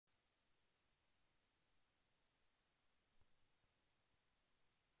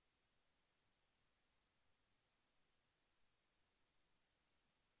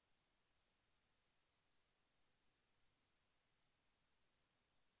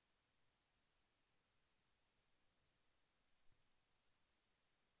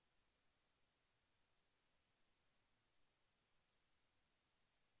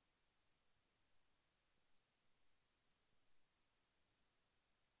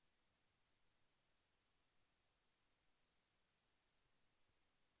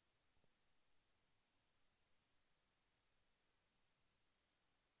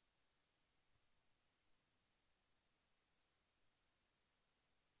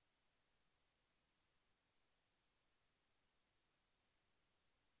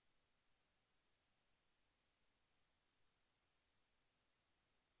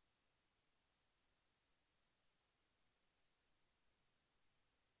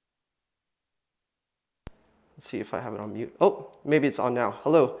Let's see if I have it on mute. Oh, maybe it's on now.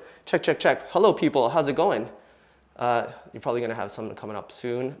 Hello, check, check, check. Hello, people, how's it going? You're probably gonna have something coming up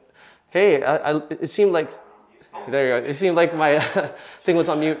soon. Hey, it seemed like, there you go. It seemed like my thing was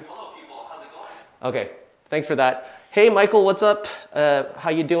on mute. Hello, people, how's it going? Okay, thanks for that. Hey, Michael, what's up? How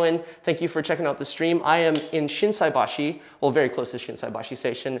you doing? Thank you for checking out the stream. I am in Shinsaibashi, well, very close to Shinsaibashi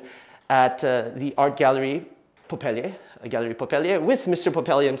Station, at the art gallery Popelier, Gallery Popelier, with Mr.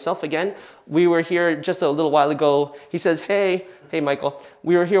 Popelier himself again. We were here just a little while ago. He says, hey, Michael.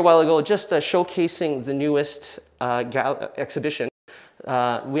 We were here a while ago just showcasing the newest exhibition.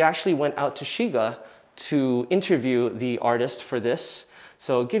 We actually went out to Shiga to interview the artist for this.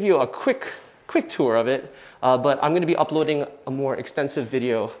 So give you a quick tour of it. But I'm going to be uploading a more extensive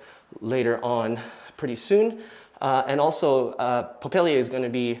video later on pretty soon. And also, Popelier is going to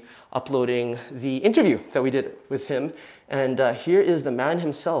be uploading the interview that we did with him. And here is the man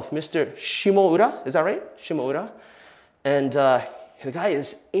himself, Mr. Shimoura. Is that right? Shimoura. And the guy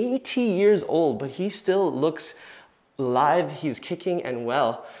is 80 years old, but he still looks alive. He's kicking and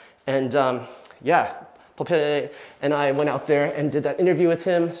well. And yeah, Popelier and I went out there and did that interview with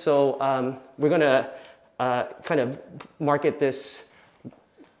him. So we're going to kind of market this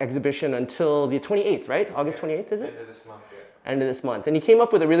exhibition until the 28th, right? August 28th, is it? End of this month, yeah. End of this month. And he came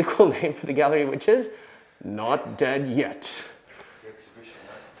up with a really cool name for the gallery, which is Not Dead Yet. The exhibition,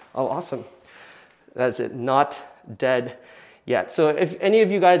 right? Oh, awesome. That's it, Not Dead Yet. So if any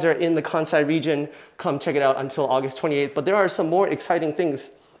of you guys are in the Kansai region, come check it out until August 28th. But there are some more exciting things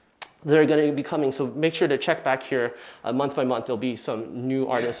that are going to be coming. So make sure to check back here month by month. There'll be some new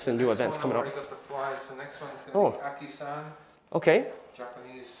artists and new events coming up. I've already got the flyers. The next one's going to be Aki-san. Okay.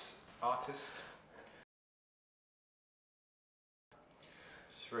 Japanese artist.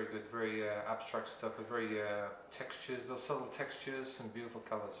 It's very good, very abstract stuff, but very textures, those subtle textures and beautiful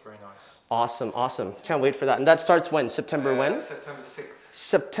colors, very nice. Awesome, awesome. Can't wait for that. And that starts when? September when? September 6th.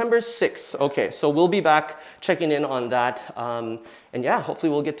 September 6th. Okay, so we'll be back checking in on that. And yeah,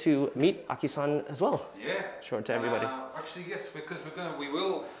 hopefully we'll get to meet Aki-san as well. Yeah. Sure, to everybody. Actually, yes, because you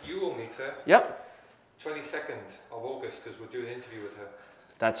will meet her. Yep. 22nd of August, because we're doing an interview with her.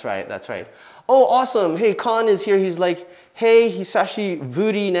 That's right, that's right. Oh, awesome. Hey, Khan is here. He's like, hey, Hisashi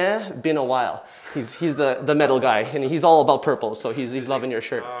Vuri ne, been a while. He's the metal guy, and he's all about purple, so he's loving your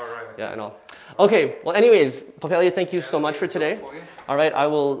shirt. All right. Yeah, and all. Okay, well, anyways, Popelier, thank you so much for today. All right, I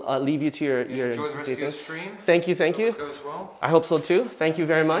will leave you to your enjoy the rest of your stream. Thank you, thank you. It goes well. I hope so too. Thank you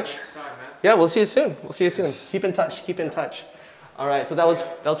very much. Next time, man. Yeah, we'll see you soon. We'll see you soon. Keep in touch. Keep in touch. All right, so that was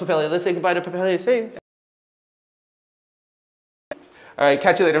Popelier. Let's say goodbye to Popelier. Say. All right,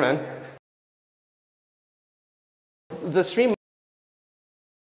 catch you later, man. The stream,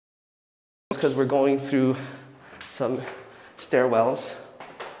 because we're going through some stairwells.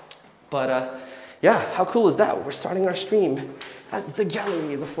 But yeah, how cool is that? We're starting our stream at the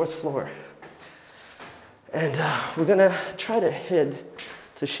gallery, the 4th floor. And we're gonna try to head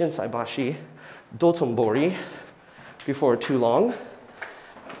to Shinsaibashi, Dotombori, before too long.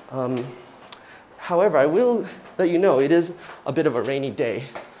 However, I will let you know it is a bit of a rainy day.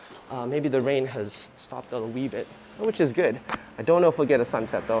 Maybe the rain has stopped a wee bit, which is good. I don't know if we'll get a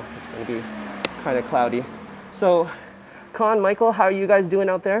sunset though. It's gonna be kind of cloudy. So, Khan, Michael, how are you guys doing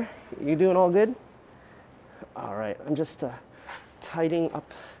out there? You doing all good? All right, I'm just tightening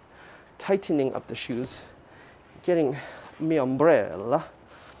up the shoes, getting mi umbrella.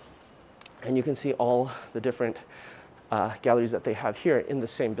 And you can see all the different galleries that they have here in the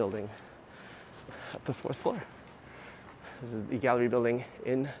same building at the 4th floor. This is the gallery building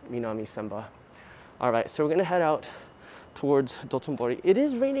in Minami Senba. All right, so we're gonna head out towards Dotombori. It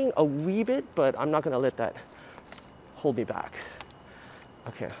is raining a wee bit, but I'm not gonna let that hold me back.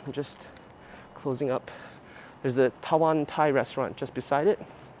 Okay, I'm just closing up. There's the Tawan Thai restaurant just beside it.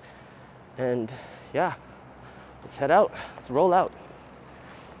 And yeah, let's head out, let's roll out.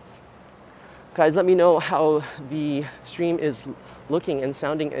 Guys, let me know how the stream is looking and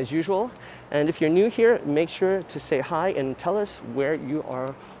sounding as usual. And if you're new here, make sure to say hi and tell us where you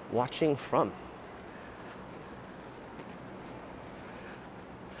are watching from.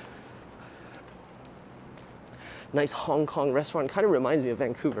 Nice Hong Kong restaurant, kind of reminds me of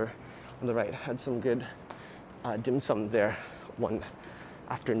Vancouver on the right. Had some good dim sum there one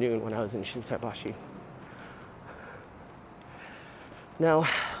afternoon when I was in Shinsaibashi. Now,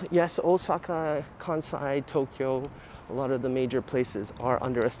 yes, Osaka, Kansai, Tokyo, a lot of the major places are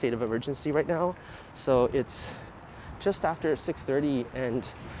under a state of emergency right now. So it's just after 6:30 and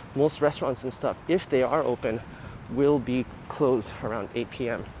most restaurants and stuff, if they are open, will be closed around 8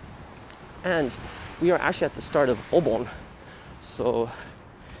 p.m. And we are actually at the start of Obon. So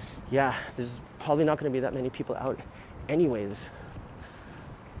yeah, there's probably not going to be that many people out anyways.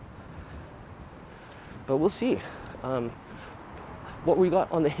 But we'll see. What we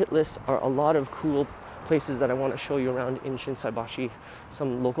got on the hit list are a lot of cool places that I want to show you around in Shinsaibashi.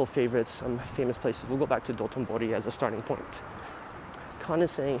 Some local favorites, some famous places. We'll go back to Dotombori as a starting point. Khan is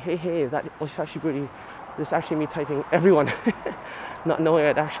saying, hey, that Osashiburi. This is actually me typing everyone, not knowing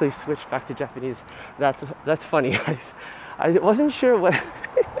I'd actually switch back to Japanese. That's funny. I wasn't sure what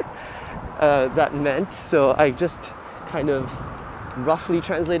that meant, so I just kind of roughly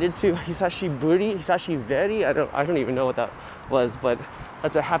translated to Hisashiburi, Hisashiveri. I don't even know what that was, but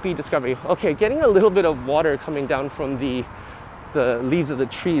that's a happy discovery. Okay, getting a little bit of water coming down from the leaves of the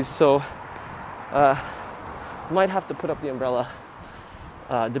trees, so might have to put up the umbrella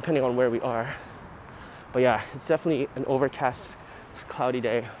depending on where we are. But yeah, it's definitely an overcast, cloudy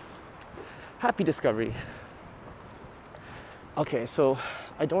day. Happy discovery. Okay, so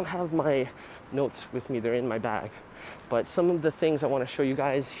I don't have my notes with me, they're in my bag. But some of the things I want to show you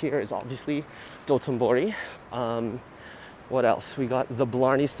guys here is obviously Dotombori. What else? We got the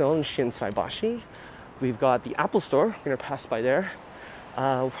Blarney Stone, Shinsaibashi. We've got the Apple Store, we're gonna pass by there.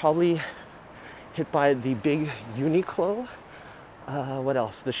 We'll probably hit by the big Uniqlo. What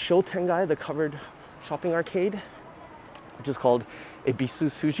else? The Shotengai, the covered shopping arcade, which is called Ebisu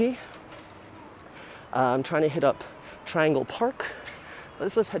Shotengai. I'm trying to hit up Triangle Park.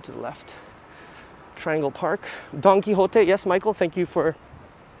 Let's head to the left. Triangle Park. Don Quixote, yes, Michael, thank you for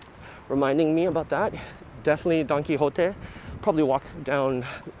reminding me about that. Definitely Don Quixote. Probably walk down,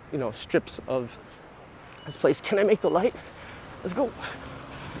 strips of this place. Can I make the light? Let's go.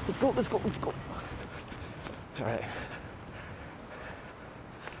 Let's go. All right.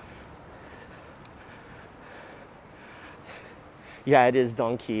 Yeah, it is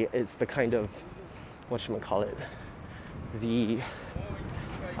donkey. It's the kind of, whatchamacallit, the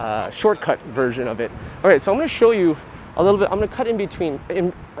shortcut version of it. All right, so I'm gonna show you a little bit. I'm gonna cut in between,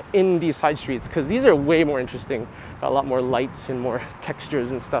 in these side streets, because these are way more interesting. Got a lot more lights and more textures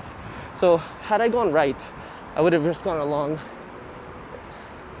and stuff. So had I gone right, I would have just gone along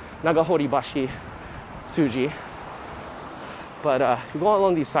Nagahoribashi Tsuji. But if you go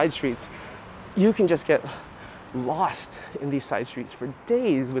along these side streets, you can just get lost in these side streets for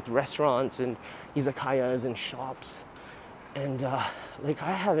days with restaurants and izakayas and shops. And I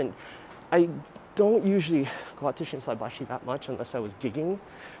don't usually go out to Shinsaibashi that much unless I was gigging,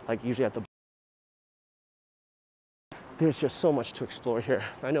 like usually at the. There's just so much to explore here.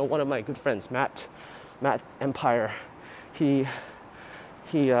 I know one of my good friends, Matt Empire, he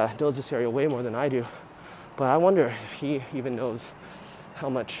knows this area way more than I do, but I wonder if he even knows how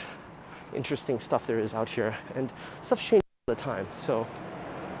much interesting stuff there is out here, and stuff changes all the time. So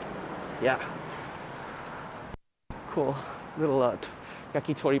yeah, cool little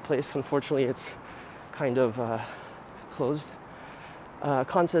yakitori place. Unfortunately, it's kind of closed.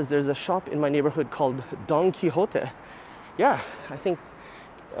 Khan says there's a shop in my neighborhood called Don Quixote. Yeah, I think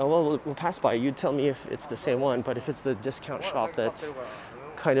we'll pass by. You tell me if it's the same one, but if it's the discount shop that's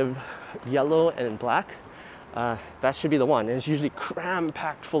kind of yellow and black, that should be the one. And it's usually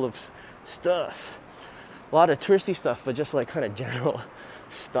cram-packed full of stuff. A lot of touristy stuff, but just like kind of general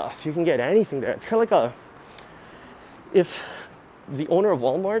stuff. You can get anything there. It's kind of like if the owner of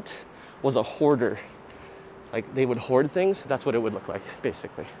Walmart was a hoarder, like they would hoard things, that's what it would look like,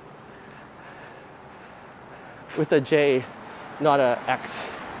 basically. With a J, not a X.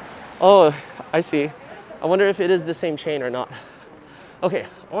 Oh, I see. I wonder if it is the same chain or not. Okay,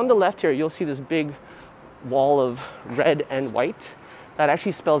 on the left here, you'll see this big wall of red and white. That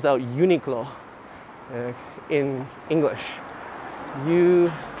actually spells out Uniqlo in English.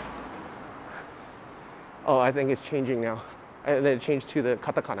 Oh, I think it's changing now. And then it changed to the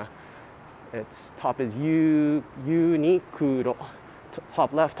katakana. Its top is Uniqlo.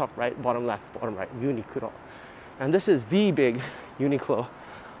 Top left, top right, bottom right, Uniqlo. And this is the big Uniqlo.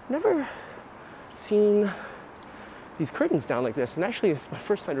 Never seen these curtains down like this. And actually, it's my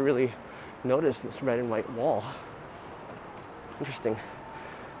first time to really notice this red and white wall. Interesting.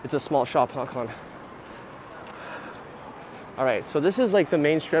 It's a small shop, huh, Con? All right, so this is like the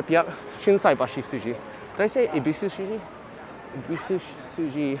main strip. Yep, Shinsaibashi Suji. Did I say Ebisu Suji? Ebisu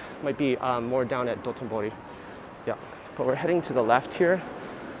Suji might be more down at Dotombori. Yeah, but we're heading to the left here.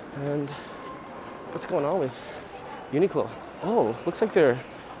 And what's going on with Uniqlo? Oh, looks like are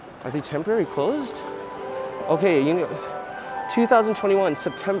they temporarily closed? Okay, 2021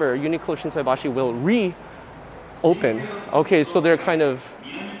 September, Uniqlo Shinsaibashi will reopen. Okay, so they're kind of,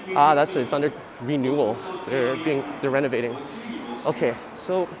 that's it, it's under renewal. They're renovating. Okay,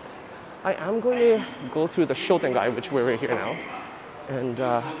 so I am going to go through the Shotengai, which we're right here now, And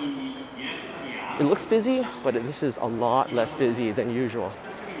it looks busy, but this is a lot less busy than usual.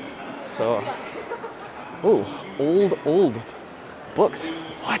 So, oh, old books.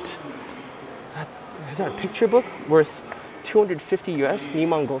 What? Is that a picture book worth 250 US?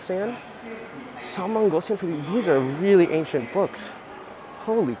 Niman Gosen? Saman Gosen for these are really ancient books.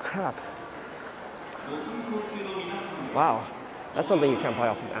 Holy crap. Wow. That's something you can't buy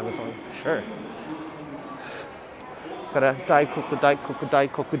off of Amazon for sure. Got a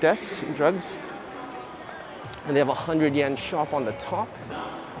Daikoku desu drugs. And they have a 100 yen shop on the top.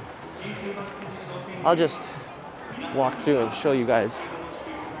 I'll just walk through and show you guys.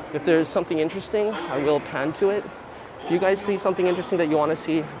 If there's something interesting, I will pan to it. If you guys see something interesting that you want to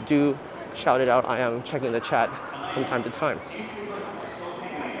see, do shout it out. I am checking the chat from time to time.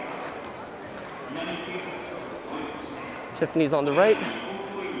 Tiffany's on the right.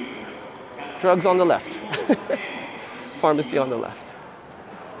 Drugs on the left. Pharmacy on the left.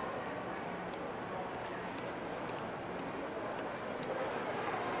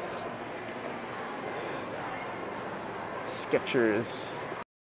 Skechers.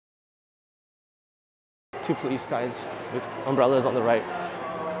 Two police guys with umbrellas on the right.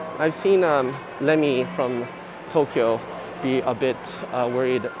 I've seen Lemmy from Tokyo be a bit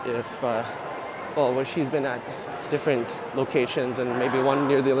worried if, well, she's been at different locations and maybe one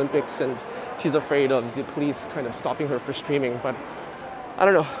near the Olympics, and she's afraid of the police kind of stopping her for streaming. But I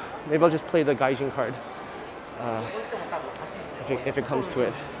don't know, maybe I'll just play the Gaijin card if it comes to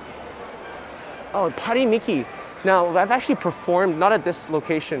it. Oh, Pari Miki. Now, I've actually performed, not at this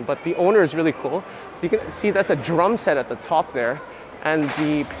location, but the owner is really cool. You can see that's a drum set at the top there. And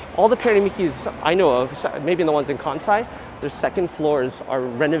all the Parimikis I know of, maybe the ones in Kansai, their second floors are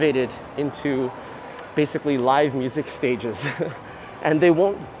renovated into basically live music stages. And they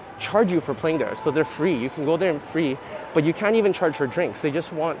won't charge you for playing there, so they're free. You can go there and free, but you can't even charge for drinks. They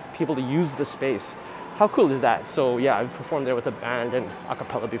just want people to use the space. How cool is that? So yeah, I've performed there with a band and a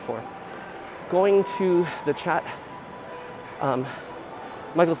cappella before. Going to the chat,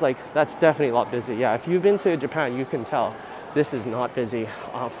 Michael's like, that's definitely a lot busy. Yeah, if you've been to Japan, you can tell this is not busy.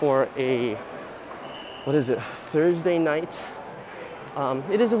 For a, what is it, Thursday night?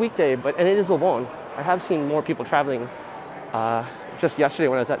 It is a weekday, and it is Obon. I have seen more people traveling just yesterday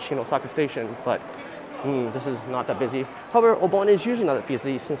when I was at Osaka station, but this is not that busy. However, Obon is usually not that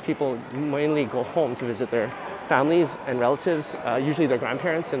busy since people mainly go home to visit their families and relatives, usually their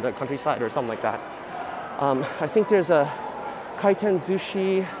grandparents in the countryside or something like that. I think there's a kaiten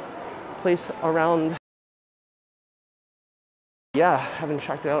sushi place around. Yeah, haven't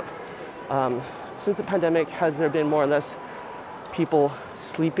checked it out. Since the pandemic, has there been more or less people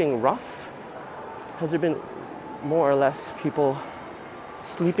sleeping rough? Has there been more or less people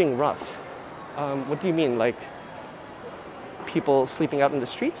sleeping rough? What do you mean, like people sleeping out in the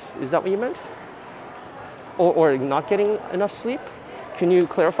streets? Is that what you meant? Or not getting enough sleep? Can you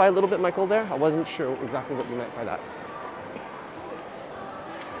clarify a little bit, Michael, there? I wasn't sure exactly what you meant by that.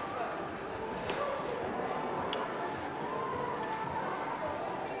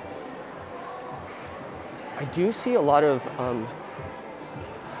 I do see a lot of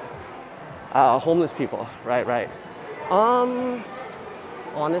homeless people, right.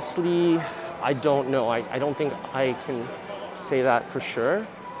 Honestly, I don't know. I don't think I can say that for sure,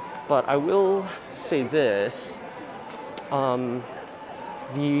 but I will say this. When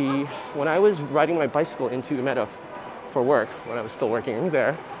I was riding my bicycle into Umeda for work, when I was still working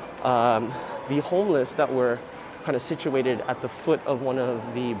there, the homeless that were kind of situated at the foot of one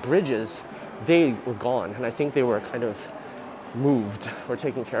of the bridges, they were gone, and I think they were kind of moved or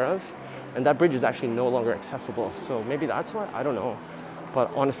taken care of. And that bridge is actually no longer accessible, so maybe that's why, I don't know.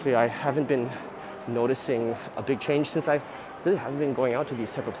 But honestly, I haven't been noticing a big change since I really haven't been going out to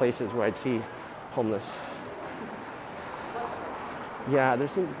these type of places where I'd see homeless. Yeah,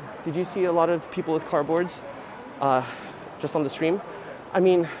 did you see a lot of people with cardboards just on the stream? I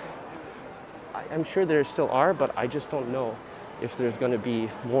mean, I'm sure there still are, but I just don't know if there's going to be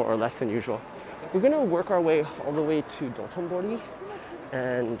more or less than usual. We're going to work our way all the way to Dotombori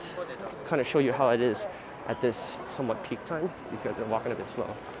and kind of show you how it is at this somewhat peak time. These guys are walking a bit slow,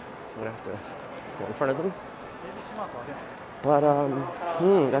 so I'm going to have to go in front of them. But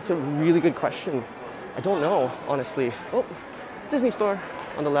that's a really good question. I don't know, honestly. Oh, Disney store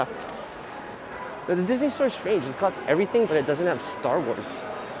on the left. The Disney store is strange. It's got everything, but it doesn't have Star Wars.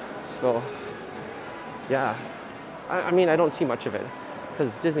 So, yeah. I mean, I don't see much of it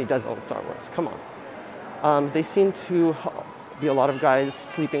because Disney does own Star Wars. Come on. They seem to be a lot of guys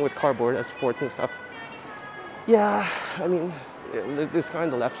sleeping with cardboard as forts and stuff. Yeah, I mean, this guy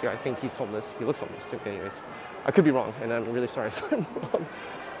on the left here, I think he's homeless. He looks homeless too, anyways. I could be wrong, and I'm really sorry if I'm wrong.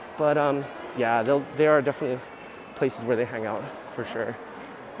 But yeah, they are definitely places where they hang out for sure.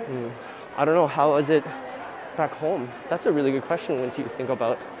 I don't know, how is it back home? That's a really good question once you think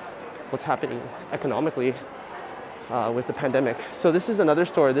about what's happening economically with the pandemic. So this is another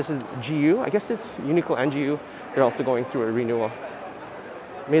store. This is GU. I guess it's Uniqlo and GU. They're also going through a renewal.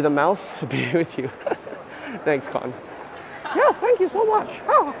 May the mouse be with you. Thanks, Con. Yeah, thank you so much.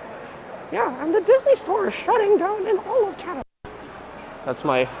 Oh, yeah, and the Disney store is shutting down in all of Canada. That's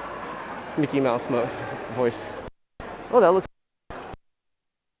my Mickey Mouse voice. Oh, that looks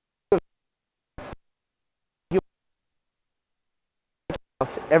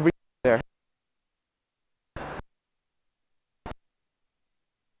every there.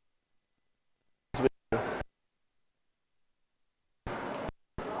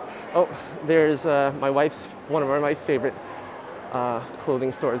 Oh, there's one of my wife's favorite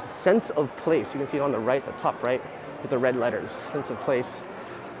clothing stores, Sense of Place. You can see it on the right, the top right, with the red letters, Sense of Place.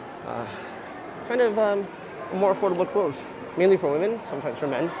 Kind of more affordable clothes, mainly for women, sometimes for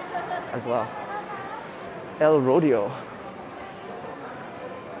men as well. El Rodeo.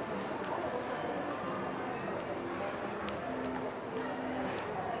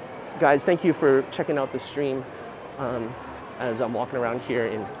 Guys, thank you for checking out the stream as I'm walking around here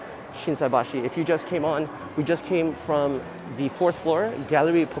in Shinsaibashi. If you just came on, we just came from the 4th floor,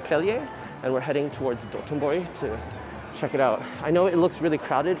 Gallery Popelier, and we're heading towards Dotombori to check it out. I know it looks really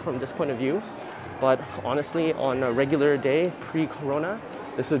crowded from this point of view, but honestly, on a regular day, pre-corona,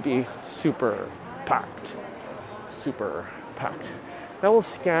 this would be super packed. Super packed. Now we'll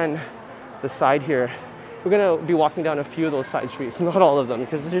scan the side here. We're gonna be walking down a few of those side streets, not all of them,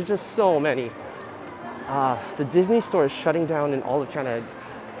 because there's just so many. The Disney store is shutting down in all of Canada.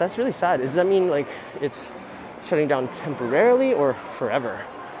 That's really sad. Does that mean like it's shutting down temporarily or forever?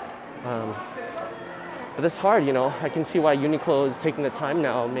 But it's hard, you know. I can see why Uniqlo is taking the time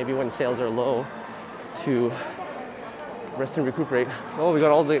now, maybe when sales are low, to rest and recuperate. Oh, we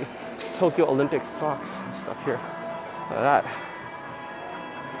got all the Tokyo Olympic socks and stuff here. Look at that.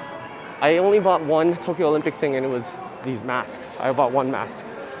 I only bought one Tokyo Olympic thing, and it was these masks. I bought one mask,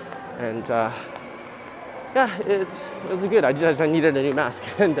 and yeah, it was good. I needed a new mask,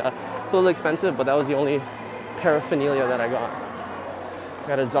 and it's a little expensive, but that was the only paraphernalia that I got.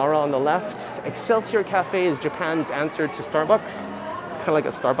 Got a Zara on the left. Excelsior Cafe is Japan's answer to Starbucks. It's kind of like a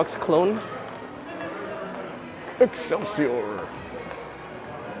Starbucks clone. Excelsior.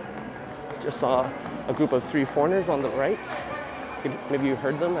 Just saw a group of 3 foreigners on the right. Maybe you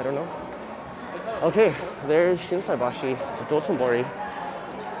heard them, I don't know. Okay, there's Shinsaibashi, Dotombori.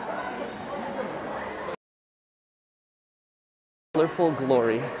 Colorful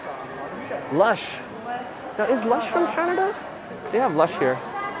Glory. Lush. Now, is Lush from Canada? They have Lush here,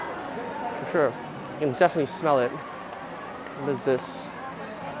 for sure. You can definitely smell it. What is this?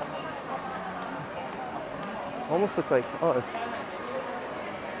 Almost looks like, oh, it's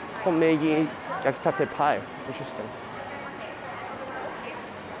Pomegi yakitate pie. Interesting.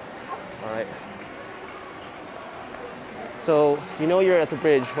 All right. So you know you're at the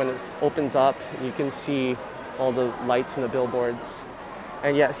bridge when it opens up. You can see all the lights and the billboards.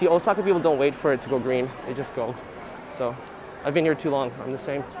 And yeah, see, Osaka people don't wait for it to go green. They just go. So I've been here too long. I'm the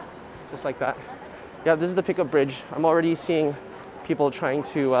same, just like that. Yeah, this is the pickup bridge. I'm already seeing people trying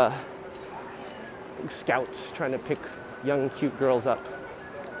to scouts trying to pick young, cute girls up.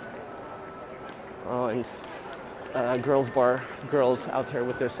 Oh, and girls bar girls out there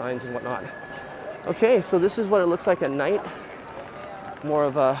with their signs and whatnot. Okay, so this is what it looks like at night. More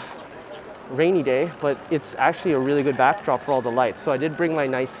of a rainy day, but it's actually a really good backdrop for all the lights. So I did bring my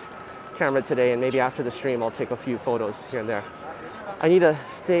nice camera today, and maybe after the stream I'll take a few photos here and there. I need a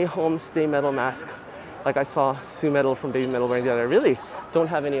stay home, stay metal mask, like I saw Sue Metal from Baby Metal wearing the other. I really don't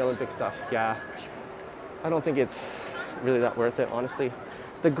have any Olympic stuff. Yeah, I don't think it's really that worth it, honestly.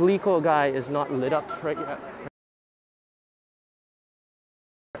 The Glico guy is not lit up right yet.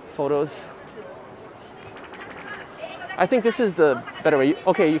 Photos. I think this is the better way.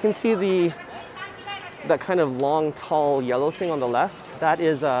 Okay, you can see that kind of long, tall yellow thing on the left. That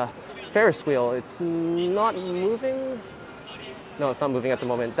is a Ferris wheel. It's not moving. No, it's not moving at the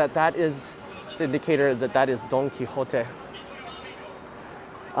moment. That is the indicator that is Don Quixote.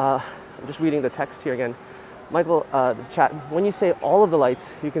 I'm just reading the text here again. Michael, the chat, when you say all of the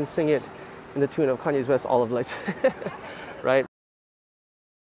lights, you can sing it in the tune of Kanye West's All of the Lights, right?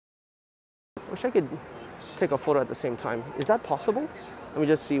 Wish I could take a photo at the same time. Is that possible? Let me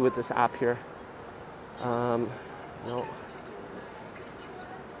just see with this app here. No.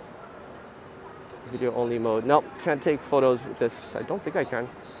 Video only mode. Nope, can't take photos with this. I don't think I can.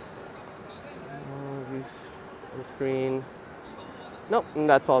 The screen. Nope,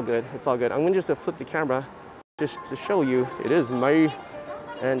 that's all good. It's all good. I'm going just to flip the camera just to show you. It is my,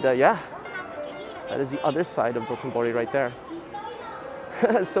 and yeah, that is the other side of Dotombori right there.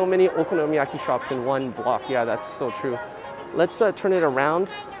 So many okonomiyaki shops in one block. Yeah, that's so true. Let's turn it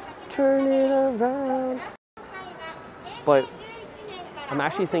around. Turn it around. But I'm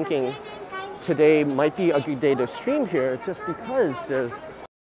actually thinking today might be a good day to stream here just because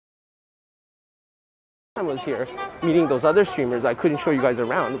I was here meeting those other streamers. I couldn't show you guys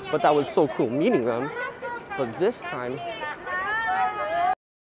around, but that was so cool meeting them. But this time,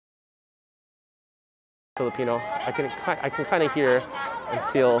 Filipino, I can kind of hear and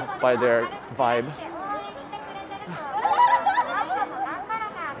feel by their vibe.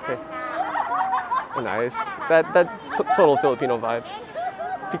 Okay, nice. That's total Filipino vibe.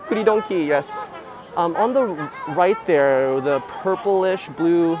 Pikuri donkey, yes. On the right there, the purplish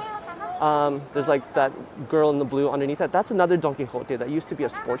blue. There's like that girl in the blue underneath that. That's another Don Quixote that used to be a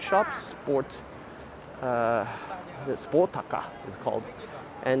sports shop. Sportaka is called.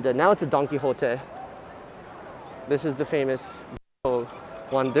 And now it's a Don Quixote. This is the famous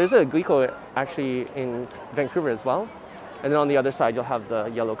one. There's a Glico actually in Vancouver as well. And then on the other side, you'll have the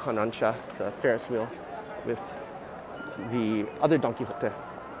yellow canancha, the Ferris wheel, with the other Don Quixote.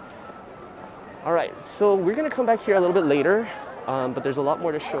 All right, so we're gonna come back here a little bit later, but there's a lot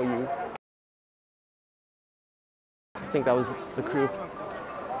more to show you. I think that was the crew.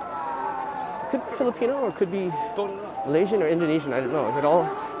 Could be Filipino or could be Malaysian or Indonesian, I don't know. It all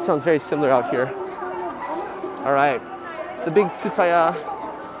sounds very similar out here. All right, the big tsutaya.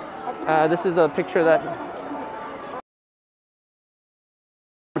 This is the picture that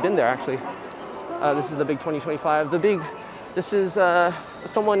I've been there actually. This is the big 2025. This is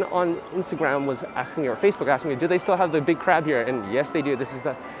someone on Instagram was asking me, or Facebook asking me, do they still have the big crab here? And yes, they do. This is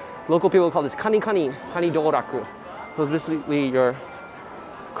the local people call this kani doraku. So it's basically your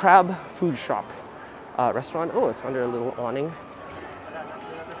crab food shop restaurant. Oh, it's under a little awning.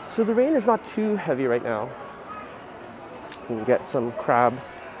 So the rain is not too heavy right now. You can get some crab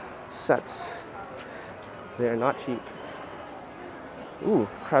sets. They're not cheap. Ooh,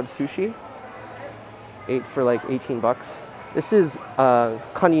 crab sushi. 8 for like 18 bucks. This is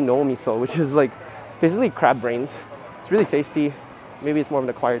kani no miso, which is like basically crab brains. It's really tasty. Maybe it's more of an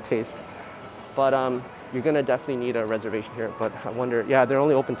acquired taste. But you're gonna definitely need a reservation here. But I wonder, yeah, they're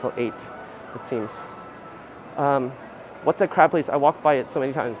only open till 8, it seems. What's that crab place? I walked by it so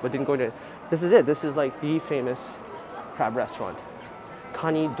many times, but didn't go to it. This is it. This is like the famous crab restaurant.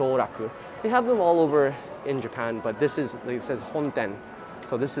 Kani doraku. They have them all over in Japan, but this is, like it says honten.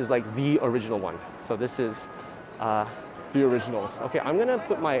 So this is like the original one. So this is the originals. Okay, I'm gonna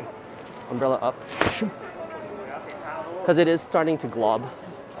put my umbrella up because it is starting to glob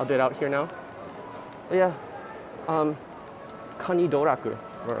a bit out here now. But yeah, kani doraku,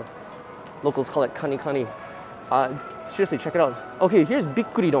 or locals call it kani kani. Seriously, check it out. Okay, here's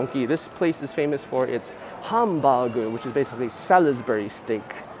Bikkuri Donki. This place is famous for its hamburger, which is basically Salisbury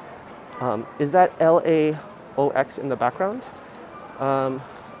steak. Is that LAOX in the background? I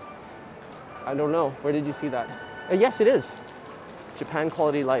don't know. Where did you see that? Yes, it is. Japan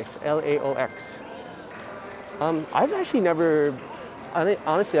Quality Life, LAOX. I've actually never,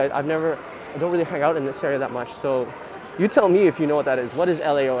 honestly, I don't really hang out in this area that much. So you tell me if you know what that is. What is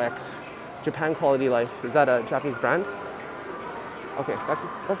LAOX? Japan Quality Life. Is that a Japanese brand? Okay, that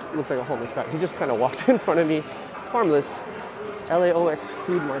looks like a homeless guy. He just kind of walked in front of me. Harmless. LAOX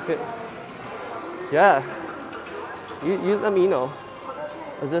Food Market. Yeah. You let me know.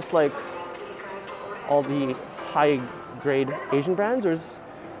 Is this like all the high grade Asian brands, or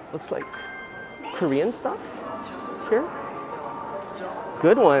looks like Korean stuff here?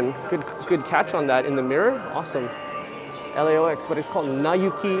 Good one. Good catch on that in the mirror. Awesome. LAOX, but it's called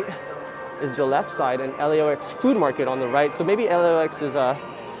Nayuki is the left side, and LAOX Food Market on the right. So maybe LAOX is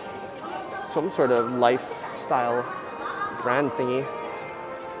some sort of lifestyle brand thingy.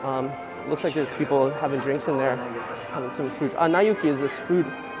 Looks like there's people having drinks in there, having some food. Nayuki is this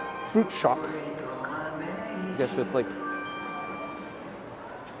fruit shop. I guess with like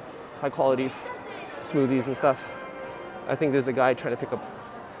high quality smoothies and stuff. I think there's a guy trying to pick up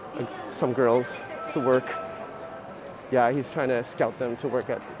some girls to work. Yeah, he's trying to scout them to work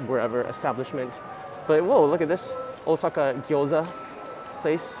at wherever establishment. But whoa, look at this Osaka gyoza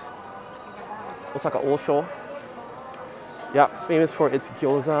place. Osaka Osho. Yeah, famous for its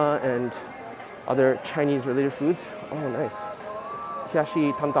gyoza and other Chinese related foods. Oh, nice.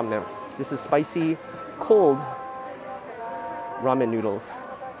 Hiyashi tamtam. This is spicy, cold ramen noodles.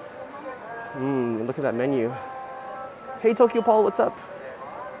 Look at that menu. Hey Tokyo Paul, what's up?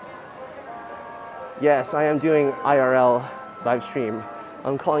 Yes, I am doing IRL live stream.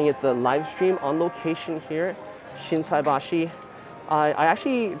 I'm calling it the live stream on location here, Shinsaibashi. I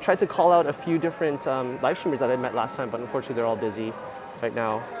actually tried to call out a few different live streamers that I met last time, but unfortunately they're all busy right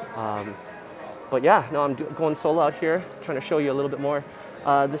now. But yeah, no, I'm going solo out here, trying to show you a little bit more.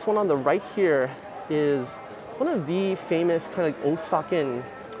 This one on the right here is one of the famous kind of like Osakan,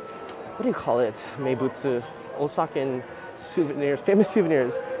 what do you call it? Meibutsu, Osakan souvenirs, famous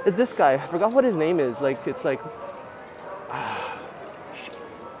souvenirs. Is this guy? I forgot what his name is. Like, it's like,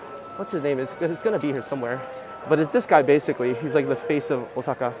 what's his name? It's gonna be here somewhere. But it's this guy basically. He's like the face of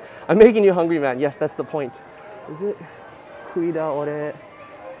Osaka. I'm making you hungry, man. Yes, that's the point. Is it Kuida Ore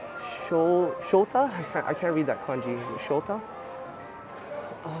Shota? I can't read that kanji. Shota?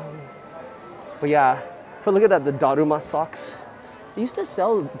 But yeah, but look at that, the Daruma socks. They used to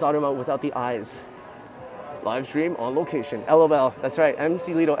sell Daruma without the eyes. Live stream on location. LOL. That's right.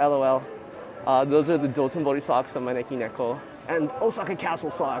 Emceelito LOL. Those are the Dotombori socks, the Maneki Neko. And Osaka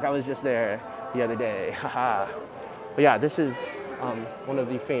Castle sock. I was just there the other day. Haha. But yeah, this is one of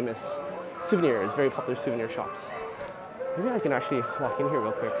the famous souvenirs, very popular souvenir shops. Maybe I can actually walk in here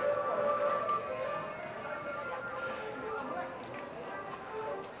real quick.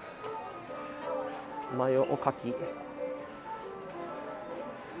 Mayo Okaki.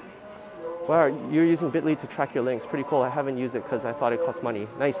 Wow, you're using Bitly to track your links. Pretty cool. I haven't used it because I thought it cost money.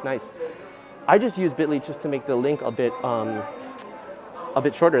 Nice, nice. I just use Bitly just to make the link a bit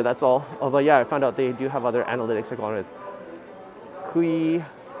shorter. That's all. Although yeah, I found out they do have other analytics I go on with. Kui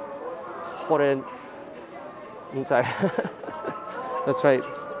Horen Intai. That's right.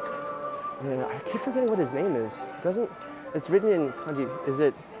 Yeah, I keep forgetting what his name is. It's written in kanji. Is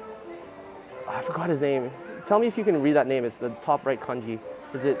it? Oh, I forgot his name. Tell me if you can read that name. It's the top right kanji.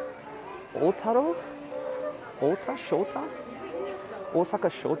 Is it Otaro? Ota Shota? Osaka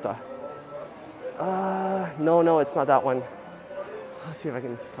Shota. No, it's not that one. Let's see if I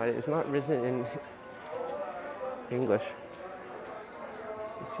can find it. It's not written in English.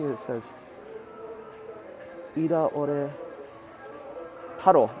 Let's see what it says. Ida Ore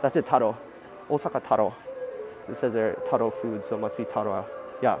Taro. That's it, Taro. Osaka Taro. It says there Taro food, so it must be Taro.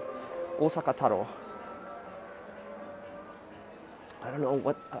 Yeah. Osaka Taro. I don't know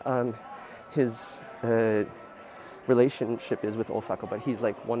what his relationship is with Osaka, but he's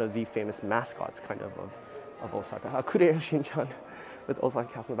like one of the famous mascots kind of Osaka. Kureyo Shinchan with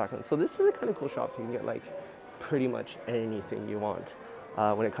Osaka Castle in the background. So this is a kind of cool shop. You can get like pretty much anything you want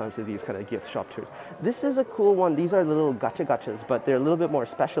when it comes to these kind of gift shop tours. This is a cool one. These are little gachas, but they're a little bit more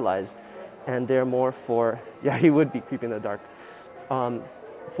specialized, and they're more for, yeah, he would be creeping in the dark,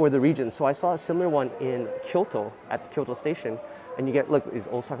 for the region. So I saw a similar one in Kyoto, at Kyoto Station, and you get, look, is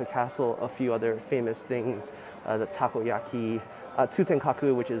Osaka Castle, a few other famous things, the Takoyaki,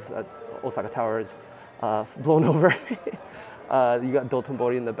 Tsutenkaku, which is Osaka Tower, is blown over. You got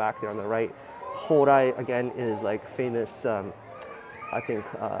Dotombori in the back there on the right. Horai, again, is like famous, I think,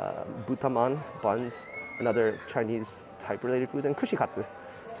 butaman, buns, and other Chinese type related foods, and kushikatsu.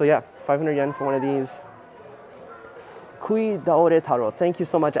 So yeah, 500 yen for one of these. Kui Daore Taro. Thank you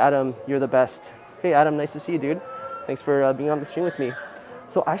so much, Adam. You're the best. Hey, Adam, nice to see you, dude. Thanks for being on the stream with me.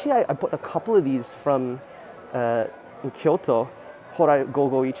 So actually, I bought a couple of these from in Kyoto. Horai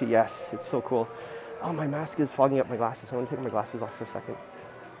Gogoichi. Yes, it's so cool. Oh, my mask is fogging up my glasses. I want to take my glasses off for a second.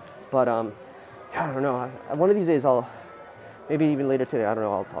 But yeah, I don't know. One of these days, maybe even later today, I don't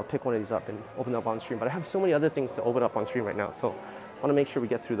know, I'll pick one of these up and open up on stream. But I have so many other things to open up on stream right now, so I want to make sure we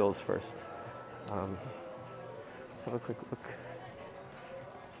get through those first. Let's have a quick look.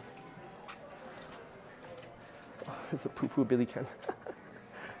 Oh, it's a poo-poo Billy can.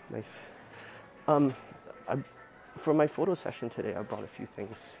 Nice. For my photo session today, I brought a few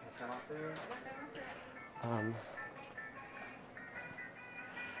things.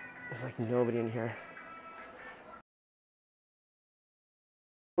 There's like nobody in here.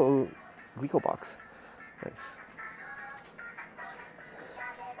 Oh, Liko box. Nice.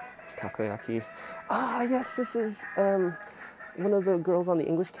 Takoyaki. Ah, yes, this is one of the girls on the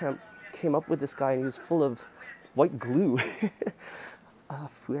English camp came up with this guy, and he was full of white glue.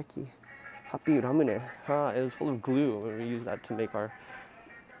 Fueki. Happy ramune. It was full of glue, and we used that to make our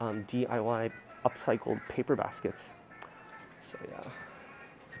DIY upcycled paper baskets. So yeah.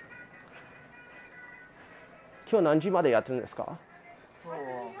 今日何時までやってるんですか？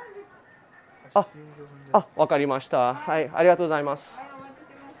わかりました。はい、ありがとうございます。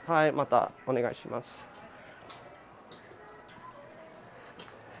はい、またお願いします。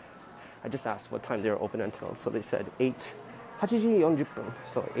I just asked what time they were open until, so they said 8 時40分,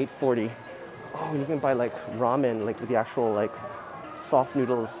 so 8:40. Oh, you can buy like ramen, like with the actual like soft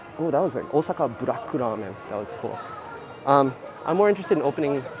noodles. Oh, that looks like Osaka Buraku Ramen. That looks cool. I'm more interested in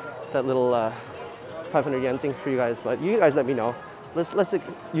opening that little 500 yen things for you guys, but you guys let me know. Let's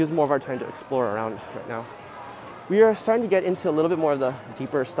use more of our time to explore around right now. We are starting to get into a little bit more of the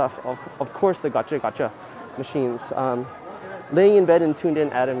deeper stuff. Of course, the gacha machines. Laying in bed and tuned in,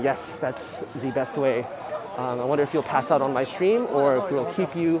 Adam. Yes, that's the best way. I wonder if you'll pass out on my stream or if we'll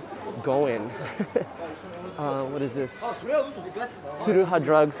keep you going. What is this? Tsuruha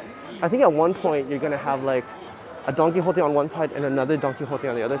drugs. I think at one point you're gonna have like a Don Quixote on one side and another Don Quixote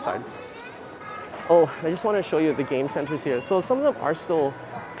on the other side. Oh, I just want to show you the game centers here. So some of them are still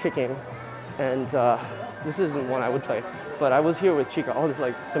kicking, and this isn't one I would play, but I was here with Chica. Oh, this is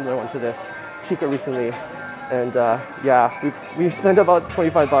like a similar one to this. Chica recently, and yeah, we've spent about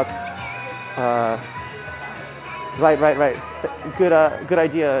 25 bucks. Right. Good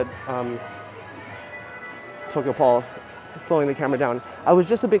idea, Tokyo Paul, slowing the camera down. I was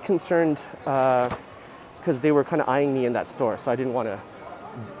just a bit concerned because they were kind of eyeing me in that store, so I didn't want to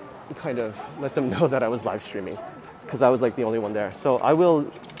kind of let them know that I was live streaming because I was like the only one there. So I will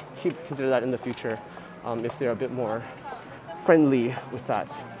consider that in the future if they're a bit more friendly with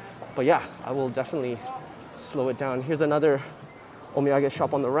that. But yeah, I will definitely slow it down. Here's another omiyage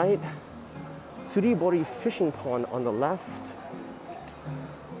shop on the right. Tsuribori fishing pond on the left.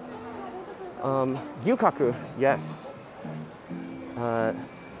 Gyukaku, yes.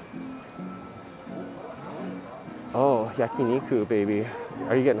 Oh, yakiniku, baby.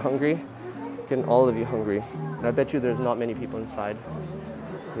 Are you getting hungry? Getting all of you hungry. And I bet you there's not many people inside.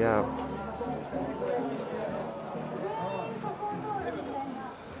 Yeah.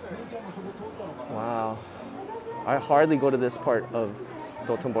 Wow. I hardly go to this part of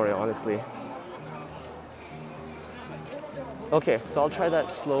Dotombori, honestly. Okay, so I'll try that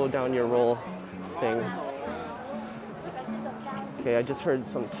slow down your roll thing. Okay, I just heard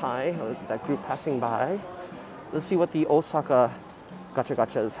some Thai, that group passing by. Let's see what the Osaka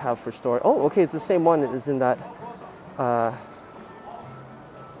gachas have for store. Oh, okay, it's the same one as in that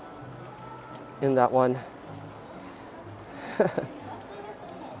one.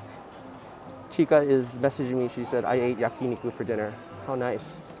 Chica is messaging me. She said, I ate yakiniku for dinner. How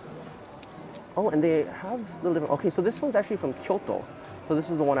nice. Oh, and they have the different. Okay, so this one's actually from Kyoto. So this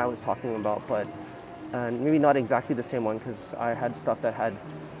is the one I was talking about, but maybe not exactly the same one because I had stuff that had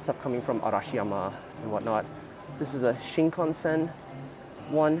stuff coming from Arashiyama and whatnot. This is a Shinkansen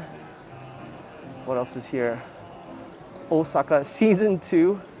one. What else is here? Osaka Season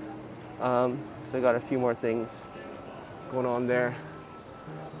 2. So I got a few more things going on there.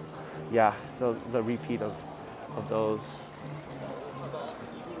 Yeah, so the repeat of those.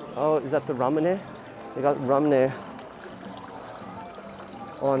 Oh, is that the ramune? They got ramune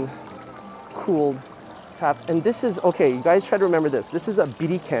on cooled tap. And this is, okay, you guys try to remember this. This is a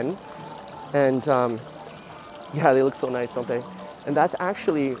biriken. And yeah, they look so nice, don't they? And that's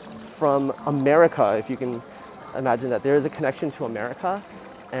actually from America, if you can imagine that. There is a connection to America.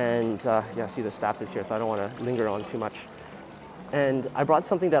 And yeah, see the staff is here, so I don't want to linger on too much. And I brought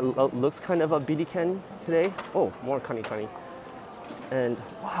something that looks kind of a biriken today. Oh, more kani. And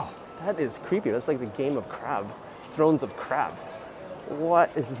wow, that is creepy. That's like the game of crab, Thrones of Crab.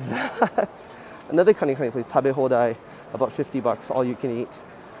 What is that? Another kani place, tabe hodai, about 50 bucks, all you can eat.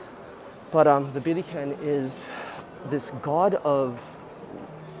 But the biriken is this god of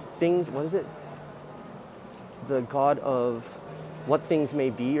things, what is it? The god of what things may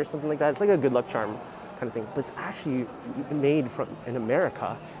be or something like that. It's like a good luck charm kind of thing, but it's actually made in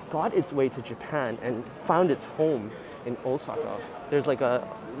America, got its way to Japan and found its home in Osaka. There's like a,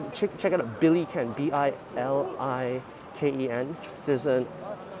 check out a biriken, B-I-L-I-K-E-N. There's a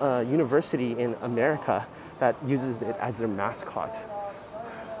university in America that uses it as their mascot.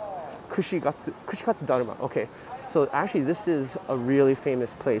 Kushikatsu Dharma. Okay, so actually this is a really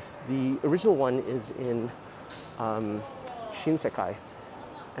famous place. The original one is in Shinsaibashi.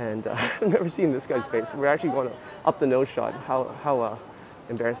 And I've never seen this guy's face. We're actually going up the nose shot. How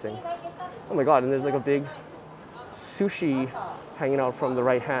embarrassing. Oh my God, and there's like a big sushi hanging out from the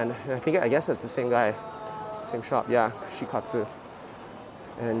right hand. And I guess that's the same guy, same shop. Yeah, Kushikatsu.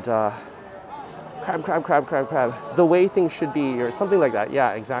 And crab. The way things should be, or something like that.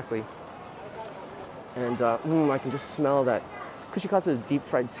 Yeah, exactly. And I can just smell that. Kushikatsu is deep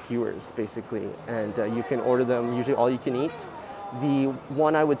fried skewers, basically. And you can order them, usually all you can eat. The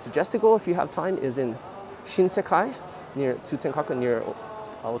one I would suggest to go if you have time is in Shinsaibashi, near Tsutenkaku, near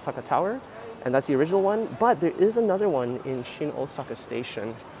Osaka Tower. And that's the original one. But there is another one in Shin Osaka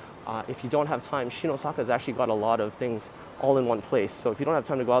Station. If you don't have time, Shin Osaka has actually got a lot of things all in one place. So if you don't have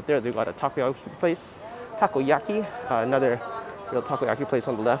time to go out there, they've got a takoyaki place, another Real takoyaki place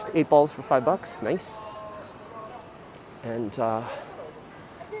on the left. 8 balls for $5. Nice. And so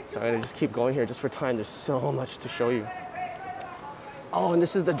I'm gonna just keep going here just for time. There's so much to show you. Oh, and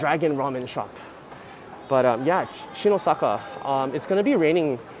this is the Dragon Ramen shop. But yeah, Osaka. It's gonna be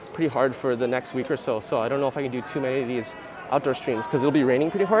raining pretty hard for the next week or so. So I don't know if I can do too many of these outdoor streams because it'll be raining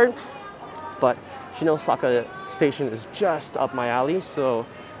pretty hard. But Osaka station is just up my alley. So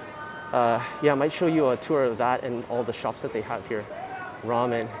yeah, I might show you a tour of that and all the shops that they have here.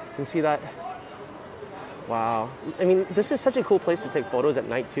 Ramen, you can see that. Wow. I mean, this is such a cool place to take photos at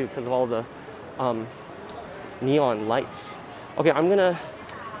night too because of all the neon lights. Okay, I'm gonna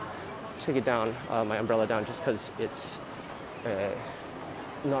take it down, my umbrella down, just because it's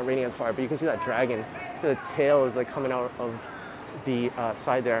not raining as hard. But you can see that dragon. The tail is like coming out of the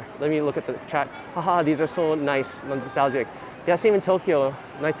side there. Let me look at the chat. Haha, these are so nice, nostalgic. Yeah, same in Tokyo.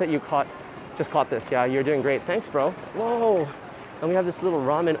 Nice that you just caught this. Yeah, you're doing great. Thanks, bro. Whoa. And we have this little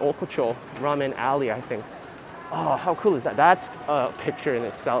ramen okucho, ramen alley, I think. Oh, how cool is that? That's a picture in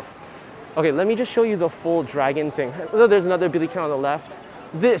itself. Okay, let me just show you the full dragon thing. There's another Billy Can on the left.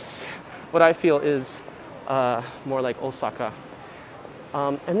 This, what I feel is more like Osaka.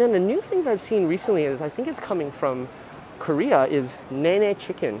 And then a new thing that I've seen recently is, I think it's coming from Korea, is nene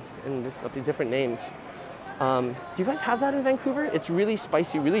chicken, and it's got the different names. Do you guys have that in Vancouver? It's really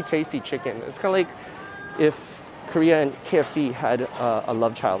spicy, really tasty chicken. It's kind of like if Korea and KFC had a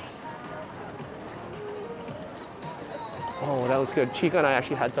love child. Oh, that was good. Chika and I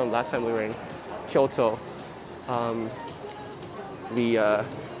actually had some last time we were in Kyoto. We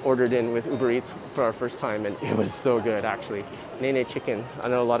ordered in with Uber Eats for our first time, and it was so good, actually. Nene chicken. I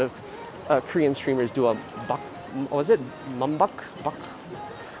know a lot of Korean streamers do a bak, what was it? Mambak? Bakmul?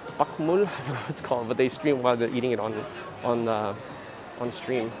 I don't know what it's called, but they stream while they're eating it on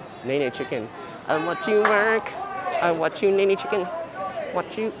stream. Nene chicken. I watch you work. I watch you, Nene chicken.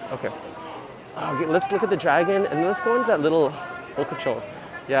 Watch you. Okay. Okay, let's look at the dragon and let's go into that little okucho.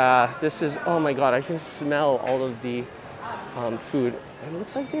 Yeah, this is, oh my god, I can smell all of the food. And it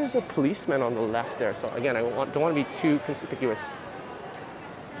looks like there's a policeman on the left there. So again, I don't want to be too conspicuous.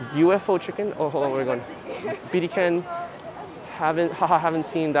 UFO chicken? Oh, hold on, where are we going? BDK, haven't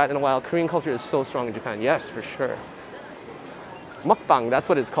seen that in a while. Korean culture is so strong in Japan. Yes, for sure. Mukbang, that's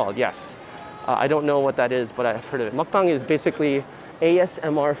what it's called, yes. I don't know what that is, but I've heard of it. Mukbang is basically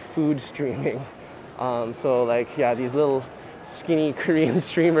ASMR food streaming. So like, yeah, these little skinny Korean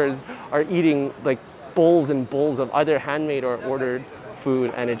streamers are eating like bowls and bowls of either handmade or ordered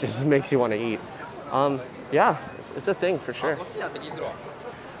food, and it just makes you want to eat. Yeah, it's a thing for sure.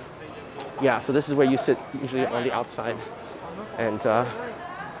 Yeah, so this is where you sit usually on the outside. And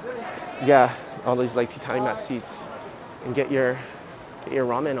yeah, all these like tatami mat seats, and get your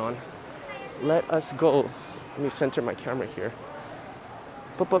ramen on. Let us go. Let me center my camera here.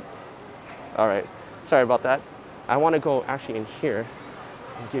 Boop, boop. All right, sorry about that. I want to go actually in here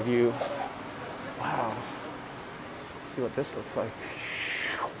and give you, wow, see what this looks like.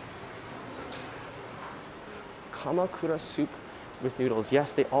 Kamakura soup with noodles.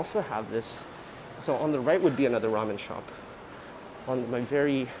 Yes, they also have this. So on the right would be another ramen shop. On my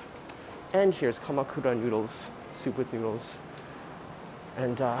very end here is Kamakura noodles, soup with noodles.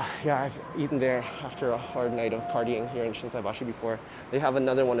 And yeah, I've eaten there after a hard night of partying here in Shinsaibashi before. They have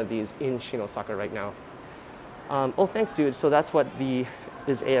another one of these in Osaka right now. Oh, thanks, dude. So that's what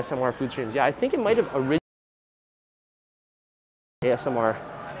is ASMR food streams. Yeah, I think it might have originated ASMR.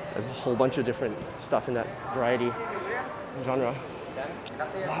 There's a whole bunch of different stuff in that variety genre.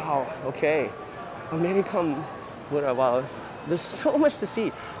 Wow, okay. American, wow. There's so much to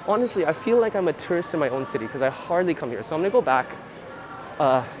see. Honestly, I feel like I'm a tourist in my own city because I hardly come here. So I'm gonna go back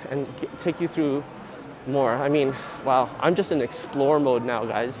and take you through more. I mean, wow, I'm just in explore mode now,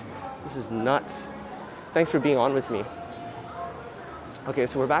 guys. This is nuts. Thanks for being on with me. Okay,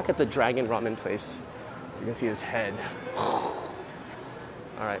 so we're back at the Dragon Ramen place. You can see his head. All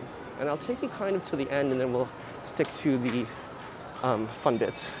right, and I'll take you kind of to the end, and then we'll stick to the fun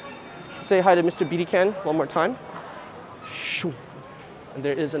bits. Say hi to Mr. BD-Ken one more time. And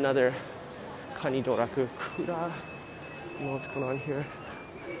there is another Kanidoraku Kura. You know what's going on here?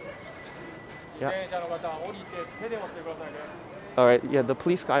 Yeah. All right, yeah, the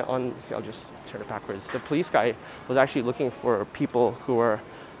police guy I'll just turn it backwards. The police guy was actually looking for people who are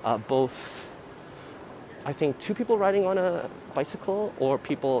both, I think, 2 people riding on a bicycle, or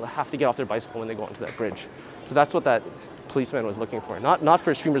people have to get off their bicycle when they go onto that bridge. So that's what that policeman was looking for. Not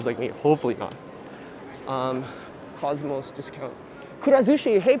for streamers like me, hopefully not. Cosmos discount.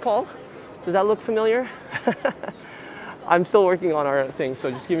 Kurazushi, hey Paul, does that look familiar? I'm still working on our thing, so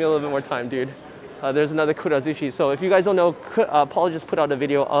just give me a little bit more time, dude. there's another Kurazushi. So if you guys don't know, Paul just put out a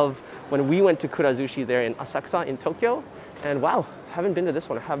video of when we went to Kurazushi there in Asakusa in Tokyo. And wow, haven't been to this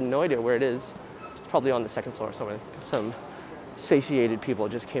one. I have no idea where it is. It's probably on the second floor somewhere. Some satiated people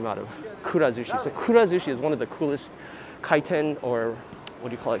just came out of Kurazushi. So Kurazushi is one of the coolest kaiten, or what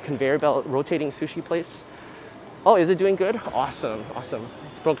do you call it, conveyor belt rotating sushi place. Oh, is it doing good? Awesome, awesome.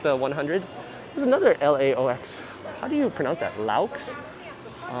 It's broke the 100. There's another LAOX. How do you pronounce that? Laux?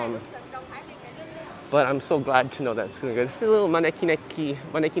 But I'm so glad to know that it's doing good. It's a little maneki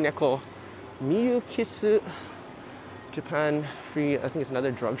neko, Miyu Kisu, Japan free. I think it's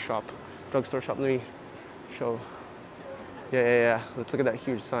another drugstore shop. Let me show. Yeah. Let's look at that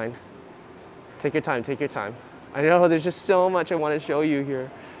huge sign. Take your time, take your time. I know there's just so much I want to show you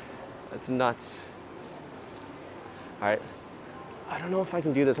here. That's nuts. All right. I don't know if I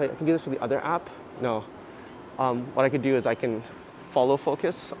can do this. I can do this with the other app. No. What I could do is I can follow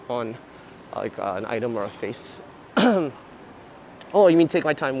focus on like an item or a face. Oh, you mean take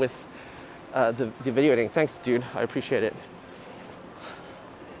my time with the video editing? Thanks, dude. I appreciate it.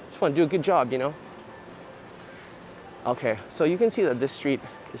 Just want to do a good job, you know? Okay, so you can see that this street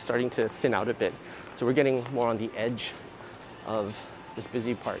is starting to thin out a bit. So we're getting more on the edge of this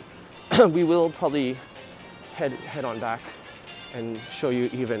busy part. We will probably head on back and show you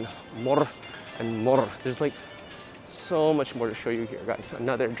even more and more. There's like so much more to show you here, guys.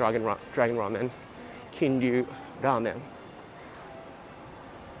 Another dragon ramen, Kinryu ramen.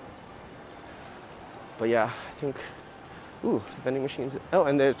 But yeah, I think, ooh, vending machines. Oh,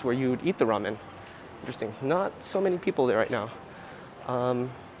 and there's where you would eat the ramen. Interesting. Not so many people there right now.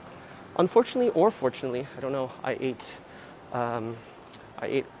 Unfortunately or fortunately, I don't know. I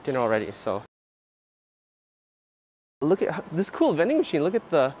ate dinner already, so. Look at this cool vending machine. Look at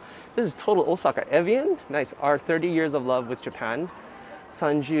this is total Osaka. Evian, nice. Our 30 years of love with Japan.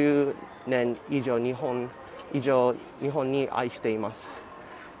 30年以上日本に愛しています.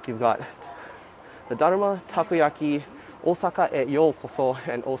 You've got the Dharma, Takoyaki, Osaka e Yokoso,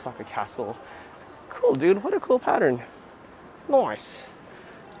 and Osaka Castle. Cool, dude. What a cool pattern. Nice.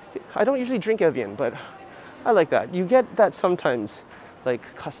 I don't usually drink Evian, but I like that. You get that sometimes, like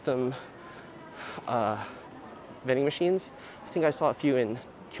custom vending machines. I think I saw a few in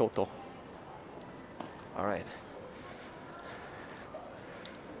Kyoto. All right.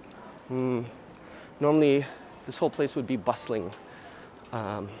 Normally, this whole place would be bustling,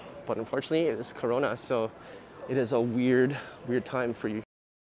 but unfortunately, it is Corona, so it is a weird time for you.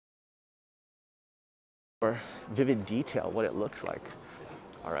 Or vivid detail, what it looks like.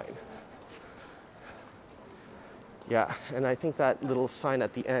 All right. Yeah, and I think that little sign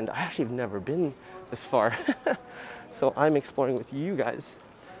at the end, I actually have never been this far. So I'm exploring with you guys.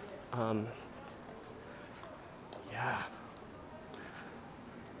 Yeah.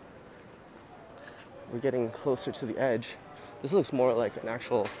 We're getting closer to the edge. This looks more like an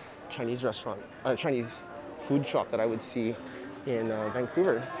actual Chinese restaurant, Chinese food shop that I would see in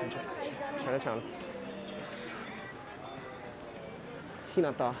Vancouver, Chinatown.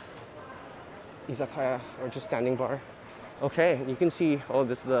 Hinata Izakaya, or just standing bar. Okay, you can see, oh,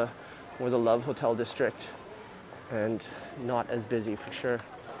 this is more the Love Hotel district, and not as busy for sure.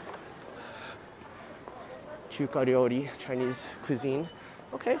 Chuka ryori, Chinese cuisine.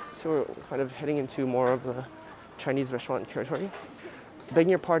 Okay, so we're kind of heading into more of the Chinese restaurant territory. Begging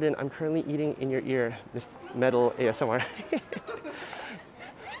your pardon, I'm currently eating in your ear, this metal ASMR.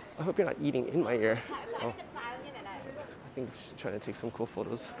 I hope you're not eating in my ear. Oh. I think she's trying to take some cool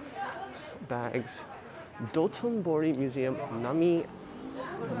photos. Bags. Dotombori Museum, Nami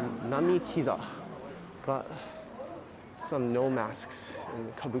Kiza. Got some no masks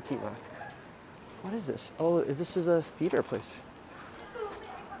and kabuki masks. What is this? Oh, this is a theater place.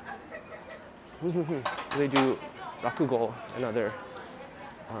 They do rakugo and other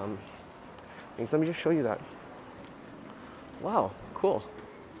things. Let me just show you that. Wow, cool.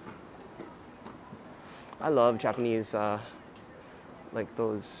 I love Japanese, like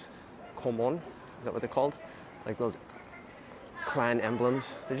those komon, is that what they're called? Like those clan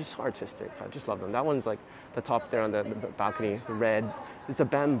emblems. They're just so artistic. I just love them. That one's like the top there on the balcony. It's a red. It's a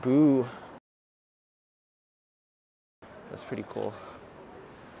bamboo. That's pretty cool.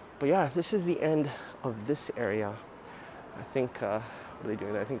 But yeah, this is the end of this area. I think, what are they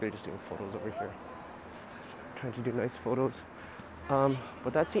doing? I think they're just doing photos over here. Trying to do nice photos.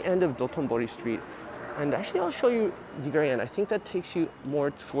 But that's the end of Dotombori Street. And actually, I'll show you the very end. I think that takes you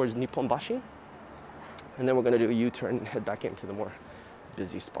more towards Nipponbashi. And then we're going to do a U-turn and head back into the more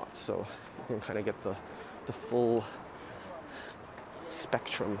busy spots. So you can kind of get the full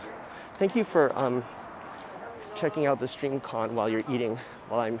spectrum. Thank you for checking out the StreamCon while you're eating,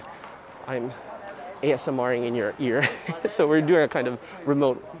 while I'm ASMRing in your ear. So we're doing a kind of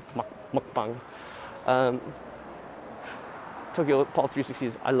remote mukbang. Tokyo Paul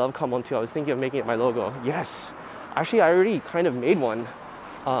 360s. I love Kamon too. I was thinking of making it my logo. Yes. Actually, I already kind of made one.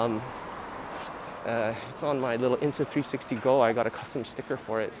 It's on my little Insta360 Go. I got a custom sticker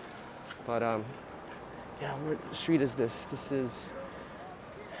for it. But yeah, what street is this? This is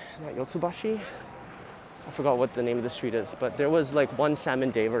that Yotsubashi? I forgot what the name of the street is, but there was like one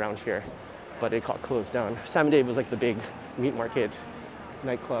Salmon Dave around here, but it got closed down. Salmon Dave was like the big meat market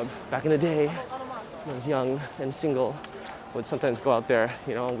nightclub. Back in the day, when I was young and single, would sometimes go out there,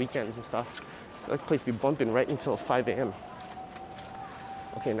 you know, on weekends and stuff. That place be bumping right until 5 a.m.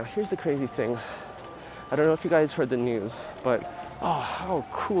 Okay, now here's the crazy thing. I don't know if you guys heard the news, but oh, how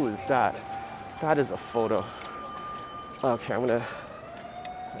cool is that? That is a photo. Okay, I'm gonna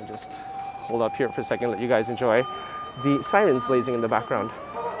just hold up here for a second, let you guys enjoy the sirens blazing in the background.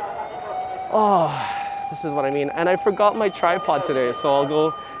 Oh, this is what I mean. And I forgot my tripod today, so I'll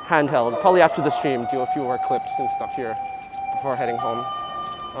go handheld. Probably after the stream, do a few more clips and stuff here before heading home.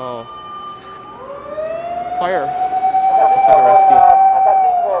 Oh, fire! Osaka rescue.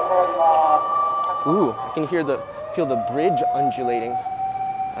 Ooh, I can feel the bridge undulating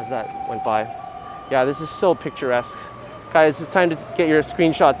as that went by. Yeah, this is so picturesque. Guys, it's time to get your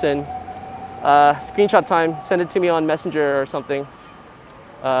screenshots in. Screenshot time, send it to me on Messenger or something.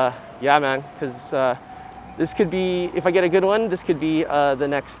 Yeah, man, because this could be, if I get a good one, this could be the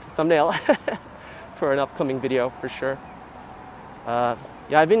next thumbnail for an upcoming video for sure. Yeah,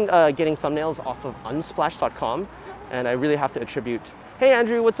 I've been getting thumbnails off of unsplash.com, and I really have to attribute. Hey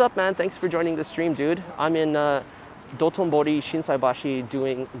Andrew, what's up, man? Thanks for joining the stream, dude. I'm in Dotombori, Shinsaibashi,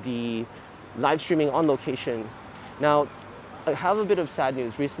 doing the live streaming on location. Now, I have a bit of sad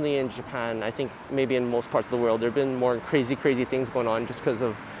news. Recently in Japan, I think maybe in most parts of the world, there have been more crazy things going on just because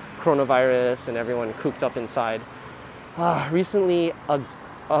of coronavirus and everyone cooped up inside. Recently,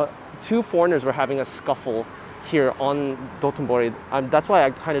 two foreigners were having a scuffle here on Dotombori. That's why I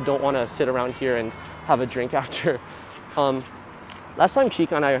kind of don't want to sit around here and have a drink after. Last time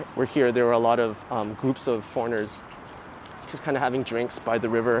Chika and I were here, there were a lot of groups of foreigners just kind of having drinks by the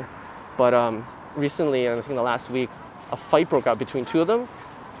river. But recently, I think the last week, a fight broke out between two of them.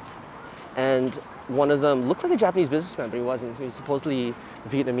 And one of them looked like a Japanese businessman, but he wasn't. He was supposedly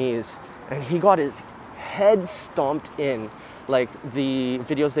Vietnamese. And he got his head stomped in. Like, the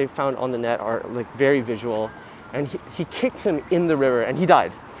videos they found on the net are like very visual. And he kicked him in the river and he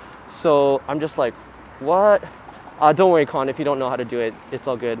died. So I'm just like, what? Don't worry, Con, if you don't know how to do it, it's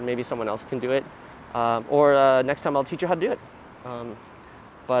all good. Maybe someone else can do it. Or next time I'll teach you how to do it.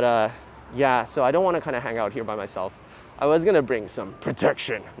 Yeah, so I don't want to kind of hang out here by myself. I was going to bring some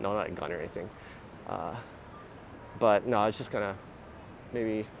protection, no, not a gun or anything. But no, I was just going to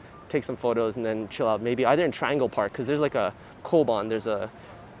maybe take some photos and then chill out. Maybe either in Triangle Park, because there's like a Koban, there's a,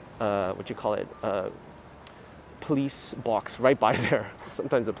 what you call it, police box right by there.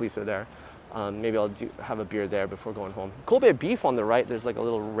 Sometimes the police are there. Maybe I'll have a beer there before going home. Kobe beef on the right, there's like a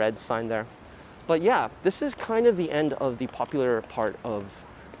little red sign there. But yeah, this is kind of the end of the popular part of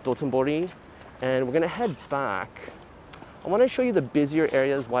Dotombori, and we're gonna head back. I wanna show you the busier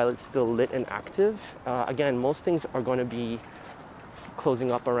areas while it's still lit and active. Again, most things are gonna be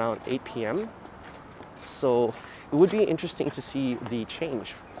closing up around 8 p.m. So it would be interesting to see the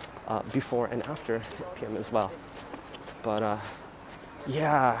change before and after 8 p.m. as well. But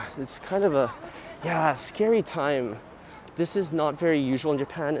yeah, it's kind of a scary time. This is not very usual in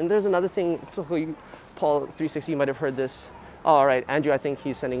Japan. And there's another thing, Paul 360, you might have heard this. Oh, all right, Andrew, I think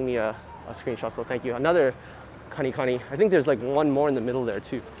he's sending me a screenshot, so thank you. Another kani. I think there's like one more in the middle there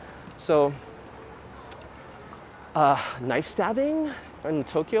too. So, knife stabbing in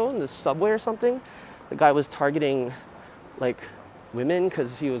Tokyo in the subway or something. The guy was targeting like women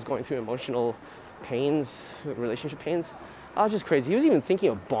because he was going through emotional pains, relationship pains. I was just crazy. He was even thinking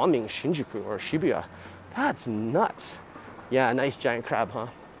of bombing Shinjuku or Shibuya. That's nuts. Yeah, nice giant crab, huh?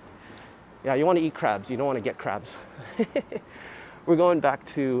 Yeah, you want to eat crabs. You don't want to get crabs. We're going back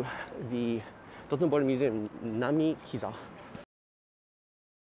to the Dotombori Museum, Nami Hiza.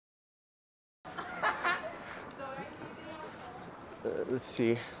 Let's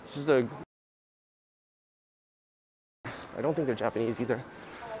see. This is a... I don't think they're Japanese either.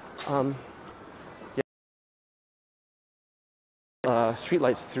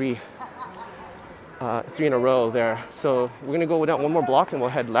 Streetlights 3 in a row there. So we're gonna go down one more block and we'll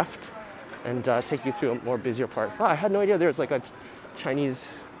head left and take you through a more busier part. Wow, I had no idea there's like a Chinese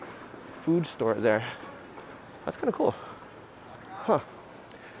food store there. That's kind of cool. Huh.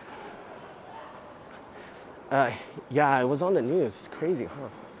 Yeah, it was on the news. It's crazy, huh?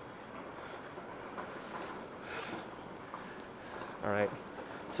 All right.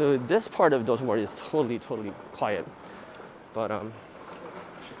 So this part of Dotombori is totally quiet. But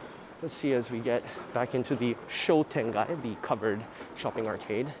let's see as we get back into the Shotengai, the covered shopping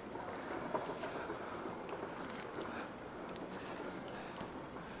arcade.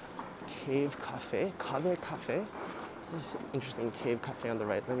 Cave Cafe, Kabe Cafe. This is an interesting cave cafe on the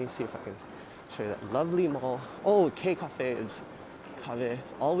right. Let me see if I can show you that. Lovely mall. Oh, K Cafe is Kabe.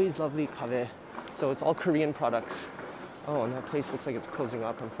 It's always lovely Kabe. So it's all Korean products. Oh, and that place looks like it's closing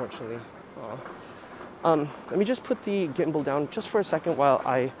up, unfortunately. Oh. Let me just put the gimbal down just for a second while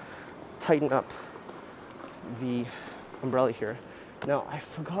I tighten up the umbrella here. Now, I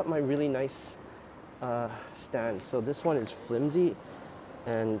forgot my really nice stand. So this one is flimsy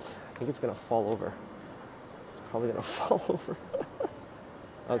and I think it's gonna fall over. It's probably gonna fall over.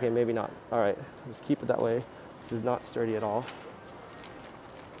 Okay, maybe not. All right, just keep it that way. This is not sturdy at all.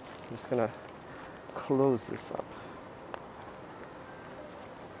 I'm just gonna close this up.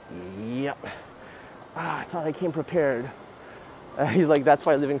 Yep. I thought I came prepared. He's like, that's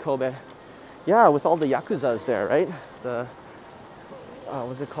why I live in Kobe. Yeah, with all the Yakuzas there, right? The,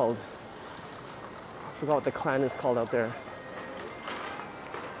 what's it called? I forgot what the clan is called out there.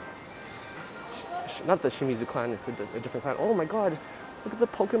 Not the Shimizu clan, it's a different clan. Oh my god, look at the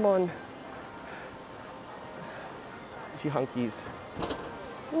Pokemon Jihankis.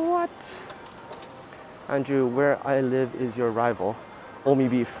 What? Andrew, where I live is your rival. Omi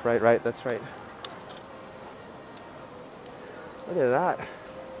beef, right, that's right. Look at that.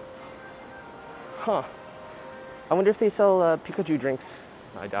 Huh. I wonder if they sell Pikachu drinks.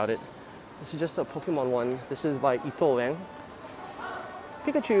 I doubt it. This is just a Pokemon one. This is by Itoen.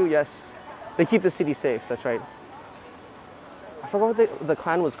 Pikachu, yes. They keep the city safe, that's right. I forgot what the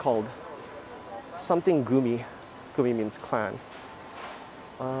clan was called. Something Gumi. Gumi means clan.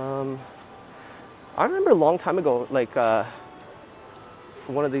 I remember a long time ago, like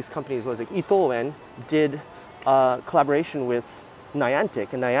one of these companies was like Itoen did collaboration with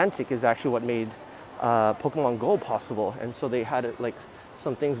Niantic, and Niantic is actually what made Pokemon Go possible. And so they had like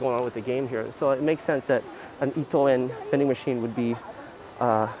some things going on with the game here. So it makes sense that an Itoen vending machine would be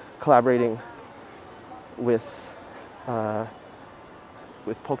collaborating with Pokemon,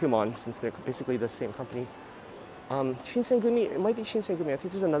 since they're basically the same company. Shinsengumi, it might be Shinsengumi. I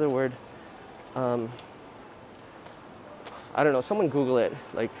think there's another word. I don't know, someone Google it,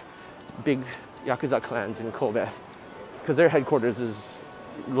 like big Yakuza clans in Kobe, because their headquarters is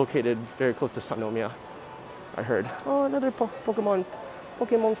located very close to Sannomiya, I heard. Oh, another Pokemon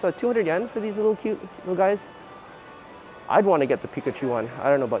monster, 200 yen for these little cute little guys. I'd want to get the Pikachu one. I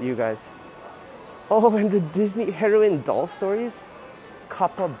don't know about you guys. Oh, and the Disney heroine doll stories,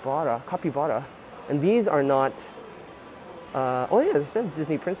 Capybara, and these are not. Oh yeah, it says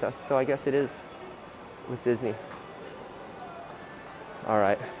Disney Princess, so I guess it is with Disney. All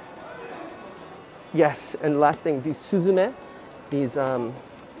right. Yes, and last thing, these Suzume, these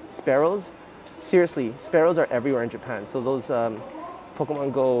sparrows. Seriously, sparrows are everywhere in Japan. So those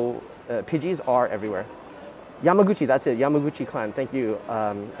Pokemon Go Pidgeys are everywhere. Yamaguchi, that's it, Yamaguchi clan. Thank you,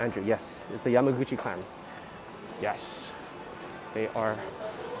 Andrew. Yes, it's the Yamaguchi clan. Yes, they are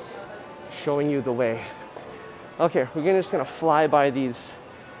showing you the way. Okay, we're just gonna fly by these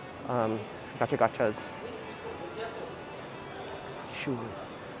gachas. Shoo.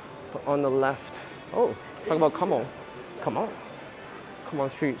 But on the left, oh, talk about come on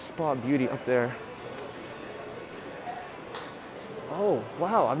Street, Spa Beauty up there. Oh,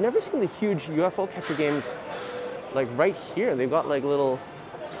 wow, I've never seen the huge UFO catcher games like right here. They've got like little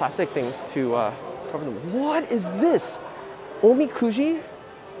plastic things to cover them. What is this? Omikuji?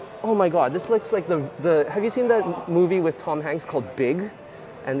 Oh my God, this looks like the have you seen that movie with Tom Hanks called Big?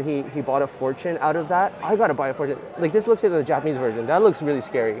 And he bought a fortune out of that. I gotta buy a fortune. Like this looks like the Japanese version. That looks really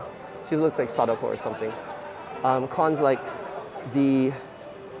scary. She looks like Sadako or something. Cons like the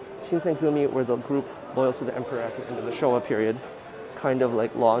Shinsengumi were the group loyal to the emperor at the end of the Showa period. Kind of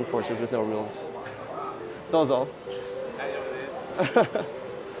like law enforcers with no rules. Dozo.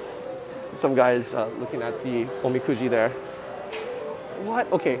 Some guys looking at the omikuji there.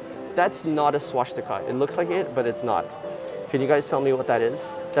 What? Okay, that's not a swastika. It looks like it, but it's not. Can you guys tell me what that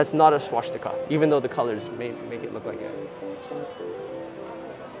is? That's not a swastika, even though the colors make it look like it.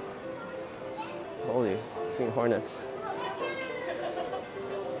 Holy green hornets.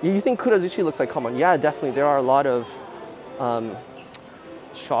 You think Kurazushi looks like Kamon? Yeah, definitely. There are a lot of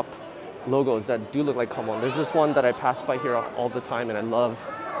shop logos that do look like Kamon. There's this one that I pass by here all the time and I love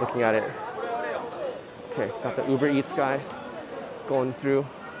looking at it. Okay, got the Uber Eats guy going through.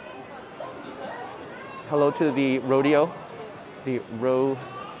 Hello to the rodeo. The rodeo.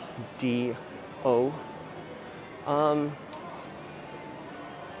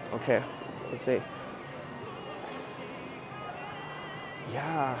 Okay, let's see.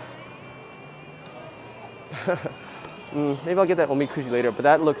 Yeah. Maybe I'll get that omikuji later, but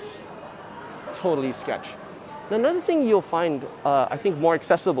that looks totally sketch. Now, another thing you'll find, I think, more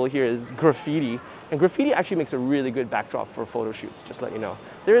accessible here is graffiti. And graffiti actually makes a really good backdrop for photo shoots, just to let you know.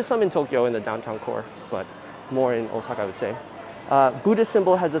 There is some in Tokyo in the downtown core, but more in Osaka, I would say. Buddhist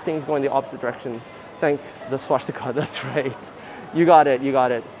symbol has the things going the opposite direction. Thank the swastika, that's right. You got it, you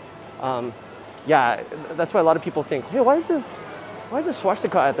got it. Yeah, that's why a lot of people think, hey, why is a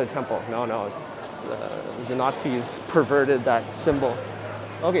swastika at the temple? No, the Nazis perverted that symbol.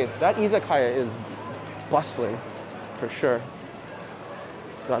 Okay, that izakaya is bustling, for sure.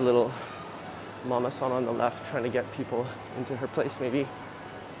 Got a little mama-san on the left trying to get people into her place, maybe.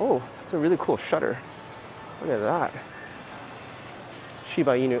 Oh, that's a really cool shutter. Look at that.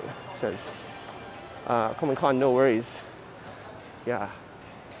 Shiba Inu says. Koman-kan, no worries. Yeah.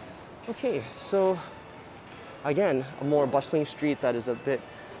 Okay, so again, a more bustling street that is a bit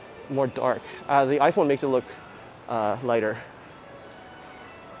more dark. The iPhone makes it look lighter.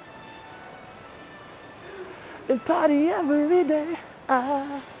 And party every day.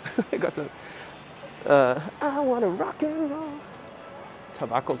 I got some. I want to rock and roll.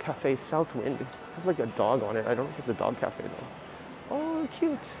 Tobacco Cafe Southwind. There's like a dog on it. I don't know if it's a dog cafe though. Oh,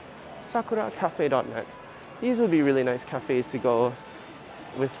 cute. SakuraCafe.net. These would be really nice cafes to go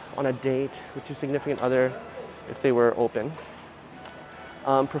with on a date with your significant other if they were open.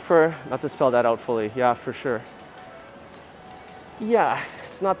 Prefer not to spell that out fully. Yeah, for sure. Yeah,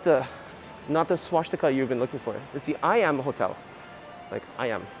 it's not the swastika you've been looking for. It's the I Am Hotel. Like, I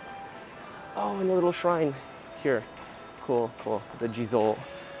am. Oh, and a little shrine here. Cool, cool. The Jizo.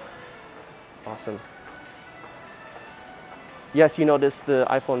 Awesome. Yes, you notice the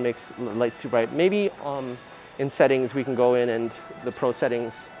iPhone makes lights too bright. Maybe in settings we can go in and the pro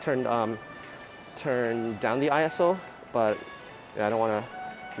settings turn down the ISO, but yeah, I don't want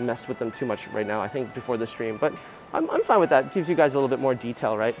to mess with them too much right now. I think before the stream, but I'm fine with that. It gives you guys a little bit more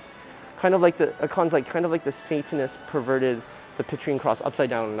detail, right? Kind of like the icon's like kind of like the Satanist perverted the Petrine cross, upside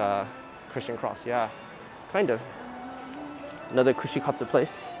down Christian cross. Yeah, kind of. Another kushikatsu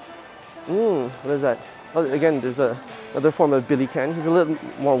place. What is that? Oh, again, there's another form of Billy Ken. He's a little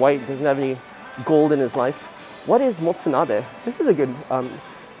more white, doesn't have any gold in his life. What is motsunabe? This is a good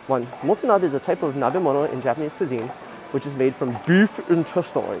one. Motsunabe is a type of nabemono in Japanese cuisine, which is made from beef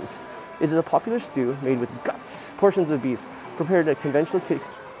intestines. It is a popular stew made with guts, portions of beef, prepared in a conventional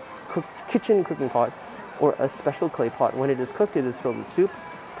kitchen cooking pot or a special clay pot. When it is cooked, it is filled with soup,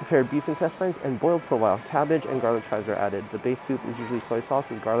 prepared beef intestines, and boiled for a while. Cabbage and garlic chives are added. The base soup is usually soy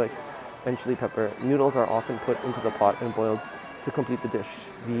sauce with garlic and chili pepper. Noodles are often put into the pot and boiled to complete the dish.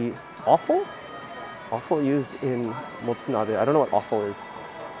 The offal used in motsunabe, I don't know what offal is.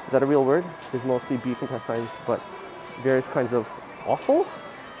 Is that a real word? Is mostly beef intestines, but various kinds of offal?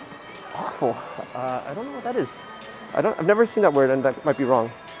 Offal. I don't know what that is. I've never seen that word, and that might be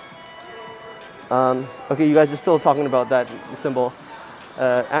wrong. Okay, you guys are still talking about that symbol.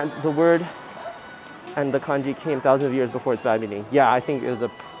 And the word and the kanji came thousands of years before its bad meaning. Yeah, I think it was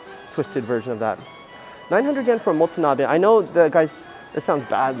a twisted version of that. 900 yen for motsunabe. I know that, guys, this sounds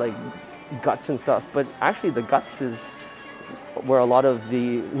bad, like guts and stuff, but actually the guts is where a lot of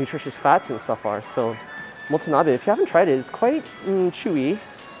the nutritious fats and stuff are. So motsunabe, if you haven't tried it, it's quite chewy.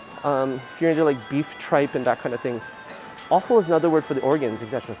 If you're into like beef tripe and that kind of things. Offal is another word for the organs,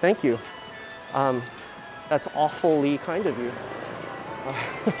 etc. Thank you. That's awfully kind of you.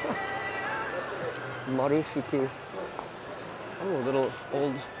 Marufuku. Oh, a little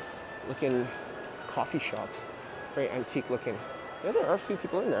old looking coffee shop. Very antique looking. Yeah, there are a few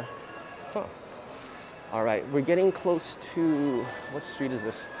people in there. Huh. All right, we're getting close to, what street is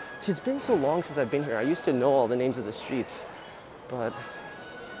this? See, it's been so long since I've been here. I used to know all the names of the streets, but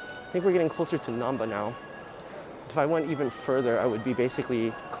I think we're getting closer to Namba now. If I went even further, I would be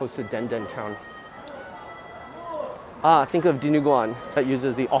basically close to Denden town. Think of dinuguan that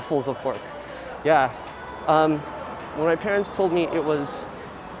uses the offals of pork. Yeah. When my parents told me it was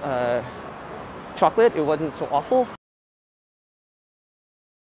chocolate, it wasn't so awful.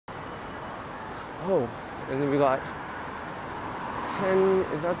 Oh, and then we got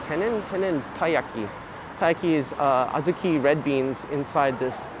is that tenin? Tenin takoyaki. Takoyaki is azuki red beans inside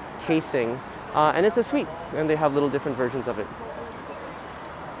this casing, and it's a sweet, and they have little different versions of it.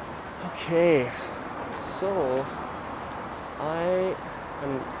 Okay, so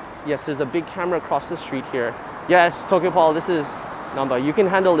yes, there's a big camera across the street here. Yes, Tokyo Paul, this is Namba. You can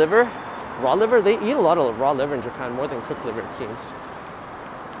handle liver, raw liver. They eat a lot of raw liver in Japan, more than cooked liver, it seems.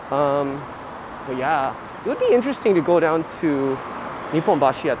 But yeah, it would be interesting to go down to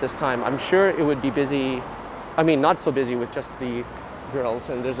Nipponbashi at this time, I'm sure it would be busy. I mean, not so busy with just the girls.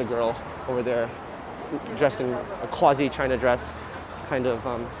 And there's a girl over there dressed in a quasi China dress, kind of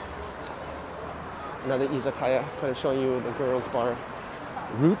another izakaya, kind of showing you the girls' bar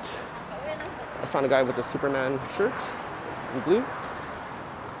route. I found a guy with a Superman shirt in blue.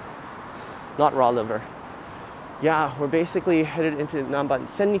 Not raw liver. Yeah, we're basically headed into Namba.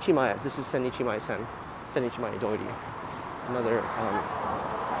 Sennichimae. This is Sennichimae-sen. Sennichimae Dori.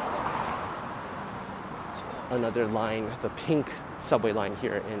 Another line, the pink subway line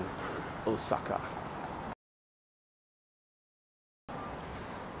here in Osaka.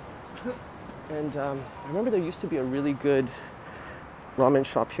 And I remember there used to be a really good ramen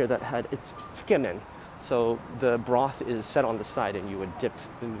shop here that had its tsukemen. So the broth is set on the side and you would dip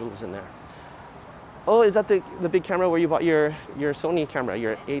the noodles in there. Oh, is that the big camera where you bought your Sony camera,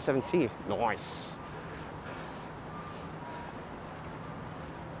 your A7C? Nice.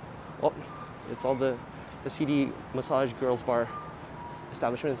 Oh, it's all the CD massage girls bar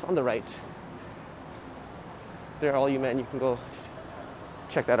establishments on the right. There are all you men, you can go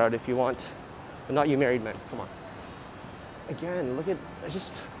check that out if you want. But not you married men, come on. Again, look at,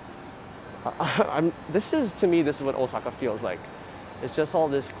 to me, this is what Osaka feels like. It's just all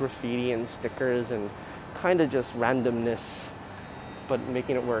this graffiti and stickers and kind of just randomness, but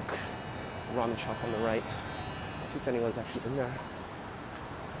making it work. Ramen shop on the right. See if anyone's actually in there.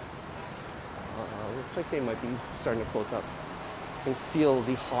 Looks like they might be starting to close up. You can feel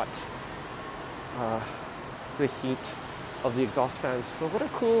the the heat of the exhaust fans. But what a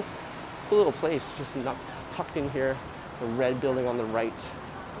cool little place, just tucked in here. The red building on the right.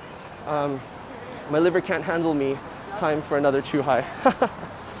 My liver can't handle me. Time for another chuhai.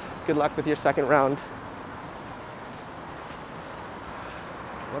 Good luck with your second round.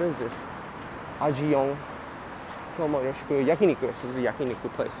 What is this? Ajiyong. Yakiniku. This is a yakiniku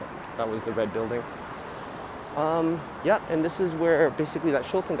place. That was the red building. Yeah, and this is where basically that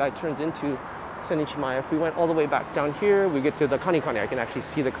Shotengai turns into Sennichimae. If we went all the way back down here, we get to the kanikani. I can actually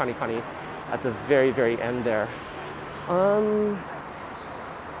see the kanikani at the very, very end there.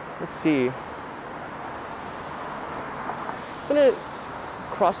 Let's see. I'm gonna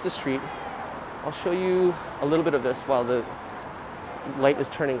cross the street. I'll show you a little bit of this while the light is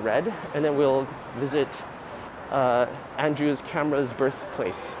turning red, and then we'll visit Andrew's camera's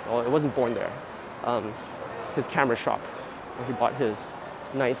birthplace. Well, it wasn't born there. His camera shop, where he bought his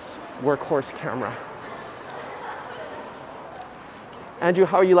nice workhorse camera. Andrew,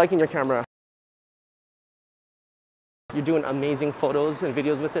 how are you liking your camera? You're doing amazing photos and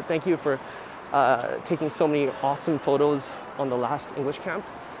videos with it. Thank you for taking so many awesome photos on the last English camp.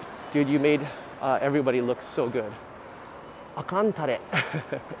 Dude, you made everybody look so good. Akan tare.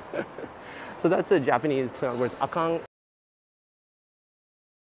 So that's a Japanese play on words. Akan.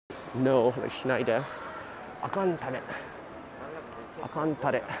 No, like shinaide. Akan tare. Akan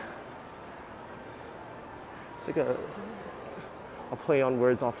tare. It's like a play on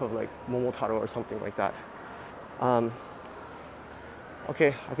words off of like Momotaro or something like that.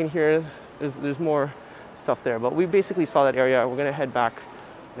 Okay, I can hear there's more stuff there, but we basically saw that area. We're gonna head back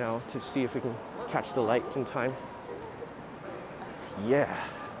now to see if we can catch the light in time. Yeah.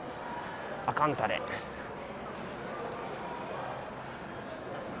 Akantare.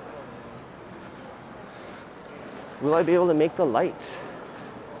 Will I be able to make the light?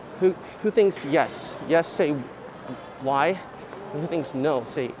 Who thinks yes? Yes, say Y. And who thinks no,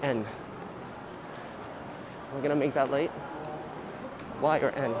 say N. Am I gonna make that light? Y or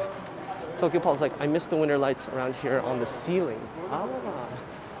N? Tokyo Paul's like, I missed the winter lights around here on the ceiling. Ah.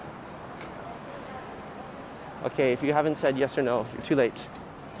 Okay, if you haven't said yes or no, you're too late.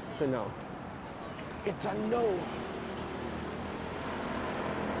 It's a no. It's a no.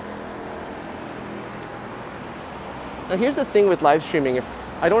 Now here's the thing with live streaming. If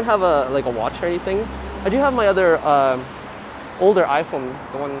I don't have a watch or anything, I do have my other older iPhone,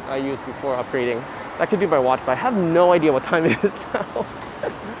 the one I used before upgrading. That could be my watch, but I have no idea what time it is now.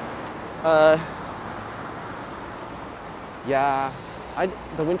 Yeah,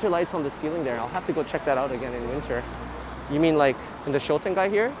 the winter lights on the ceiling there, I'll have to go check that out again in winter. You mean like in the Shotengai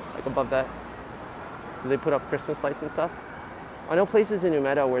here? Like above that? Do they put up Christmas lights and stuff? I know places in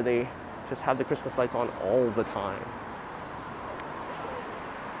Umeda where they just have the Christmas lights on all the time.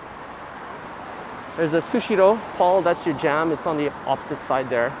 There's a Sushiro. Paul, that's your jam. It's on the opposite side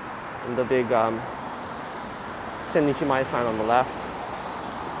there. And the big Sennichimae sign on the left.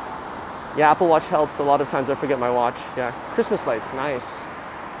 Yeah, Apple Watch helps. A lot of times I forget my watch. Yeah, Christmas lights, nice.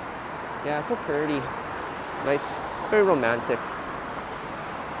 Yeah, so pretty. Nice, very romantic.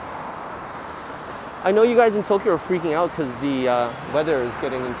 I know you guys in Tokyo are freaking out because the weather is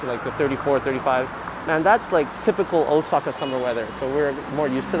getting into like the 34, 35. Man, that's like typical Osaka summer weather. So we're more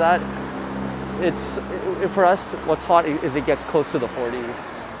used to that. For us, what's hot is it gets close to the 40s.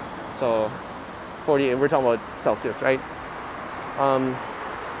 So 40, and we're talking about Celsius, right?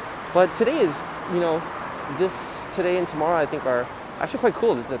 But today is, you know, today and tomorrow I think are actually quite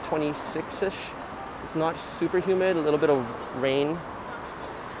cool. This is the 26-ish. It's not super humid, a little bit of rain.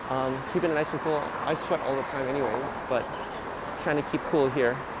 Keeping it nice and cool. I sweat all the time anyways, but trying to keep cool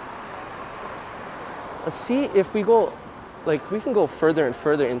here. Let's see if we go, like we can go further and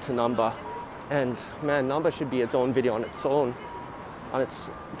further into Namba. And man, Namba should be its own video on its own,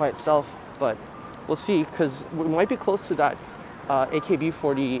 by itself. But we'll see, because we might be close to that AKB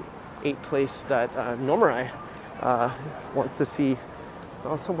 48 place that Nomurai wants to see.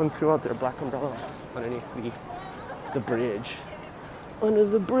 Oh, someone threw out their black umbrella underneath the bridge. Under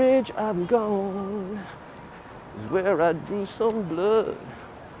the bridge I'm gone is where I drew some blood.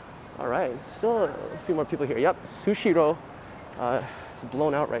 All right, still a few more people here. Yep, Sushiro. It's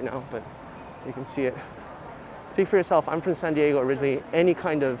blown out right now, but you can see it. Speak for yourself. I'm from San Diego originally. Any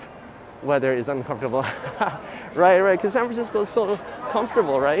kind of weather is uncomfortable. Right, because San Francisco is so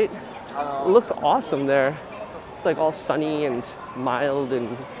comfortable, right? It looks awesome there. It's like all sunny and mild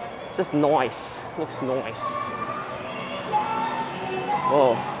and just nice. Looks nice.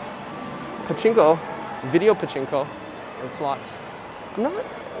 Whoa. Pachinko, video pachinko and slots. I'm not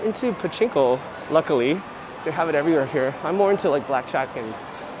into pachinko, luckily. They have it everywhere here. I'm more into like blackjack and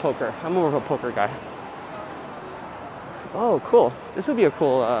poker. I'm more of a poker guy. Oh, cool. This would be a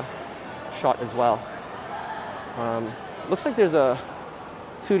cool shot as well. Looks like there's a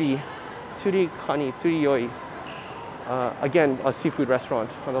tsuri kani, tsuri yoi. Again, a seafood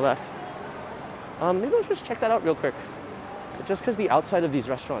restaurant on the left. Maybe I'll just check that out real quick. Just because the outside of these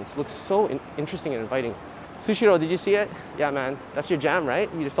restaurants looks so interesting and inviting. Sushiro, did you see it? Yeah, man. That's your jam, right?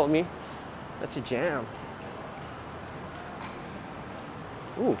 You just told me. That's your jam.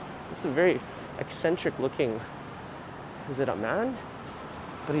 Ooh, this is a very eccentric looking. Is it a man?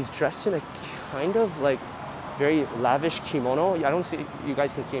 But he's dressed in a kind of like very lavish kimono. I don't see, you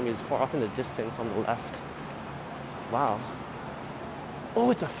guys can see him. He's far off in the distance on the left. Wow. Oh,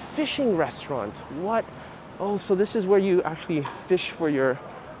 it's a fishing restaurant. What? Oh, so this is where you actually fish for your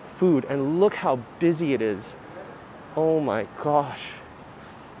food, and look how busy it is. Oh my gosh.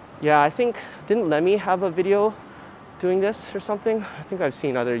 Yeah, I think, didn't Lemmy have a video doing this or something? I think I've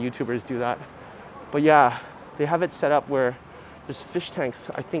seen other YouTubers do that. But yeah, they have it set up where there's fish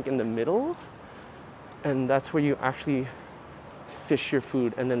tanks, I think, in the middle, and that's where you actually fish your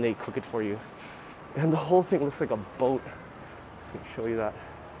food and then they cook it for you. And the whole thing looks like a boat. I can show you that.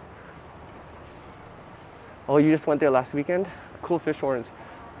 Oh, you just went there last weekend? Cool fish horns.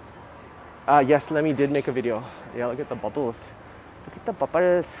 Yes, Lemmy did make a video. Yeah, look at the bubbles. Look at the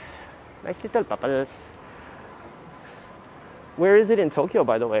bubbles. Nice little bubbles. Where is it in Tokyo,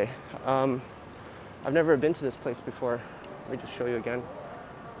 by the way? I've never been to this place before. Let me just show you again.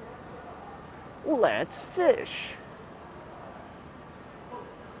 Let's fish.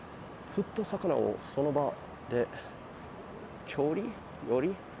 釣った魚をその場で調理よ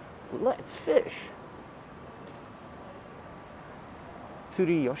り Let's fish.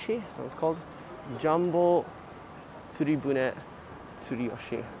 Tsuriyoshi, that's what it's called. Jumbo Tsuribune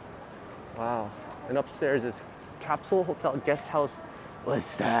Tsuriyoshi. Wow. And upstairs is Capsule Hotel Guest House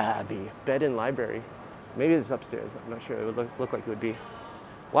Wasabi. Bed and library. Maybe it's upstairs. I'm not sure. It would look like it would be.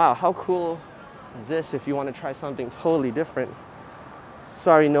 Wow, how cool is this if you want to try something totally different?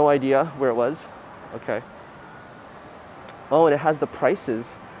 Sorry, no idea where it was. Okay. Oh, and it has the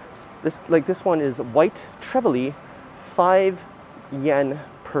prices. This one is white trevally, 5 yen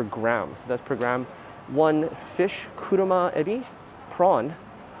per gram. So that's per gram. One fish, kuruma ebi, prawn,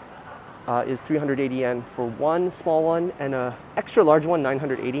 is 380 yen for one small one, and a extra large one,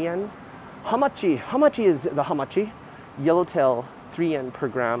 980 yen. Hamachi. Hamachi is the hamachi. Yellowtail, 3 yen per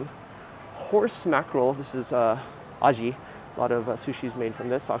gram. Horse mackerel. This is aji. A lot of sushi is made from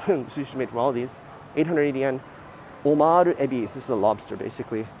this. Sushi is made from all of these. 880 yen. Omaru ebi. This is a lobster,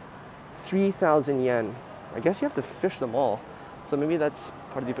 basically. 3,000 yen. I guess you have to fish them all. So maybe that's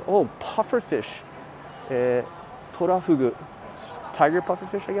part of the... Oh, puffer fish. Torafugu. Tiger puffer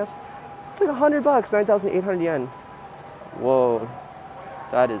fish, I guess. It's like $100, 9,800 yen. Whoa.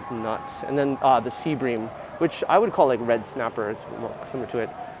 That is nuts. And then the sea bream, which I would call like red snapper. It's more similar to it.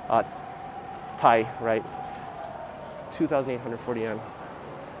 Thai, right? 2,840 yen.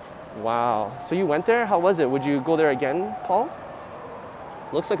 Wow. So you went there? How was it? Would you go there again, Paul?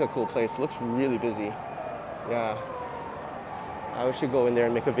 Looks like a cool place. Looks really busy. Yeah. I should go in there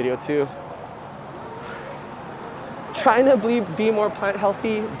and make a video too. trying to be more plant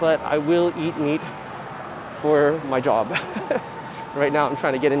healthy, but I will eat meat for my job. Right now I'm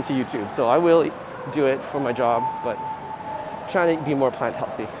trying to get into YouTube, so I will do it for my job, but trying to be more plant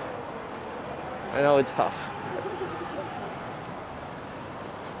healthy. I know it's tough.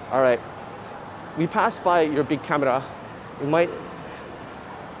 All right, we passed by your big camera. We might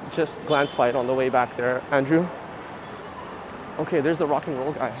just glance by it on the way back there. Andrew? Okay, there's the rock and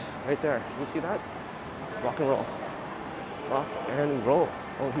roll guy right there. You see that? Rock and roll. Rock and roll.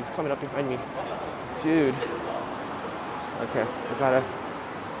 Oh, he's coming up behind me. Dude. Okay, I gotta...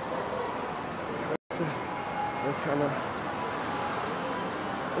 The camera.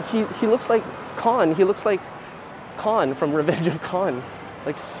 He looks like Khan. He looks like Khan from Revenge of Khan.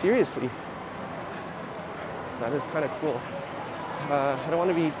 Like, seriously. That is kind of cool. I want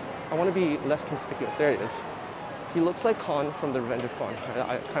to be less conspicuous. There he is. He looks like Khan from the Revenge of Khan.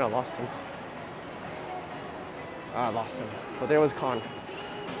 I kind of lost him. I lost him. But there was Khan.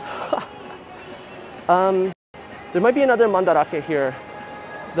 There might be another Mandarake here.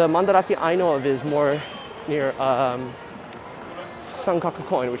 The Mandarake I know of is more near Sankaku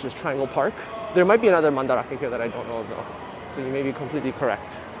Koen, which is Triangle Park. There might be another Mandarake here that I don't know of though. So you may be completely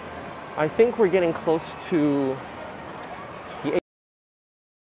correct. I think we're getting close to the...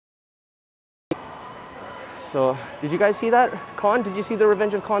 So, did you guys see that? Khan, did you see the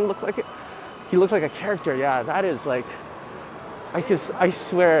Revenge of Khan look like it? He looks like a character, yeah. That is like... I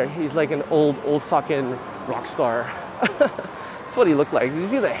swear he's like an old Osakan rock star. That's what he looked like. Did you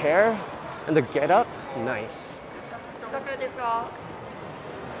see the hair and the get-up? Nice.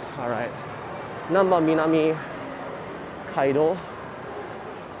 All right. Namba, Minami, Kaido.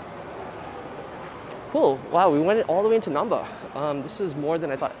 Cool. Wow, we went all the way into Namba. This is more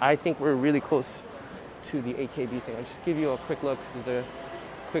than I thought. I think we're really close to the AKB thing. I'll just give you a quick look. There's a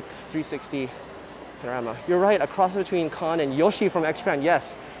quick 360 panorama. You're right, a cross between Khan and Yoshi from X Japan.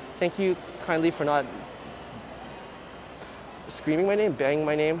 Yes. Thank you kindly for not screaming my name, banging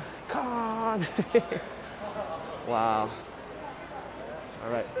my name. Khan! Wow.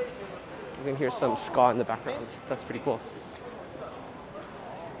 All right. You can hear some ska in the background. That's pretty cool.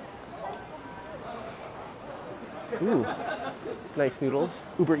 Ooh, it's nice noodles.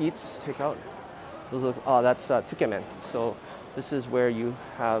 Uber Eats, takeout. Those look, oh, that's tsukemen. So this is where you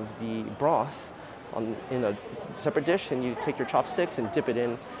have the broth in a separate dish, and you take your chopsticks and dip it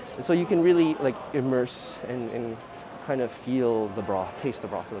in. And so you can really like immerse and kind of feel the broth, taste the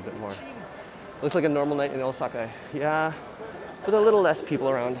broth a little bit more. Looks like a normal night in Osaka. Yeah, with a little less people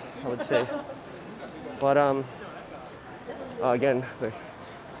around, I would say. But again, the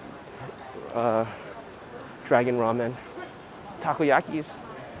dragon ramen, takoyakis.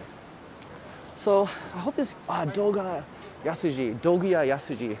 So I hope this Doga Yasuji, Doguya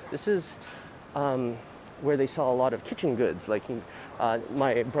Yasuji. This is where they sell a lot of kitchen goods. Like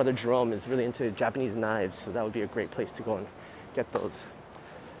my brother Jerome is really into Japanese knives, so that would be a great place to go and get those.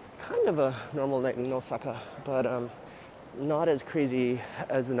 Kind of a normal night in Osaka, but not as crazy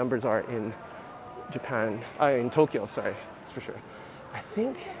as the numbers are in Japan, in Tokyo, sorry, that's for sure. I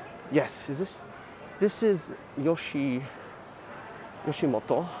think, yes, this is Yoshimoto.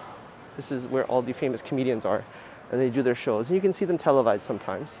 This is where all the famous comedians are, and they do their shows. And you can see them televised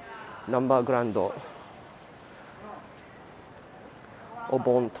sometimes. Namba Grando.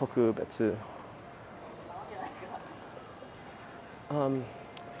 Obon Tokubetsu.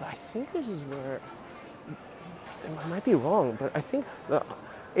 I think this is where, I might be wrong, but I think the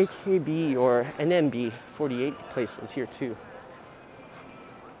AKB or NMB 48 place was here too.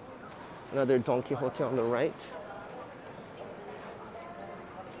 Another Don Quixote on the right.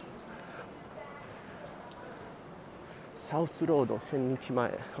 South Road,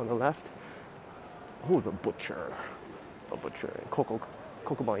 Sennichimae on the left. Oh, the butcher. The butcher.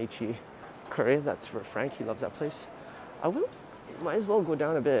 Kokoban Ichi curry, that's for Frank, he loves that place. Might as well go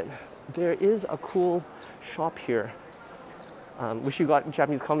down a bit. There is a cool shop here. Wish you got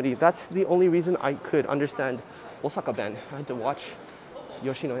Japanese comedy. That's the only reason I could understand Osaka Ben. I had to watch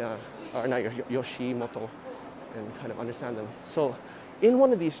Yoshinoya, or not Yoshimoto, and kind of understand them. So in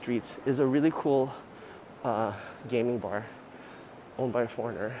one of these streets is a really cool gaming bar owned by a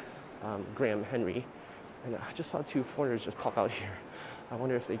foreigner, Graham Henry. And I just saw two foreigners just pop out here. I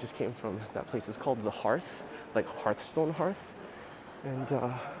wonder if they just came from that place. It's called the Hearth, like Hearthstone Hearth. And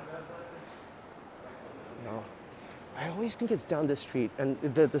I always think it's down this street, and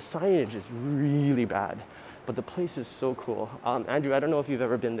the signage is really bad, but the place is so cool. Andrew, I don't know if you've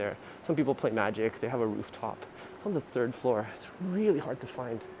ever been there. Some people play Magic. They have a rooftop. It's on the 3rd floor. It's really hard to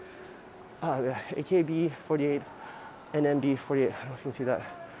find. AKB 48, NMB 48. I don't know if you can see that.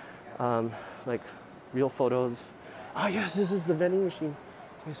 Like real photos, Ah, yes, this is the vending machine.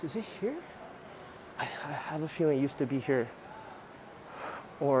 Yes, is it here? I have a feeling it used to be here,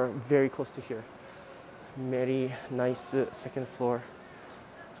 or very close to here. Very nice second floor.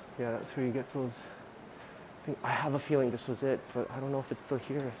 Yeah, that's where you get those. I have a feeling this was it, but I don't know if it's still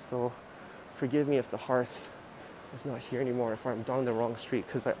here. So forgive me if the Hearth is not here anymore, if I'm down the wrong street,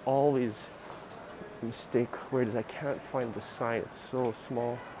 because I always mistake where it is. I can't find the sign. It's so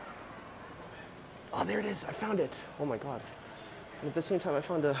small. Oh, there it is. I found it. Oh my God. And at the same time, I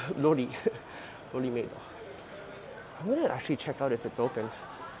found a lori maid. I'm gonna actually check out if it's open.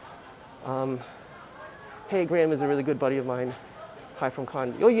 Hey, Graham is a really good buddy of mine. Hi from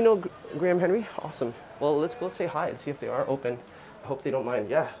Con. Oh, you know Graham Henry? Awesome. Well, let's go say hi and see if they are open. I hope they don't mind.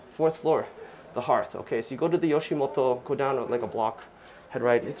 Yeah, 4th floor, the Hearth. Okay, so you go to the Yoshimoto, go down like a block, head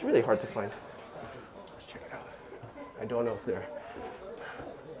right. It's really hard to find. Let's check it out. I don't know if they're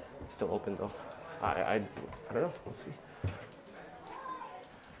still open though. I don't know. We'll see.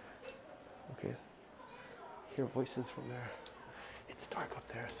 Okay. Hear voices from there. It's dark up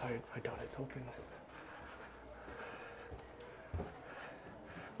there, so I doubt it's open.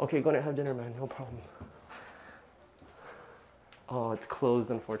 Okay, gonna have dinner, man. No problem. Oh, it's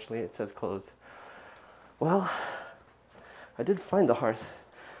closed, unfortunately. It says closed. Well, I did find the Hearth.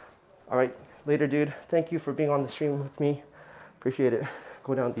 All right, later, dude. Thank you for being on the stream with me. Appreciate it.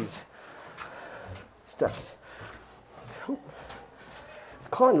 Go down these steps.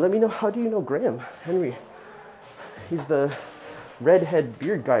 Con, let me know, how do you know Graham Henry? He's the redhead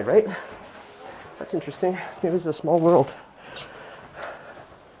beard guy, right? That's interesting. It was a small world.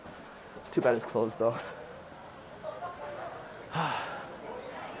 Too bad it's closed though.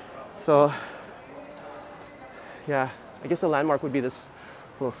 So, yeah, I guess the landmark would be this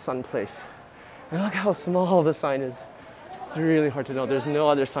little sun place. And look how small the sign is. It's really hard to know. There's no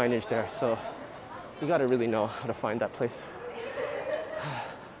other signage there, so you gotta really know how to find that place.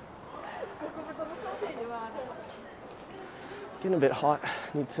 Getting a bit hot.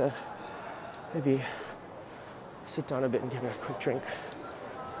 Need to maybe sit down a bit and get a quick drink.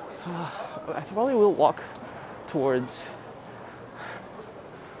 I probably will walk towards,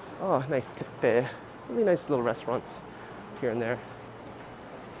 oh, nice teppe. Really nice little restaurants here and there.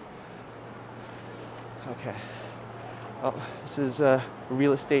 Okay. Oh, this is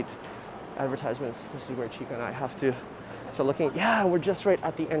real estate advertisements. This is where Chica and I have to start looking. Yeah, we're just right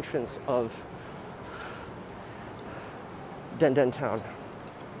at the entrance of Denden Town.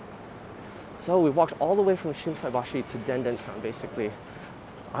 So we walked all the way from Shinsaibashi to Denden Town, basically.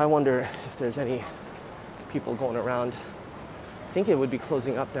 I wonder if there's any people going around. I think it would be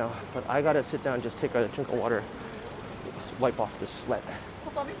closing up now, but I gotta sit down, just take a drink of water, just wipe off this sweat.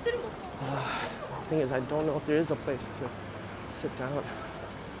 The thing is, I don't know if there is a place to sit down.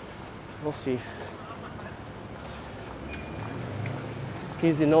 We'll see.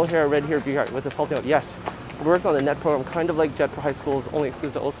 He's the no hair, red hair beard with a salty mouth. Yes, we worked on the net program, kind of like Jet for high schools, only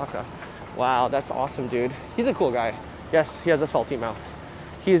exclusive to Osaka. Wow, that's awesome, dude. He's a cool guy. Yes, he has a salty mouth.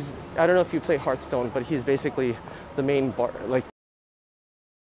 He's, I don't know if you play Hearthstone, but he's basically the main bar, like,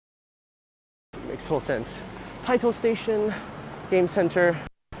 makes total sense. Taito Station, Game Center.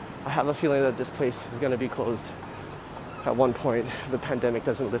 I have a feeling that this place is gonna be closed at one point if the pandemic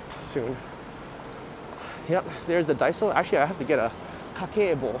doesn't lift soon. Yep, there's the Daiso. Actually, I have to get a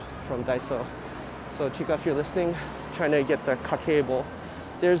kake bowl from Daiso. So Chica, if you're listening, trying to get the kake bowl.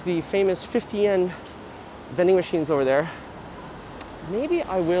 There's the famous 50 yen vending machines over there. Maybe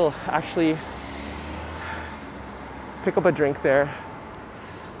I will actually pick up a drink there.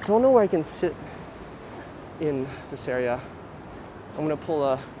 Don't know where I can sit in this area. I'm gonna pull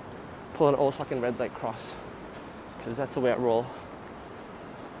an Osakan red light cross because that's the way I roll.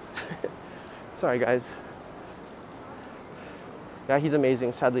 Sorry guys. Yeah, he's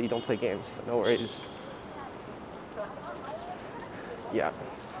amazing. Sadly, you don't play games. So no worries. Yeah,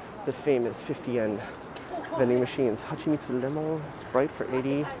 the famous 50 yen vending machines. Hachimitsu lemon, Sprite for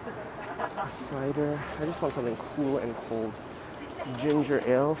 80, cider. I just want something cool and cold. Ginger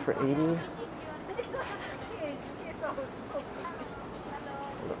ale for 80.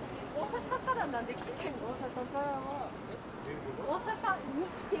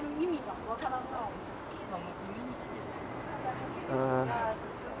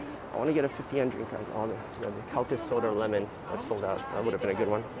 I want to get a 50 yen drink, guys. Oh, the Calcus soda lemon. That's sold out. That would have been a good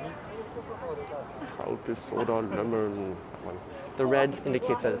one. Calcus soda lemon. One. The red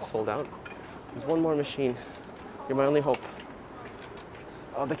indicates that it's sold out. There's one more machine. You're my only hope.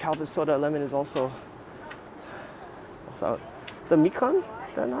 Oh, the Calcus soda lemon is also out. The Mikan?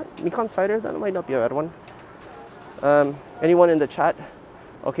 That not Mikan cider? That might not be a bad one. Anyone in the chat?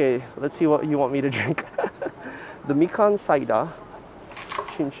 Okay, let's see what you want me to drink. The Mikan Cider.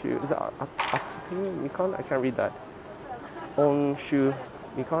 Shinshu. Is it Atsuku Mikan? I can't read that. Onshu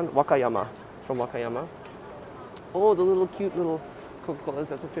Mikan. Wakayama. From Wakayama. Oh, the little cute little Coca-Colas.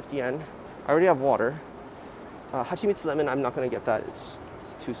 That's a 50 yen. I already have water. Hachimitsu lemon, I'm not going to get that. It's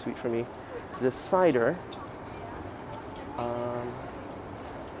too sweet for me. The cider.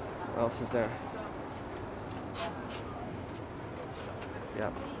 What else is there?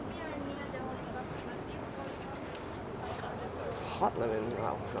 Yep. Hot lemon.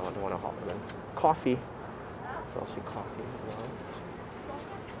 Oh, no, I don't want a hot lemon. Coffee. It's also coffee as well.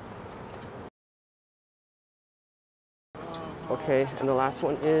 Okay, and the last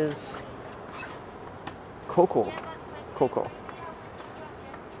one is cocoa. Cocoa.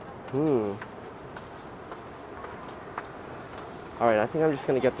 All right, I think I'm just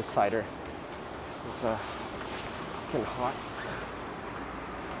gonna get the cider. It's getting hot.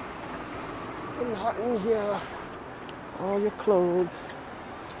 Getting hot in here. All your clothes.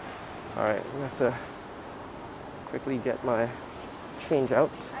 All right, I'm gonna have to quickly get my change out.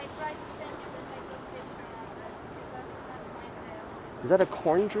 Is that a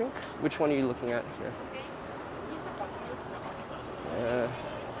corn drink? Which one are you looking at here?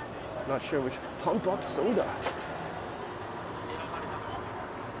 Not sure which. Pump up soda.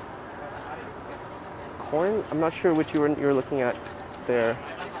 Corn? I'm not sure which you're looking at there,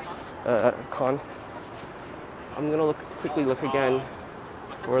 Con. I'm gonna quickly look again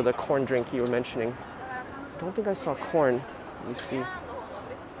for the corn drink you were mentioning. I don't think I saw corn. Let me see.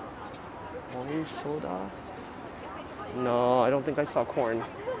 Orange soda? No, I don't think I saw corn.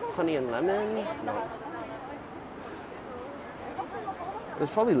 Honey and lemon? No. It was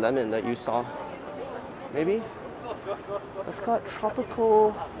probably lemon that you saw. Maybe? That's got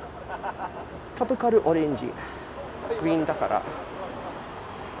tropical orange. Green dakara.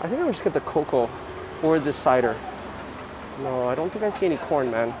 I think I'll just get the cocoa or the cider. No, I don't think I see any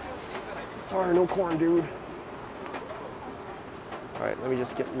corn, man. Sorry, no corn, dude. All right, let me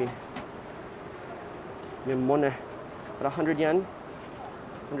just get me money. Got 100 yen.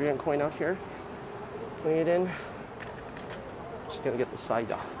 100 yen coin out here. Putting it in. Just gonna get the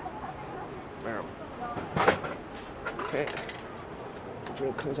cider. Okay. The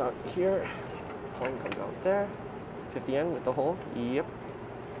drink comes out here. Coin comes out there. 50 yen with the hole. Yep.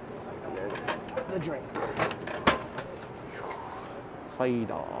 And then the drink.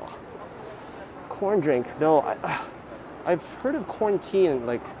 Cider. Corn drink. No, I've heard of corn tea in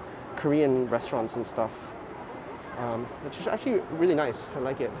like Korean restaurants and stuff, which is actually really nice. I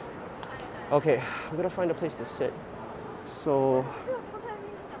like it. Okay, I'm gonna find a place to sit. So,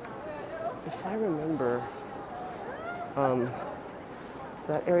 if I remember,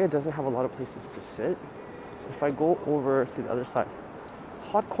 that area doesn't have a lot of places to sit. If I go over to the other side,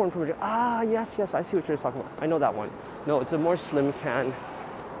 hot corn from yes, I see what you're talking about. I know that one. No, it's a more slim can,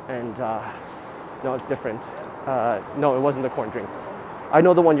 and no, it's different. No, it wasn't the corn drink. I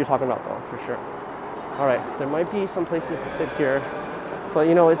know the one you're talking about though, for sure. All right, there might be some places to sit here, but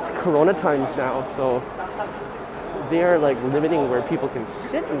you know, it's Corona times now, so they're like limiting where people can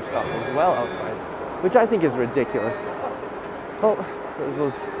sit and stuff as well outside, which I think is ridiculous. Oh, there's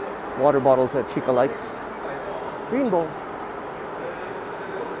those water bottles that Chica likes. Green bowl.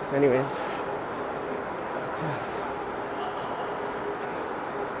 Anyways.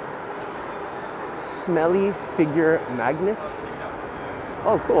 Smelly figure magnet.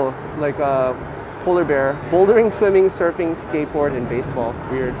 Oh, cool. It's like a polar bear. Bouldering, swimming, surfing, skateboard, and baseball.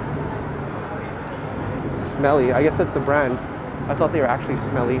 Weird. Smelly. I guess that's the brand. I thought they were actually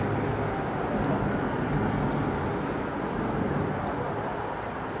smelly.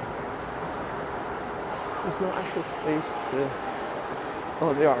 There's no actual place to...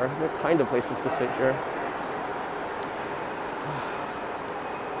 Oh, they are. They're kind of places to sit here.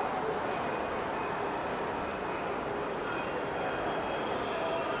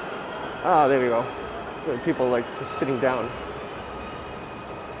 Ah, there we go. There are people like just sitting down.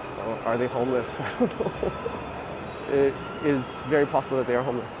 Oh, are they homeless? I don't know. It is very possible that they are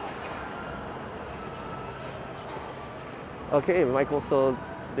homeless. Okay, Michael, so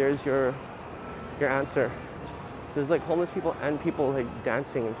there's your answer. There's like homeless people and people like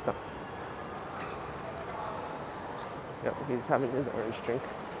dancing and stuff. Yep, he's having his orange drink.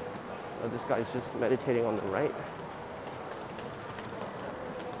 This guy's just meditating on the right.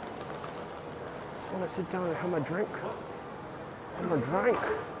 Just want to sit down and have my drink. Have my drink.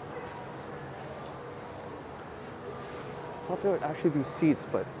 Thought there would actually be seats,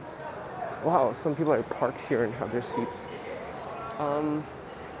 but wow, some people are parked here and have their seats. Am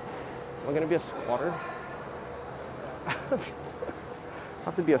I gonna be a squatter? I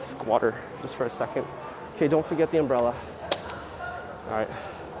have to be a squatter just for a second. Okay, don't forget the umbrella. All right.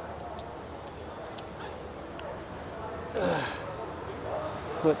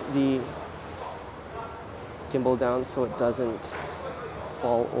 Put the gimbal down so it doesn't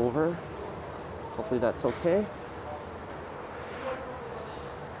fall over. Hopefully that's okay.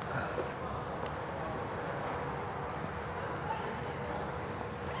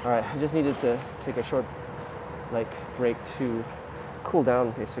 All right, I just needed to take a short break to cool down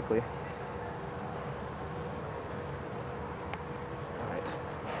basically. All right.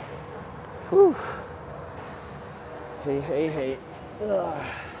 Whew. Hey, hey, hey. Ugh.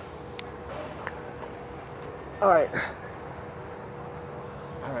 All right.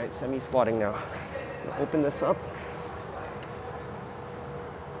 All right, semi-squatting now. Open this up.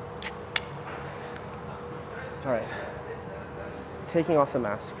 All right. Taking off the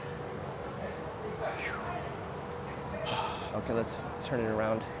mask. Okay, let's turn it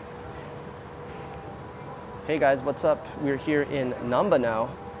around. Hey guys, what's up? We're here in Namba now.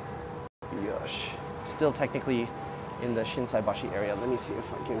 Yosh. Still technically in the Shinsaibashi area. Let me see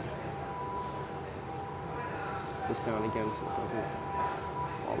if I can put this down again so it doesn't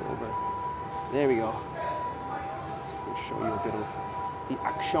fall over. There we go. So I can show you a bit of the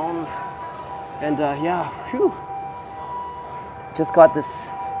action. And yeah, whew. Just got this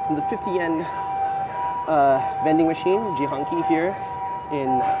from the 50 yen vending machine, Jihanki here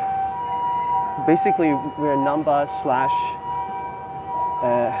in, basically we're Namba /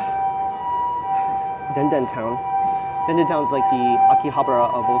 Denden Town. Denden Town is like the Akihabara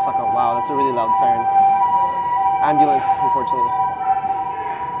of Osaka. Wow, that's a really loud siren. Ambulance, unfortunately.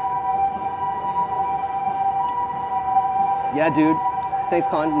 Yeah, dude. Thanks,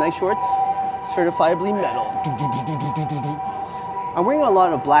 Con. Nice shorts. Certifiably metal. I'm wearing a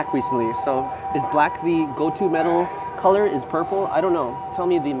lot of black recently, so is black the go-to metal color? Is purple? I don't know. Tell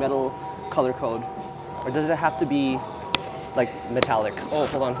me the metal color code. Or does it have to be like metallic? Oh,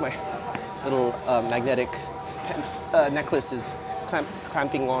 hold on. My little magnetic necklace is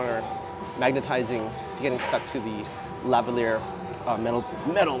clamping on or magnetizing. It's getting stuck to the lavalier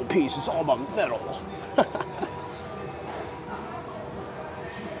metal piece. It's all about metal.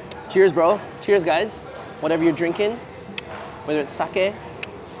 Cheers, bro. Cheers, guys. Whatever you're drinking, whether it's sake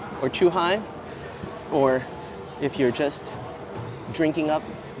or chuhai, or if you're just drinking up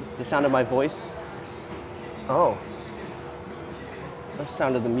the sound of my voice. Oh, the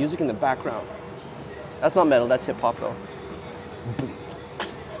sound of the music in the background. That's not metal, that's hip hop though.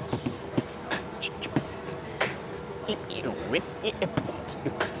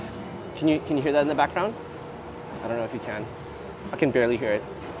 Can you hear that in the background? I don't know if you can. I can barely hear it.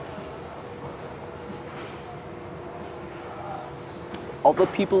 All the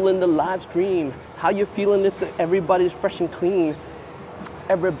people in the live stream, how you feeling if everybody's fresh and clean?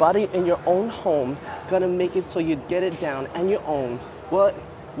 Everybody in your own home, gonna make it so you get it down and your own. What?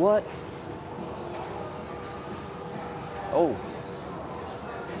 Oh.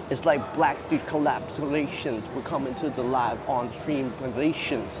 It's like Blackstreet collaborations. We're coming to the live on stream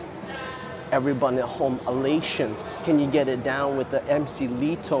relations. Everybody at home elations. Can you get it down with the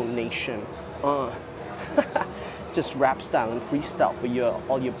Emceelito nation? Just rap style and freestyle for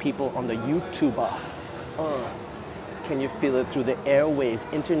all your people on the YouTuber. Can you feel it through the airwaves,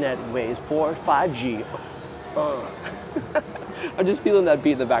 internet waves, 4 5G? I'm just feeling that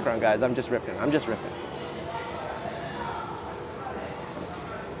beat in the background, guys. I'm just riffing.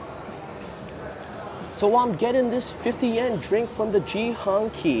 So I'm getting this 50 yen drink from the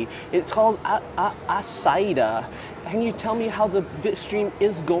Jihanki. It's called Asaida. Can you tell me how the bit stream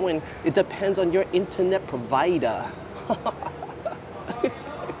is going? It depends on your internet provider.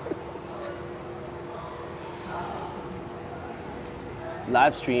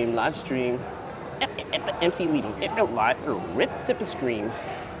 Live stream. Emceelito. Rip, zip a stream.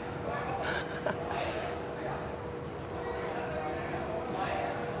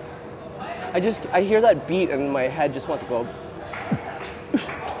 I hear that beat and my head just wants to go.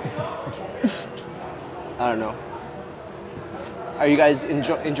 I don't know. Are you guys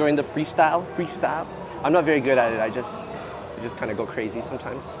enjoying the freestyle? I'm not very good at it. I just kind of go crazy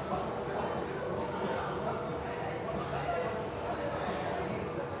sometimes.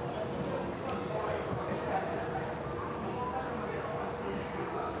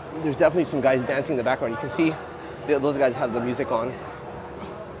 There's definitely some guys dancing in the background. You can see those guys have the music on.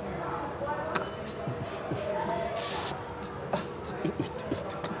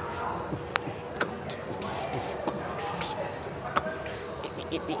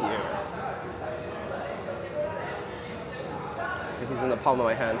 He's in the palm of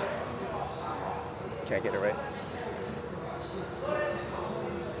my hand. Can't get it right.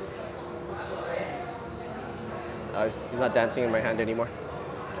 He's not dancing in my hand anymore.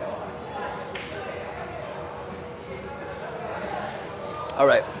 All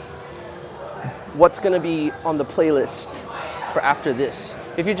right. What's gonna be on the playlist for after this?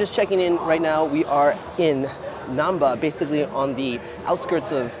 If you're just checking in right now, we are in Namba, basically on the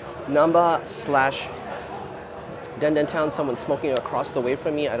outskirts of Namba slash Denden Town. Someone's smoking across the way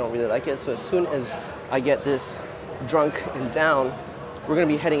from me. I don't really like it. So as soon as I get this drunk and down, we're gonna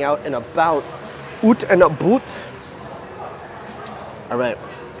be heading out and about. Oot and about. All right.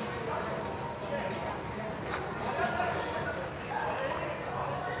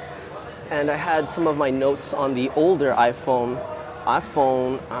 And I had some of my notes on the older iPhone.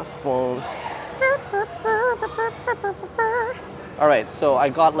 All right, so I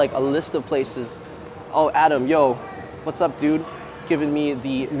got like a list of places. Oh, Adam, yo, what's up, dude? Giving me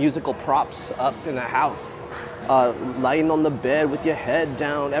the musical props up in the house. Lying on the bed with your head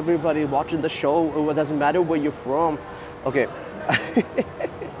down, everybody watching the show. It doesn't matter where you're from. Okay.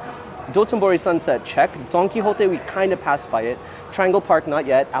 Dotombori Sunset, check. Don Quixote, we kind of passed by it. Triangle Park, not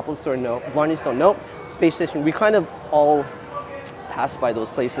yet. Apple Store, no. Blarney Stone, no. Space Station, we kind of all passed by those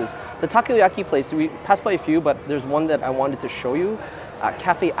places. The Takoyaki place, we passed by a few, but there's one that I wanted to show you.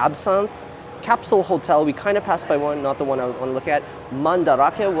 Cafe Absinthe. Capsule Hotel, we kind of passed by one, not the one I want to look at.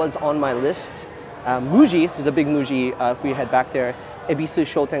 Mandarake was on my list. Muji, there's a big Muji if we head back there. Ebisu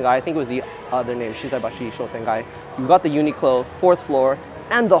Shotengai, I think it was the other name, Shinsaibashi Shotengai. We've got the Uniqlo, 4th floor,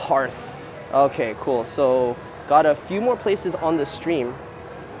 and the Hearth. Okay, cool. So got a few more places on the stream,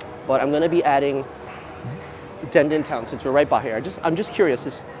 but I'm gonna be adding Denden Town since we're right by here. I'm just curious.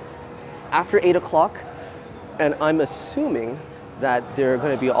 It's after 8 o'clock, and I'm assuming that there are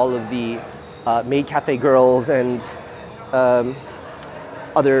gonna be all of the maid cafe girls and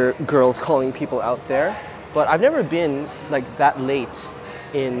other girls calling people out there. But I've never been like that late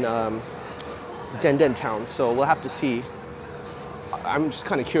in Denden Town, so we'll have to see. I'm just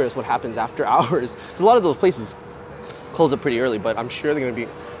kind of curious what happens after hours. Because a lot of those places close up pretty early, but I'm sure they're going to be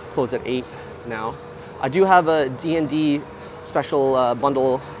closed at 8 now. I do have a D&D special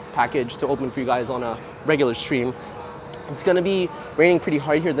bundle package to open for you guys on a regular stream. It's going to be raining pretty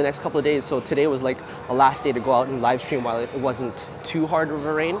hard here the next couple of days, so today was like a last day to go out and live stream while it wasn't too hard of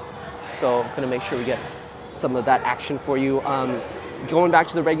a rain. So I'm going to make sure we get some of that action for you. Going back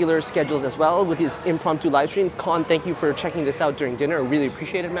to the regular schedules as well with these impromptu live streams. Con, thank you for checking this out during dinner. I really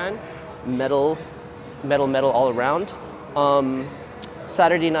appreciate it, man. Metal all around.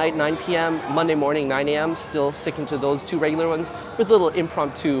 Saturday night, 9 p.m., Monday morning, 9 a.m., still sticking to those two regular ones with little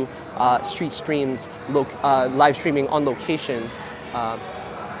impromptu street streams, live streaming on location.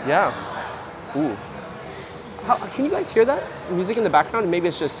 Yeah. Ooh. Can you guys hear that music in the background? Maybe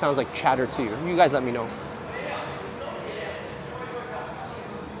it just sounds like chatter to you. You guys let me know.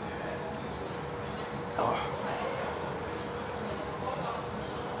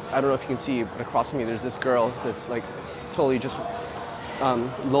 I don't know if you can see, but across from me there's this girl that's like totally just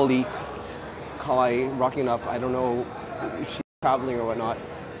loli, kawaii, rocking up. I don't know if she's traveling or whatnot,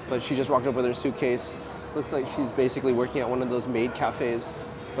 but she just rocked up with her suitcase. Looks like she's basically working at one of those maid cafes,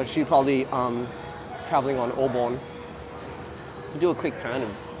 but she's probably traveling on Obon. We'll do a quick pan of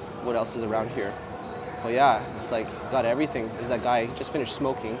what else is around here. But yeah, it's like got everything. There's that guy just finished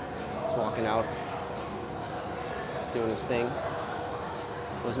smoking. He's walking out, doing his thing.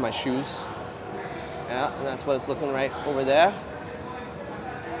 Those are my shoes. Yeah, and that's what it's looking right over there.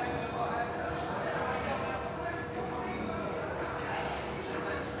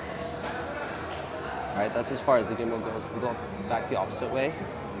 All right, that's as far as the demo goes. We go back the opposite way.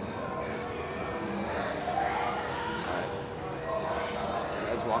 All right,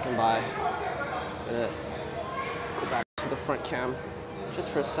 guys walking by. I'm gonna go back to the front cam just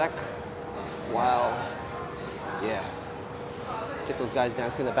for a sec while, yeah. Get those guys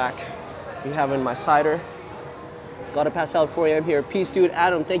dancing in the back. You having my cider. Gotta pass out 4 a.m. here. Peace, dude.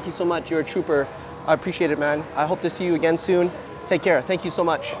 Adam, thank you so much. You're a trooper. I appreciate it, man. I hope to see you again soon. Take care. Thank you so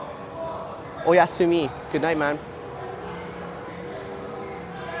much. Oyasumi. Good night, man.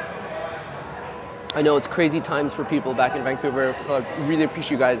 I know it's crazy times for people back in Vancouver. Really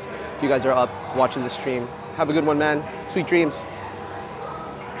appreciate you guys. If you guys are up watching the stream. Have a good one, man. Sweet dreams.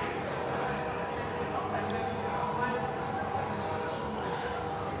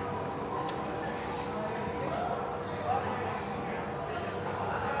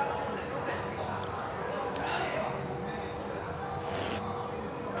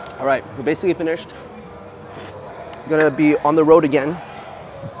 All right, we're basically finished. Gonna be on the road again.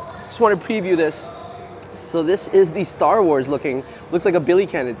 Just want to preview this. So this is the Star Wars looking. Looks like a Billy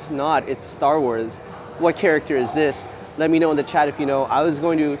can. It's not. It's Star Wars. What character is this? Let me know in the chat if you know. I was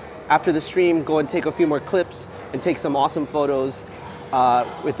going to after the stream, go and take a few more clips and take some awesome photos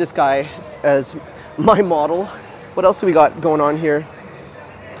with this guy as my model. What else do we got going on here?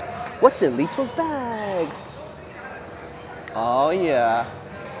 What's in Lito's bag? Oh yeah.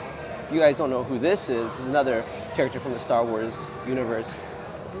 You guys don't know who this is. This is another character from the Star Wars universe.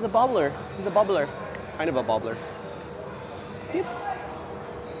 He's a bobbler. He's a bobbler. Kind of a bobbler. Beep.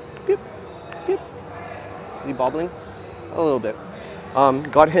 Beep. Beep. Is he bobbling? A little bit.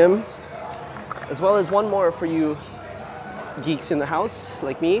 Got him. As well as one more for you geeks in the house,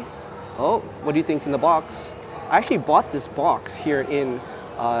 like me. Oh, what do you think's in the box? I actually bought this box here in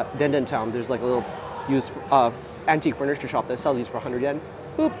Denden Town. There's like a little used antique furniture shop that sells these for 100 yen.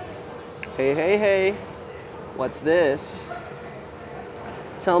 Boop. Hey, hey, hey. What's this?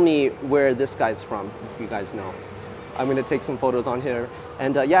 Tell me where this guy's from, if you guys know. I'm gonna take some photos on here.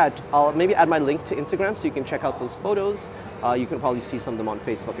 And yeah, I'll maybe add my link to Instagram so you can check out those photos. You can probably see some of them on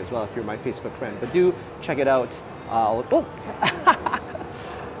Facebook as well if you're my Facebook friend. But do check it out. Oh.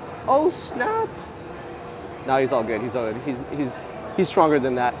 Oh snap! No, he's all good. He's all good. He's stronger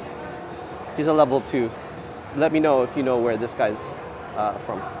than that. He's a level 2. Let me know if you know where this guy's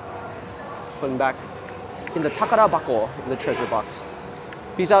from. Put him back in the takara bako, in the treasure box.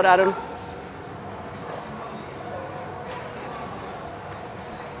 Peace out, Adam.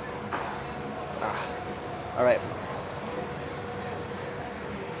 All right.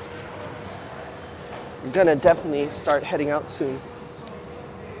 We're gonna definitely start heading out soon.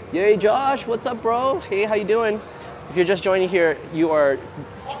 Yay, Josh, what's up, bro? Hey, how you doing? If you're just joining here, you are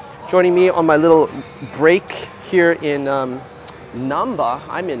joining me on my little break here in Namba.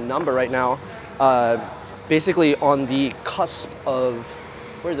 I'm in Namba right now. Basically on the cusp of,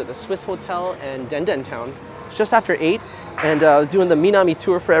 where is it? The Swiss Hotel and Denden Town. It's just after 8, and I was doing the Minami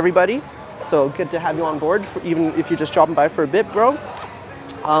tour for everybody. So good to have you on board, even if you're just dropping by for a bit, bro.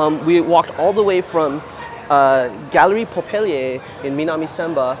 We walked all the way from Gallery Popelier in Minami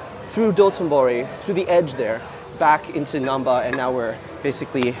Semba through Dotombori, through the edge there, back into Namba, and now we're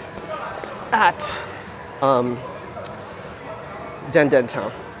basically at Denden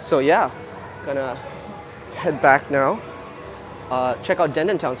Town. So yeah, gonna head back now. Check out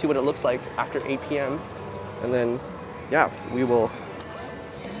Denden Town, see what it looks like after 8 p.m. And then, yeah, we will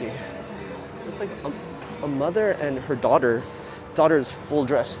see. It's like a mother and her daughter. Daughter's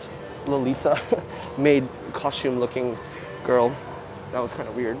full-dressed Lolita maid costume-looking girl. That was kind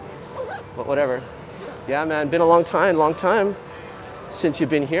of weird, but whatever. Yeah, man, been a long time since you've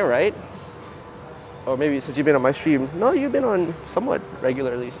been here, right? Or maybe since you've been on my stream. No, you've been on somewhat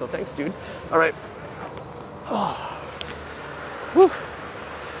regularly, so thanks, dude. All right. Oh. Whew.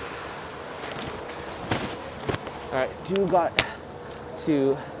 All right, do got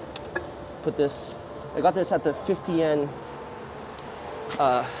to put this. I got this at the 50 yen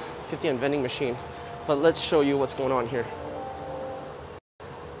vending machine, but let's show you what's going on here.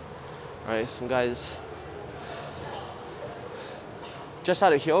 All right, some guys just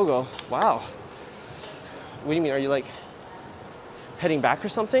out of Hyogo. Wow. What do you mean? Are you like heading back or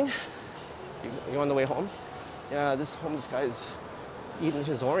something? You on the way home? Yeah, this homeless guy's eating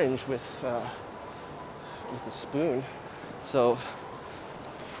his orange with a spoon. So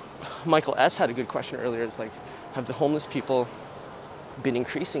Michael S had a good question earlier. It's like, have the homeless people been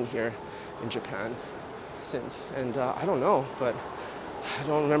increasing here in Japan since? And I don't know, but I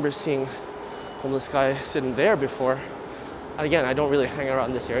don't remember seeing homeless guy sitting there before. And again, I don't really hang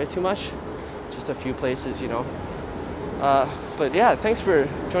around this area too much, just a few places, you know. But yeah, thanks for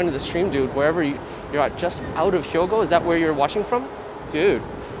joining the stream, dude. Wherever you're at, just out of Hyogo, is that where you're watching from? Dude,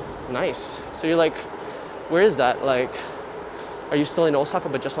 nice. So you're like, where is that? Like, are you still in Osaka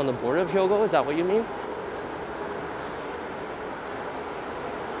but just on the border of Hyogo? Is that what you mean?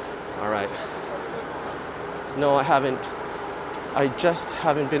 All right. No, I haven't. I just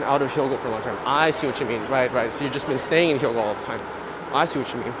haven't been out of Hyogo for a long time. I see what you mean. Right. So you've just been staying in Hyogo all the time. I see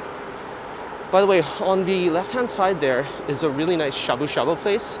what you mean. By the way, on the left-hand side there is a really nice shabu-shabu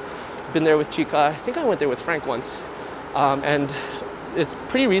place. Been there with Chika. I think I went there with Frank once. And it's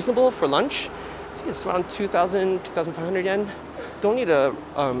pretty reasonable for lunch. I think it's around 2,000, 2,500 yen. Don't need a,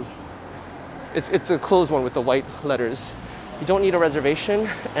 it's a closed one with the white letters. You don't need a reservation,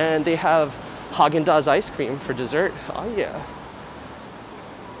 and they have Haagen-Dazs ice cream for dessert. Oh yeah.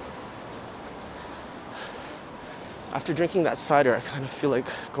 After drinking that cider, I kind of feel like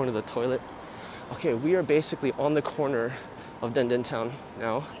going to the toilet. Okay, we are basically on the corner of Denden Town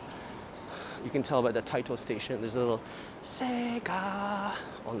now. You can tell by the Taito station. There's a little Sega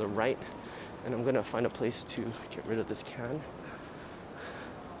on the right, and I'm gonna find a place to get rid of this can.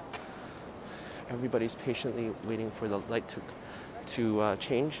 Everybody's patiently waiting for the light to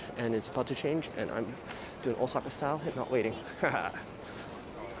change, and it's about to change, and I'm doing Osaka style and not waiting.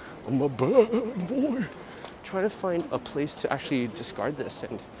 I'm a bad boy. Trying to find a place to actually discard this,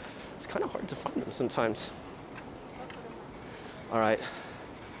 and it's kind of hard to find them sometimes. All right.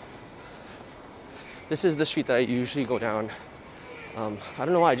 This is the street that I usually go down. I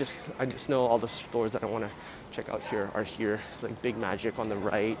don't know why, I just know all the stores that I want to check out here are here. Like Big Magic on the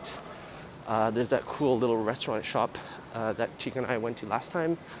right. There's that cool little restaurant shop that Chica and I went to last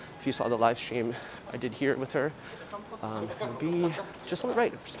time. If you saw the live stream I did here with her. It'll be just on the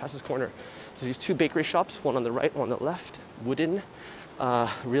right, just past this corner. There's these two bakery shops, one on the right, one on the left. Wooden,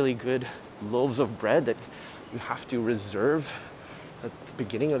 really good loaves of bread that you have to reserve at the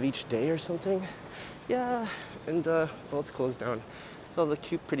beginning of each day or something. Yeah, and well, it's closed down. So all the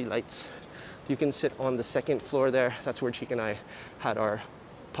cute, pretty lights. You can sit on the second floor there. That's where Chica and I had our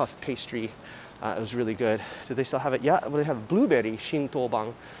puff pastry. It was really good. Do they still have it? Yeah, well, they have blueberry,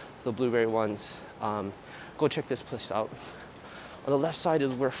 Shintobang, the blueberry ones. Go check this place out. On the left side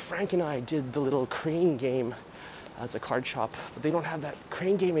is where Frank and I did the little crane game. It's a card shop, but they don't have that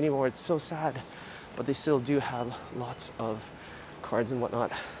crane game anymore. It's so sad, but they still do have lots of cards and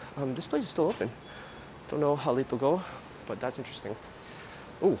whatnot. This place is still open. Don't know how late they'll go, but that's interesting.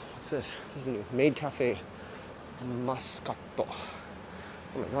 Oh, what's this? This is a new Maid Cafe Mascato. Oh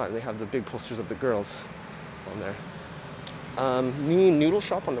my god, and they have the big posters of the girls on there. New noodle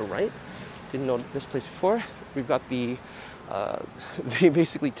shop on the right. Didn't know this place before. We've got the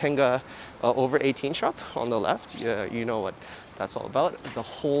basically Tenga over 18 shop on the left. Yeah, you know what that's all about. The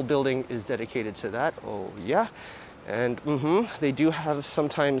whole building is dedicated to that. Oh yeah, and they do have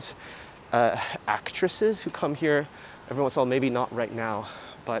sometimes actresses who come here every once in a while. Maybe not right now,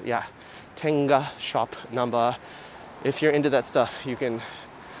 but yeah, Tenga shop Namba. If you're into that stuff, you can.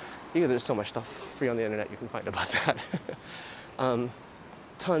 There's so much stuff free on the internet you can find about that.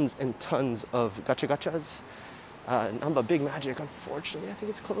 Tons and tons of gachas. Namba Big Magic, unfortunately, I think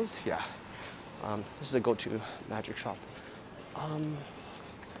it's closed. Yeah. This is a go-to magic shop.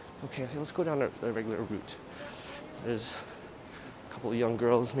 Okay, let's go down the regular route. There's a couple of young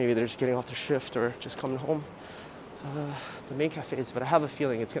girls. Maybe they're just getting off their shift or just coming home. The main cafes, but I have a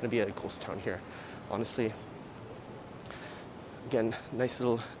feeling it's going to be a ghost town here, honestly. Again, nice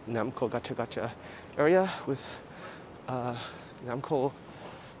little Namco gacha area with Namco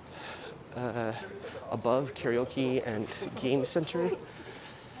above, karaoke and game center.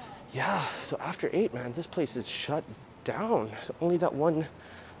 Yeah, so after 8, man, this place is shut down. Only that one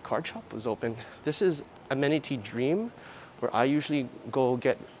card shop was open. This is Amenity Dream, where I usually go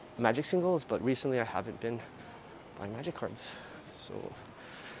get magic singles, but recently I haven't been buying magic cards. So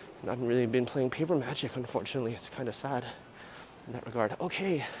I haven't really been playing paper magic, unfortunately. It's kind of sad in that regard.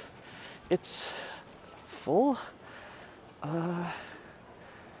 Okay, it's full. Can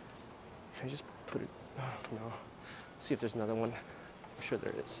I just put it? Oh, no. See if there's another one. I'm sure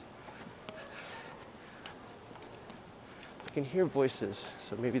there is. I can hear voices,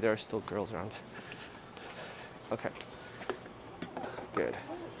 so maybe there are still girls around. Okay. Good.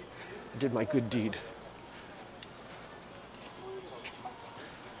 I did my good deed.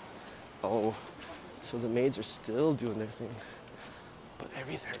 Oh, so the maids are still doing their thing, but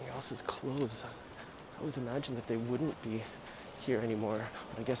everything else is closed. I would imagine that they wouldn't be here anymore,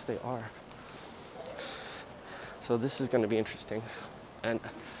 but I guess they are. So this is going to be interesting, and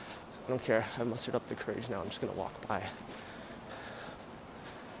I don't care. I mustered up the courage now. I'm just going to walk by.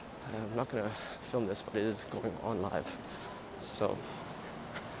 I'm not going to film this, but it is going on live. So,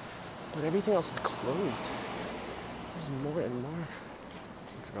 but everything else is closed. There's more and more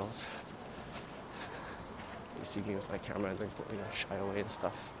girls. You see me with my camera and they're shy away and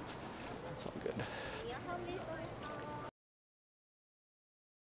stuff. It's all good.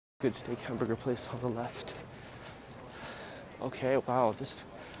 Good steak hamburger place on the left. Okay, wow, this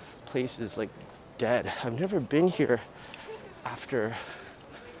place is like dead. I've never been here after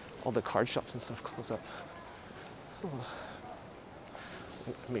all the card shops and stuff close up. Oh.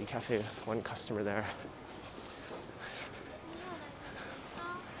 Maid cafe with one customer there.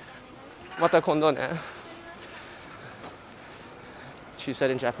 Mata kondo ne. She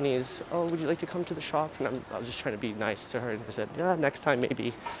said in Japanese, "Oh, would you like to come to the shop?" And I was just trying to be nice to her, and I said, "Yeah, next time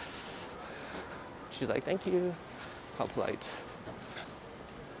maybe." She's like, "Thank you." How polite.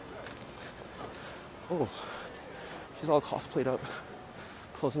 Oh, she's all cosplayed up,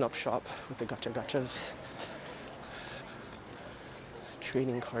 closing up shop with the gachas.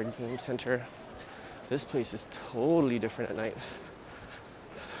 Trading card game center. This place is totally different at night.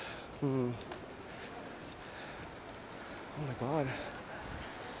 Oh my god.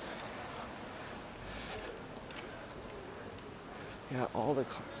 Yeah, all the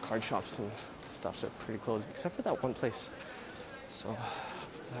card shops and stuffs are pretty closed, except for that one place. So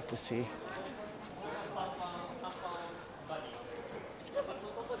we'll have to see.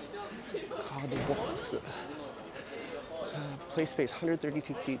 Card box. Play space,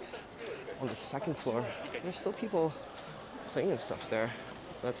 132 seats on the second floor. There's still people playing and stuff there.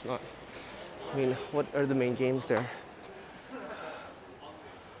 That's not, I mean, what are the main games there?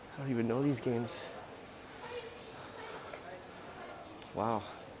 I don't even know these games. Wow,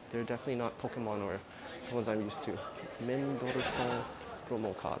 they're definitely not Pokemon or the ones I'm used to. Mendorosan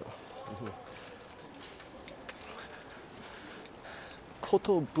promo card.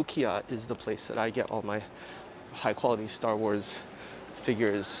 Kotobukiya is the place that I get all my high quality Star Wars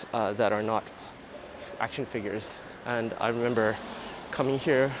figures that are not action figures. And I remember coming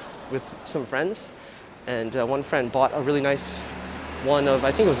here with some friends, and one friend bought a really nice one of,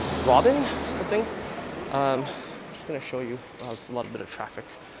 I think it was Robin or something. I'm just gonna show you. There's a lot bit of traffic.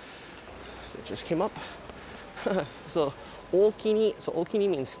 It just came up. So Okini, so Okini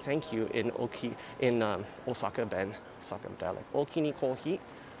means thank you in Osaka dialect. Okini kohi,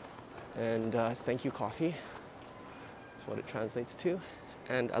 and it's thank you coffee. That's what it translates to.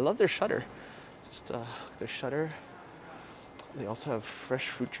 And I love their shutter. Just their shutter. They also have fresh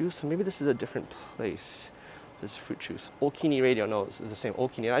fruit juice. So maybe this is a different place. This is fruit juice. Okini radio, no, it's the same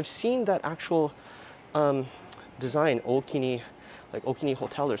Okini. And I've seen that actual design, Okini, like Okini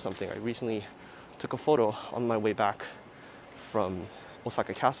Hotel or something. I recently took a photo on my way back from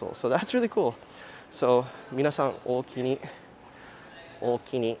Osaka Castle. So that's really cool. So, minasan Okini,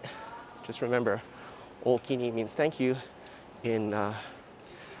 Okini. Just remember, Okini means thank you in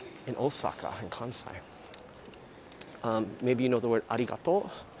Osaka, in Kansai. Maybe you know the word arigato,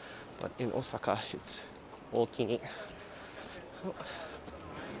 but in Osaka it's Okini. Oh,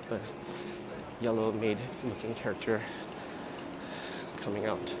 the yellow maid looking character coming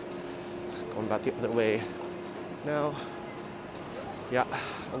out. Going back the other way now. Yeah,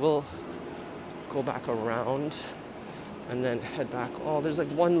 we'll go back around and then head back. Oh, there's like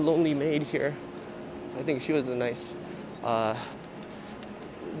one lonely maid here. I think she was the nice, the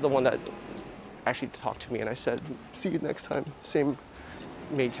one that actually talked to me, and I said, see you next time. Same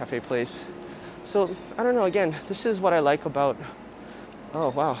maid cafe place. So, I don't know, again, this is what I like about, oh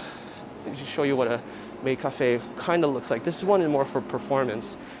wow, let me just show you what a maid cafe kind of looks like. This one is more for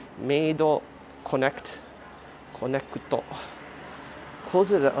performance. Meido Connecto.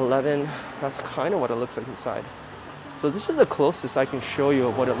 Closes at 11. That's kind of what it looks like inside. So this is the closest I can show you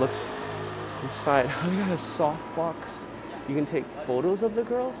of what it looks inside. We got a softbox. You can take photos of the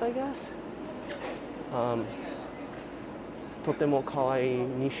girls, I guess. とても可愛い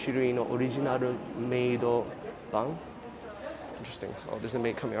2種類のオリジナルメイド版. Interesting. Oh, there's a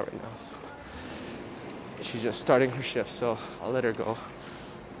maid coming out right now. So she's just starting her shift, so I'll let her go.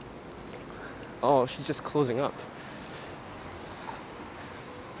 Oh, she's just closing up.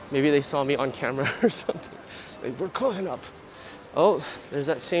 Maybe they saw me on camera or something. Like, we're closing up. Oh, there's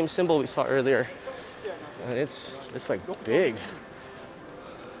that same symbol we saw earlier. And it's like big.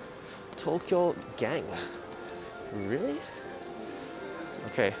 Tokyo Gang. Really?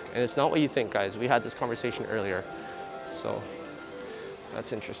 Okay, and it's not what you think, guys. We had this conversation earlier. So,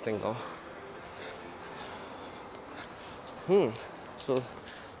 that's interesting though. So,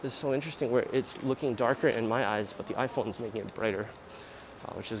 this is so interesting where it's looking darker in my eyes, but the iPhone's making it brighter,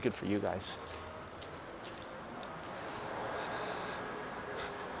 which is good for you guys.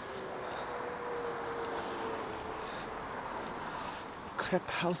 Crepe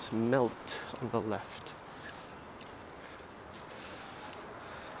House Melt on the left.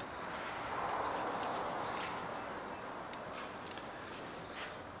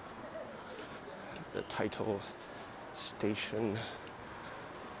 The title station.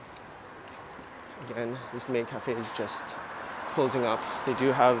 Again, this maid cafe is just closing up. They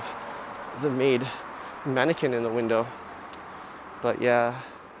do have the maid mannequin in the window. But yeah,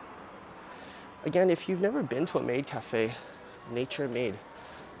 again, if you've never been to a maid cafe, Nature Maid.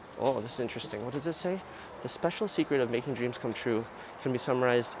 Oh, this is interesting. What does it say? The special secret of making dreams come true can be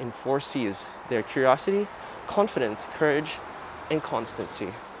summarized in 4 C's. They're curiosity, confidence, courage, and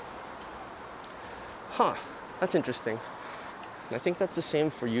constancy. Huh, that's interesting. And I think that's the same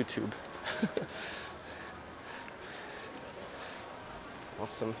for YouTube.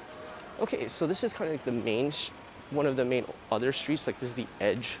 Awesome. Okay, so this is kind of like the main, one of the main other streets. Like this is the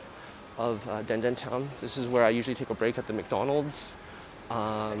edge of Denden Town. This is where I usually take a break at the McDonald's.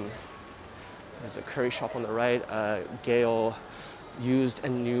 There's a curry shop on the right, a Gale used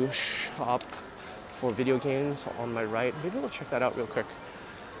and new shop for video games on my right. Maybe we'll check that out real quick.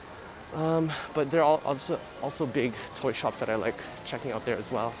 But there are also big toy shops that I like checking out there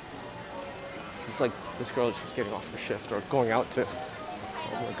as well. It's like this girl is just getting off her shift or going out to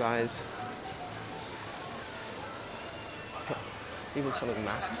all the guys. Even some of the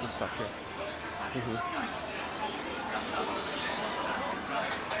masks and stuff here.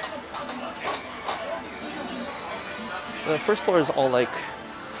 The first floor is all like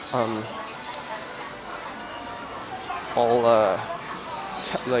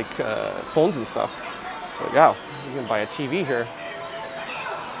phones and stuff. But yeah, you can buy a TV here.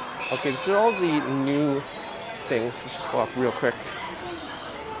 Okay, these are all the new things. Let's just go up real quick.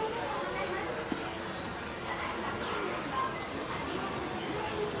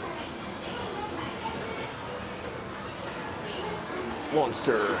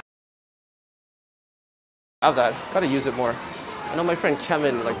 Monster. I have that. Gotta use it more. I know my friend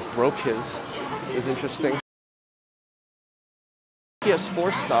Kevin like broke his. It's interesting.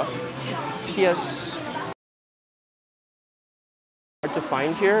 PS4 stuff. PS hard to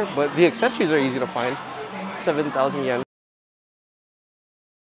find here, but the accessories are easy to find. 7,000 yen.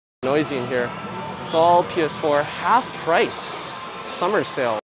 Noisy in here. It's all PS4, half price. Summer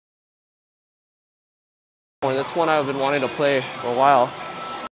sale. That's one I've been wanting to play for a while.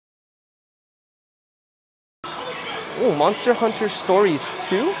 Oh, Monster Hunter Stories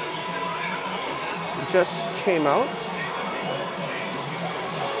 2 just came out.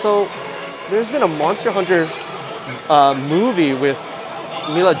 So there's been a Monster Hunter movie with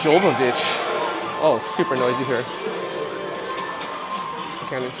Mila Jovovich. Oh, super noisy here.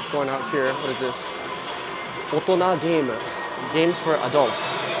 Okay, I'm just going out here. What is this? Otona game. Games for adults.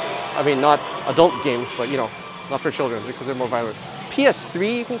 I mean, not adult games, but you know, not for children because they're more violent.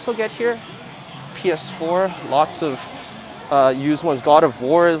 PS3 you can still get here. PS4, lots of used ones. God of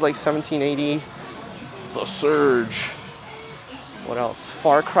War is like 1780. The Surge. What else?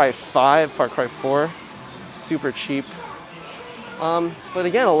 Far Cry 5, Far Cry 4, super cheap. But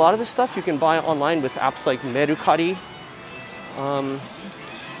again, a lot of this stuff you can buy online with apps like Mercari.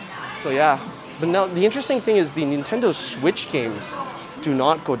 So yeah, but now the interesting thing is the Nintendo Switch games do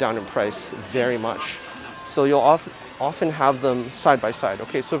not go down in price very much. So you'll often have them side by side.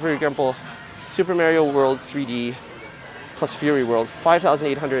 Okay, so for example, Super Mario World 3D plus Fury World,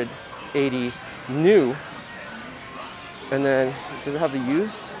 5,880 new. And then, does it have the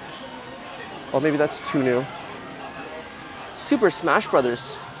used? Oh, maybe that's too new. Super Smash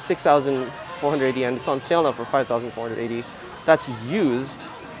Brothers, 6,480, and it's on sale now for 5,480. That's used.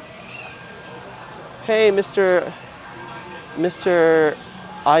 Hey, Mr.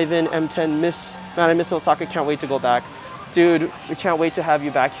 Ivan M10, man, I miss Osaka, can't wait to go back. Dude, we can't wait to have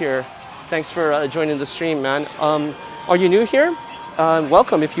you back here. Thanks for joining the stream, man. Are you new here?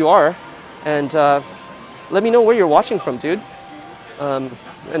 Welcome if you are. And let me know where you're watching from, dude. And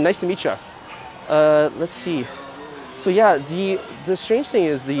nice to meet you. Let's see. So yeah, the strange thing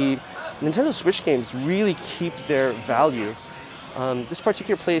is the Nintendo Switch games really keep their value. This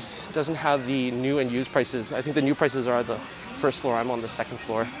particular place doesn't have the new and used prices. I think the new prices are at the first floor. I'm on the second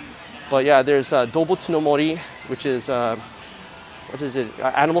floor. But yeah, there's Dobutsu no Mori, which is, what is it?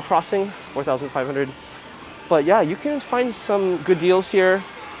 Animal Crossing, 4,500. But yeah, you can find some good deals here.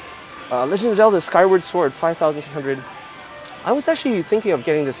 Legend of Zelda Skyward Sword, 5,600. I was actually thinking of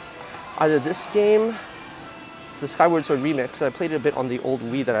getting this, either this game, the Skyward Sword remix. I played it a bit on the old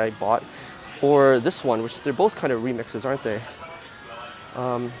Wii that I bought, or this one, which they're both kind of remixes, aren't they?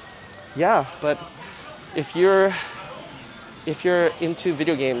 Yeah, but if you're into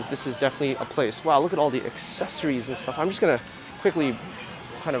video games, this is definitely a place. Wow, look at all the accessories and stuff. I'm just gonna quickly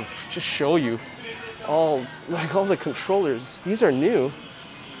kind of just show you all the controllers. These are new.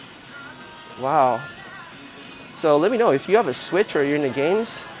 Wow. So let me know if you have a Switch or you're into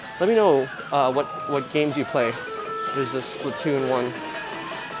games. Let me know what games you play. There's this Splatoon one.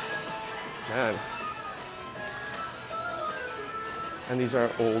 Man. And these are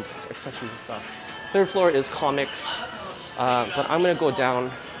old accessories and stuff. Third floor is comics. But I'm gonna go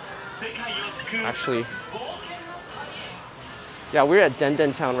down. Actually, yeah, we're at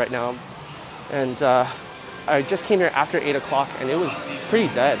Denden Town right now, and I just came here after 8 o'clock, and it was pretty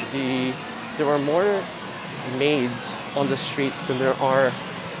dead. There were more maids on the street than there are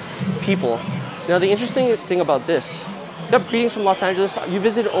people. Now, the interesting thing about this, yep, greetings from Los Angeles. You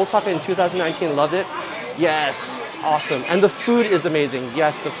visited Osaka in 2019 and loved it? Yes, awesome. And the food is amazing.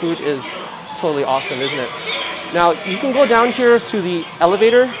 Yes, the food is totally awesome, isn't it? Now, you can go down here through the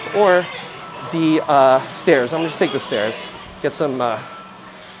elevator or the stairs. I'm gonna just take the stairs, get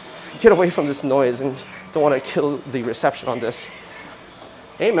away from this noise, and don't want to kill the reception on this.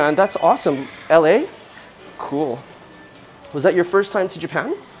 Hey man, that's awesome. LA? Cool. Was that your first time to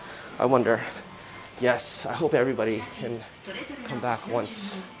Japan? I wonder. Yes, I hope everybody can come back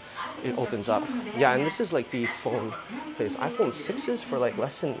once it opens up. Yeah, and this is like the phone place. iPhone 6s for like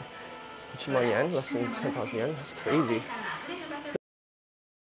less than 1만 yen, less than 10,000 yen. That's crazy.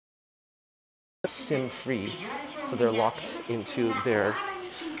 SIM free, so they're locked into their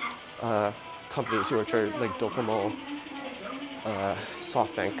companies, which are like Docomo,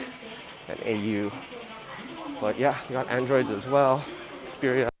 SoftBank, and AU. But yeah, you got Androids as well.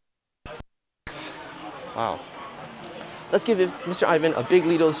 Xperia. Wow. Let's give Mr. Ivan a big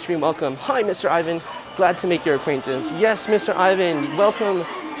Lido stream welcome. Hi, Mr. Ivan. Glad to make your acquaintance. Yes, Mr. Ivan, welcome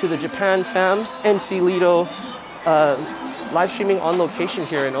to the Japan fam. Emceelito live streaming on location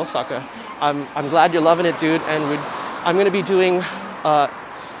here in Osaka. I'm glad you're loving it, dude. And I'm going to be doing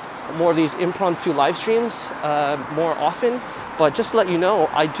more of these impromptu live streams more often. But just to let you know,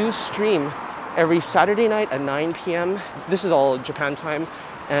 I do stream every Saturday night at 9 p.m. This is all Japan time.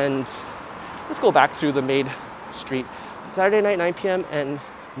 And let's go back through the main street. Saturday night, 9 p.m. and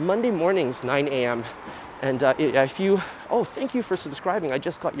Monday mornings, 9 a.m. And if you, oh, thank you for subscribing. I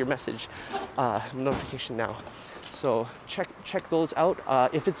just got your message notification now. So check those out.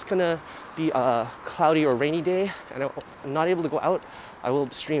 If it's gonna be a cloudy or rainy day and I'm not able to go out, I will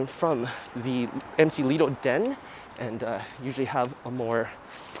stream from the Emceelito den and usually have a more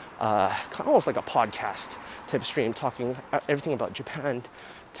almost like a podcast type stream talking everything about Japan,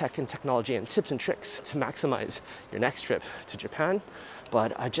 tech and technology and tips and tricks to maximize your next trip to Japan.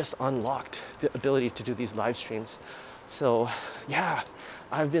 But I just unlocked the ability to do these live streams. So yeah,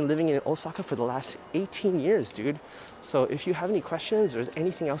 I've been living in Osaka for the last 18 years, dude. So if you have any questions or there's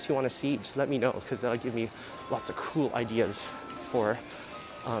anything else you want to see, just let me know, because that'll give me lots of cool ideas for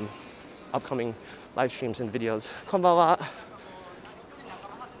upcoming live streams and videos. Konbanwa.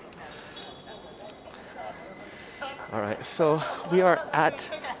 All right, so we are at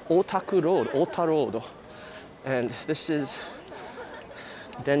Otaku Road, Ota Road, and this is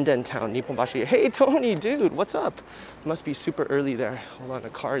Den Town, Nipponbashi. Hey Tony, dude, what's up? It must be super early there. Hold on, a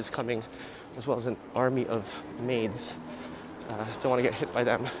car is coming, as well as an army of maids. Don't want to get hit by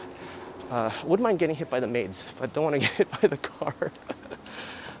them. Wouldn't mind getting hit by the maids, but don't want to get hit by the car.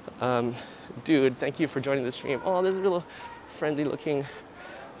 Dude, thank you for joining the stream. Oh, there's a little friendly looking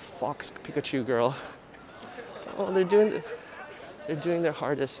fox Pikachu girl. Oh, they're doing their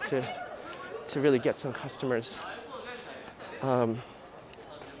hardest to really get some customers.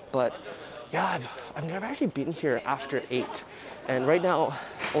 But yeah, I've never actually been here after 8. And right now,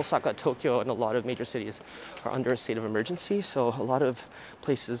 Osaka, Tokyo, and a lot of major cities are under a state of emergency. So a lot of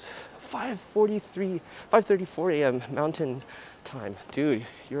places, 5:34 a.m. Mountain Time. Dude,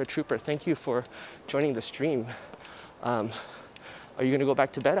 you're a trooper. Thank you for joining the stream. Are you gonna go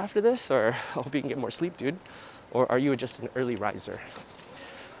back to bed after this? Or I hope you can get more sleep, dude. Or are you just an early riser?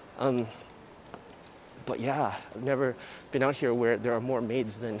 But yeah, I've never been out here where there are more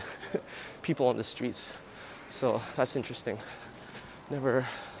maids than people on the streets. So that's interesting. Never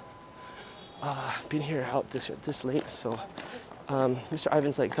been here out this late. So Mr.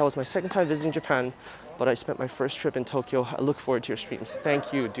 Ivan's like, that was my second time visiting Japan, but I spent my first trip in Tokyo. I look forward to your streams.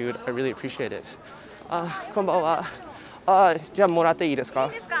 Thank you, dude. I really appreciate it. Konbanwa. じゃあもらっていいですか? い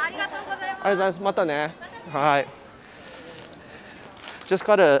いですか? ありがとうございます。ありがとうございます。またね。はい。Just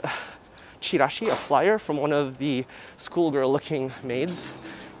got a chirashi, a flyer from one of the schoolgirl looking maids,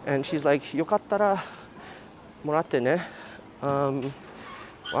 and she's like, よかったらもらってね.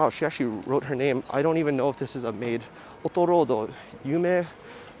 Wow, she actually wrote her name. I don't even know if this is a maid. Otorodo, Yume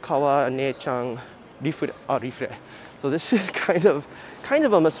Kawa Ne-chan Rifre. So this is kind of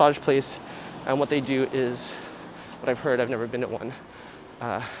a massage place, and what they do is, what I've heard, I've never been to one,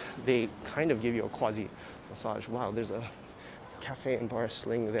 they kind of give you a quasi massage. Wow, there's a cafe and bar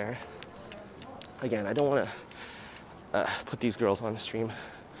sling there. Again, I don't want to put these girls on the stream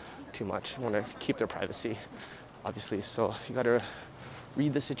too much. I want to keep their privacy, obviously. So you got to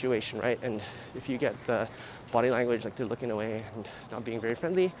read the situation, right? And if you get the body language, like they're looking away and not being very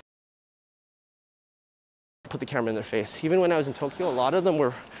friendly, put the camera in their face. Even when I was in Tokyo, a lot of them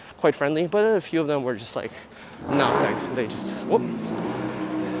were quite friendly, but a few of them were just like, no thanks. And they just, whoop.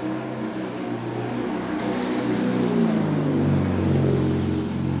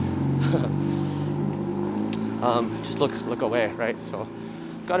 Just look away, right? So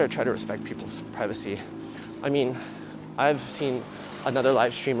gotta try to respect people's privacy. I mean, I've seen another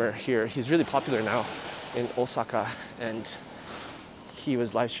live streamer here. He's really popular now in Osaka, and he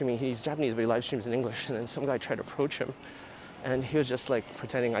was live streaming. He's Japanese, but he live streams in English. And then some guy tried to approach him, and he was just like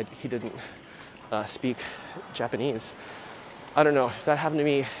pretending he didn't speak Japanese. I don't know, if that happened to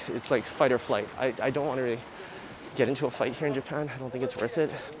me, it's like fight or flight. I don't want to really get into a fight here in Japan. I don't think it's worth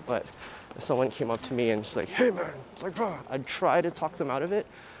it. But if someone came up to me and just like, hey man, it's like, bro, I'd try to talk them out of it.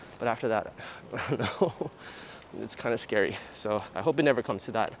 But after that, I don't know. It's kind of scary. So I hope it never comes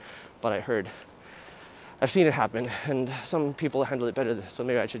to that. But I've seen it happen, and some people handle it better. So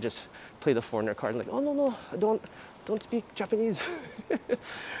maybe I should just play the foreigner card and like, oh no, I don't speak Japanese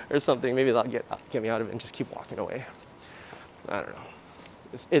or something. Maybe that'll get me out of it and just keep walking away. I don't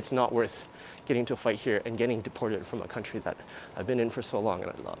know. It's not worth getting into a fight here and getting deported from a country that I've been in for so long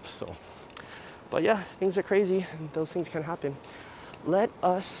and I love. So, but yeah, things are crazy and those things can happen. Let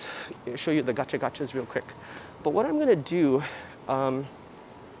us show you the gachas real quick. But what I'm gonna do,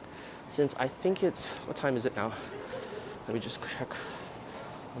 since I think it's, what time is it now? Let me just check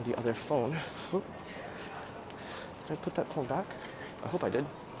on the other phone. Oh, did I put that phone back? I hope I did.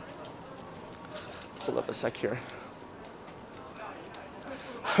 Hold up a sec here.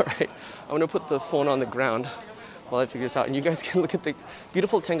 All right, I'm gonna put the phone on the ground while I figure this out, and you guys can look at the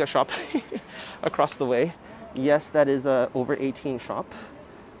beautiful Tenga shop across the way. Yes, that is a over 18 shop.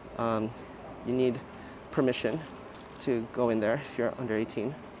 You need permission to go in there if you're under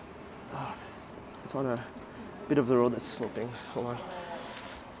 18. Oh, it's on a bit of the road that's sloping. Hold on.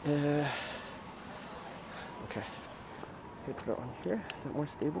 Okay. Let me put it on here. Is that more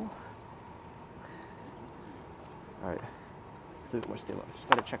stable? All right. It's a bit more stable. Just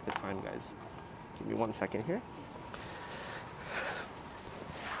gotta check the time, guys. Give me 1 second here.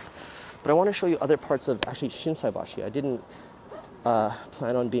 But I want to show you other parts of actually Shinsaibashi. I didn't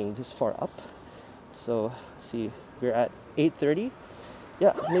plan on being this far up. So let's see, we're at 8:30.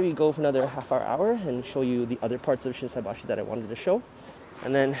 Yeah, maybe go for another hour and show you the other parts of Shinsaibashi that I wanted to show.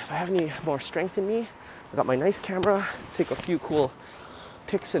 And then if I have any more strength in me, I got my nice camera, take a few cool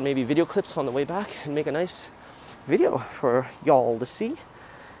pics and maybe video clips on the way back and make a nice video for y'all to see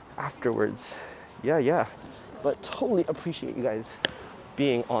afterwards. Yeah. But totally appreciate you guys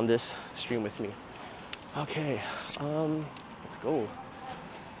being on this stream with me. Okay, let's go.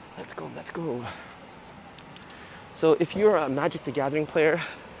 So if you're a Magic the Gathering player,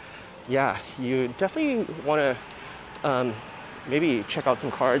 yeah, you definitely want to maybe check out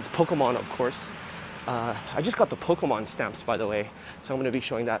some cards. Pokemon, of course. I just got the Pokemon stamps, by the way, so I'm going to be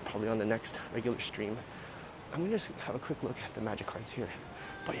showing that probably on the next regular stream. I'm going to just have a quick look at the Magic cards here.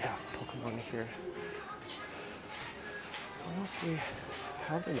 But yeah, Pokemon here. I don't know if they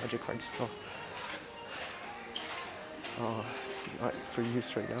have the Magic cards still. Oh, it's not for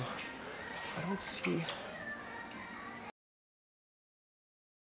use right now. I don't see.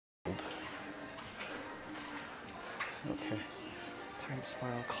 Okay. Time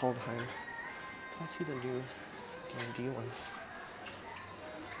Spiral, Kaldheim. Let's see the new D&D ones.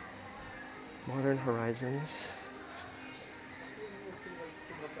 Modern Horizons.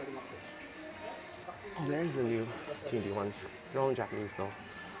 Oh, there's the new D&D ones. They're all in Japanese though.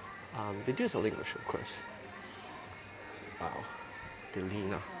 They do sell English, of course. Wow.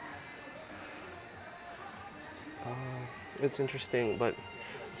 Delina. It's interesting, but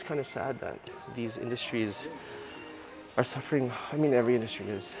it's kind of sad that these industries are suffering. I mean, every industry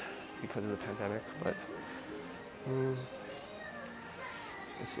is because of the pandemic, but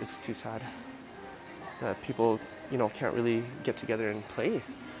it's too sad that people, can't really get together and play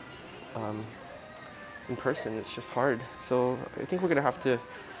in person. It's just hard. So I think we're gonna have to,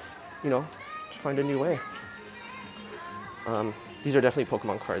 find a new way. These are definitely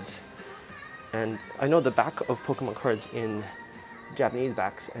Pokemon cards. And I know the back of Pokemon cards in Japanese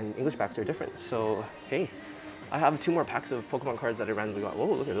backs and English backs are different. So, hey, I have 2 more packs of Pokemon cards that I randomly got.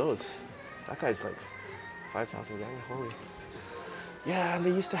 Whoa, look at those. That guy's like 5,000 yen, holy. Yeah, and they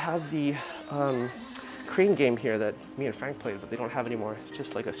used to have the crane game here that me and Frank played, but they don't have anymore. It's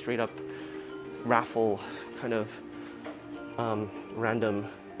just like a straight up raffle kind of random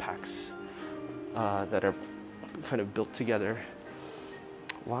packs that are kind of built together.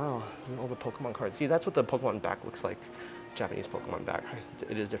 Wow, all the Pokemon cards. See, that's what the Pokemon back looks like. Japanese Pokemon back.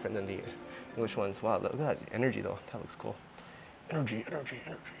 It is different than the English ones. Wow, look at that energy though. That looks cool. Energy.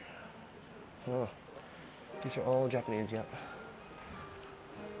 Oh, these are all Japanese, yep.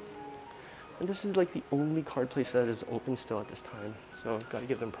 And this is like the only card place that is open still at this time. So gotta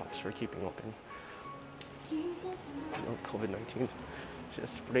give them props for keeping open. COVID-19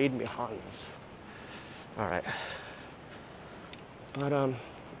 just sprayed me hands. All right. But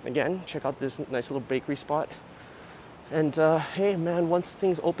again, check out this nice little bakery spot. And hey man, once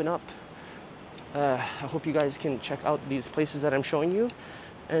things open up, I hope you guys can check out these places that I'm showing you.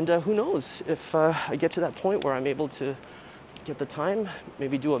 And who knows, if I get to that point where I'm able to get the time,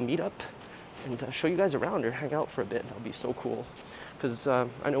 maybe do a meetup and show you guys around or hang out for a bit. That would be so cool. because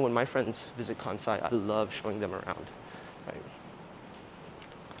I know when my friends visit Kansai, I love showing them around. Right.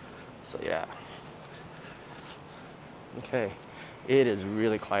 So yeah. Okay, it is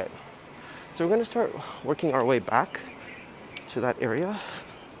really quiet. So we're going to start working our way back to that area.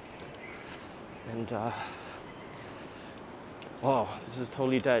 And oh, this is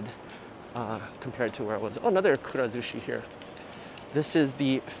totally dead compared to where I was. Oh, another kurazushi here. This is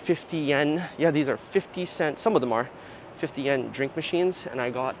the 50 yen. Yeah, these are 50 cent. Some of them are 50 yen drink machines. And I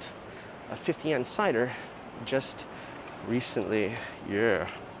got a 50 yen cider just recently. Yeah.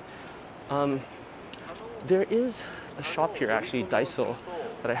 There is a shop here, actually, Daiso,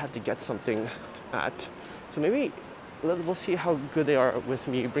 that I have to get something at. So maybe we'll see how good they are with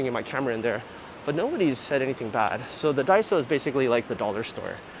me bringing my camera in there. But nobody's said anything bad. So the Daiso is basically like the dollar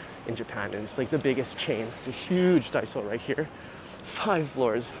store in Japan, and it's like the biggest chain. It's a huge Daiso right here, 5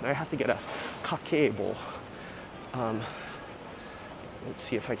 floors, and I have to get a kake bowl. Let's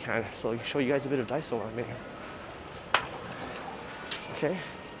see if I can. So I'll show you guys a bit of Daiso while I'm in here. Okay,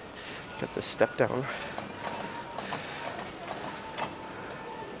 get the step down.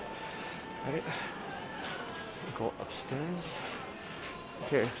 Right, go upstairs.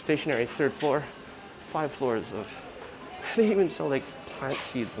 Here, stationary, 3rd floor, 5 floors of, they even sell like plant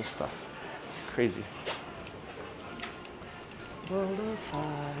seeds and stuff. Crazy. World of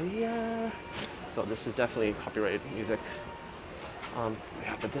Fire. So this is definitely copyrighted music.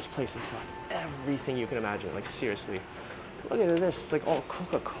 Yeah, but this place has got everything you can imagine, like seriously. Look at this, it's like all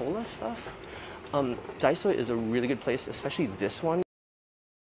Coca-Cola stuff. Daiso is a really good place, especially this one.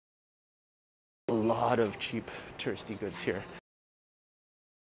 A lot of cheap touristy goods here.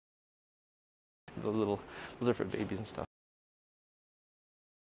 Those are for babies and stuff.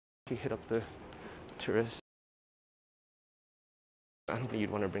 You hit up the tourists. I don't think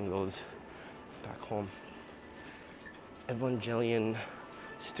you'd want to bring those back home. Evangelion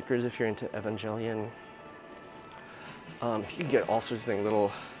stickers if you're into Evangelion. You can get all sorts of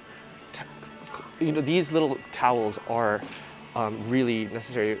things. These little towels are really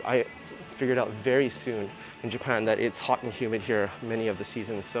necessary. I figured out very soon in Japan that it's hot and humid here many of the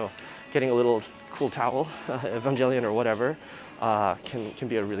seasons, so getting a little cool towel, Evangelion or whatever, can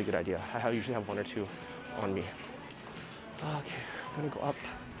be a really good idea. I usually have 1 or 2 on me. Okay, I'm gonna go up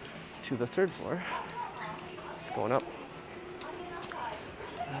to the 3rd floor. It's going up.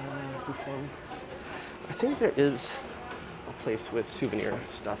 I think there is a place with souvenir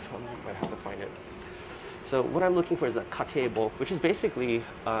stuff. I might have to find it. So what I'm looking for is a kake bowl, which is basically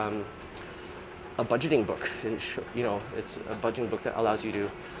a budgeting book. It's a budgeting book that allows you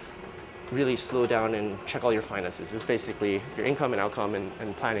to really slow down and check all your finances. It's basically your income and outcome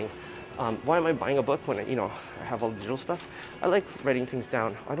and planning. Why am I buying a book when I have all the digital stuff? I like writing things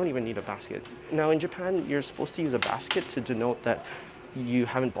down. I don't even need a basket. Now in Japan, you're supposed to use a basket to denote that you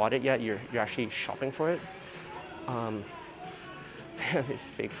haven't bought it yet. You're actually shopping for it.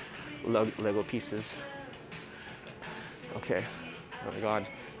 These fake Lego pieces. Okay. Oh my God.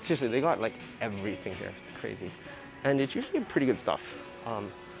 Seriously, they got like everything here. It's crazy, and it's usually pretty good stuff.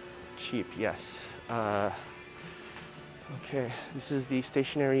 Cheap, yes. Okay, this is the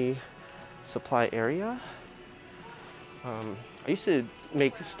stationery supply area. I used to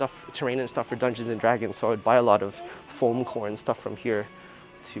make terrain and stuff for Dungeons and Dragons, so I would buy a lot of foam core and stuff from here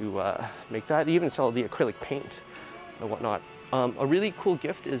to make that. They even sell the acrylic paint and whatnot. A really cool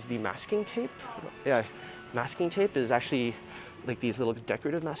gift is the masking tape. Yeah, masking tape is actually like these little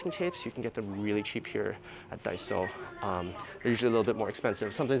decorative masking tapes. You can get them really cheap here at Daiso. They're usually a little bit more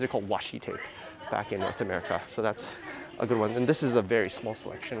expensive. Sometimes they're called washi tape back in North America. So that's a good one. And this is a very small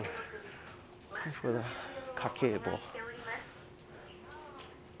selection for the kake bowl.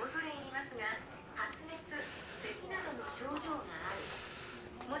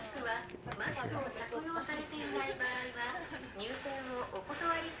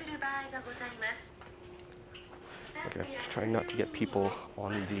 Okay, just trying not to get people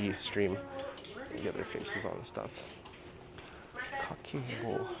on the stream and get their faces on and stuff. Kake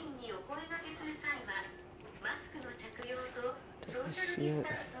bowl. Don't see it.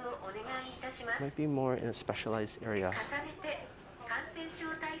 Might be more in a specialized area.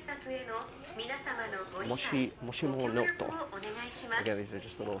 Moshimo noto. Again, these are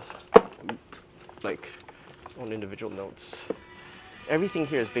just little, like, own individual notes. Everything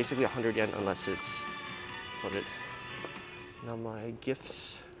here is basically 100 yen unless it's flooded. Now my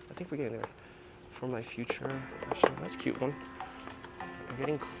gifts, I think we're getting there. For my future, actually, that's a cute one. We're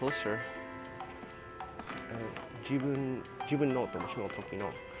getting closer. Jibun noto, moshi no toki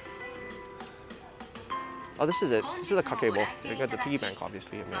no. Oh, this is it. This is a kakebo. You got the piggy bank,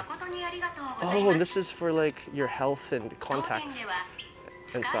 obviously, in there. Oh, and this is for like your health and contacts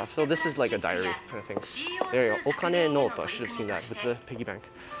and stuff. So this is like a diary kind of thing. There you go. Okane note. I should have seen that with the piggy bank.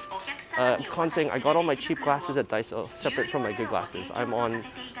 Con saying, I got all my cheap glasses at Daiso, separate from my good glasses. I'm on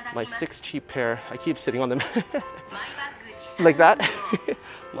my 6 cheap pair. I keep sitting on them. Like that.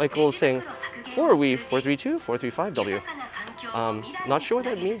 Michael saying, 4 432 435W. Not sure what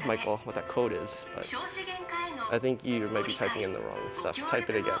that means, Michael, what that code is, but I think you might be typing in the wrong stuff. Type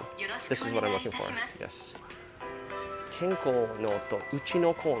it again. This is what I'm looking for. Yes. Kenko note, uchi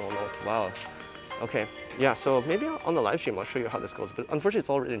no kono note. Wow. Okay. Yeah, so maybe on the live stream I'll show you how this goes. But unfortunately it's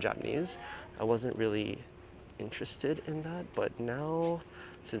all written in Japanese. I wasn't really interested in that, but now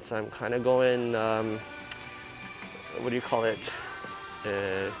since I'm kind of going, what do you call it?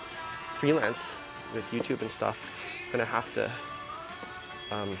 Freelance with YouTube and stuff. I'm gonna have to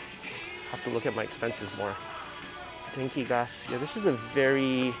look at my expenses more. Denki gas. Yeah, this is a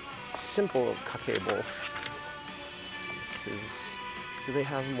very simple kakebo. This is. Do they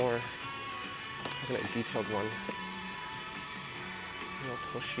have more? Look at a detailed one.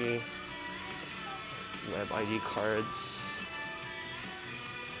 Toshi. Web ID cards.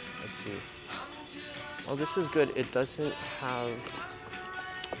 Let's see. Oh, this is good. It doesn't have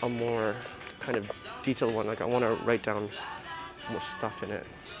a more kind of detailed one. Like I want to write down more stuff in it.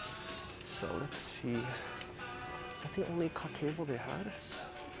 So let's see. Is that the only kakebo they had?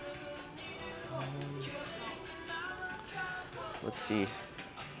 Let's see.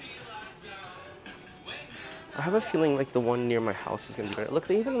 I have a feeling like the one near my house is gonna be better. Look,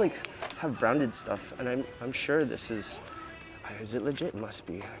 they even like have branded stuff, and I'm sure this is it legit? It must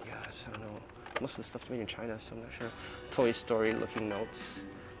be, I guess. I don't know. Most of the stuff's made in China, so I'm not sure. Toy Story looking notes.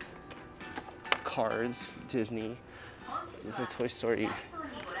 Cars, Disney. This is a Toy Story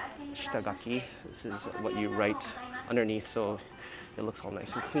shitagaki. This is what you write underneath, so it looks all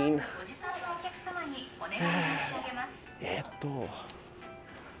nice and clean.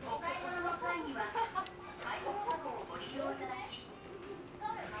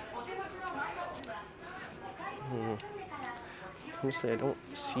 Honestly, I don't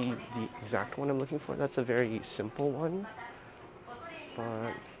see the exact one I'm looking for. That's a very simple one,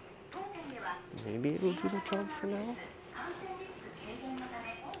 but maybe it'll do the job for now.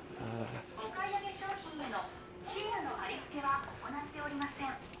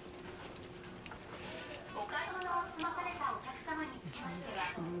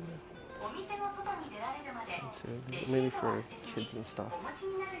 This is maybe for kids and stuff.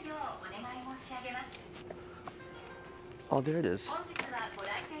 Oh, there it is.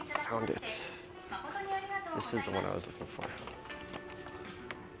 Found it. This is the one I was looking for.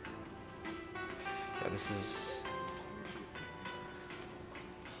 Yeah, this is.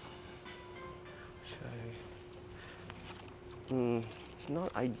 It's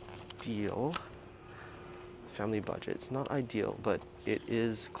not ideal. Family budget. It's not ideal, but it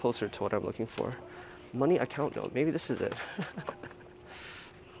is closer to what I'm looking for. Money account note. Maybe this is it.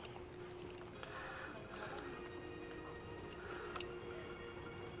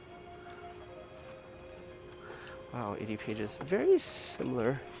 Wow, 80 pages. Very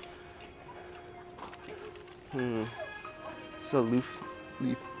similar. So loose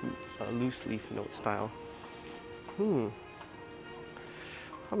leaf note style.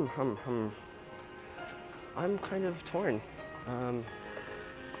 I'm kind of torn.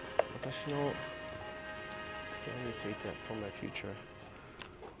 私の付き合いについて for my future.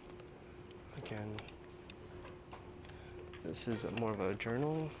 Again, this is more of a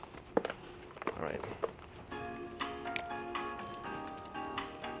journal. All right.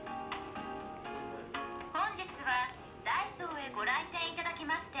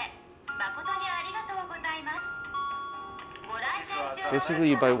 Basically,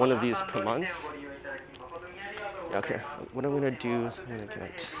 you buy one of these per month. Yeah, okay, what I'm gonna do is I'm gonna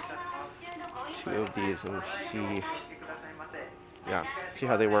get 2 of these and see, see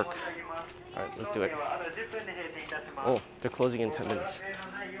how they work. All right, let's do it. Oh, they're closing in 10 minutes.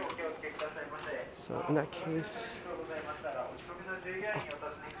 So in that case,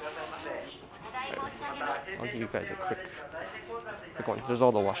 I'll give you guys a quick one. There's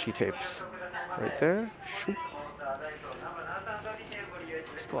all the washi tapes right there. Shoop.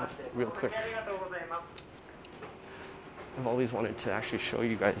 Let's go up real quick. I've always wanted to actually show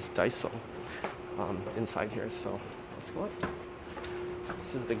you guys Daiso inside here, so let's go up.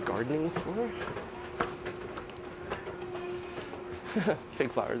 This is the gardening floor.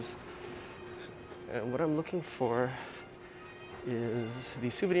 Fake flowers. And what I'm looking for is the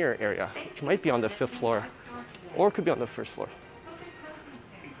souvenir area, which might be on the 5th floor, or it could be on the 1st floor.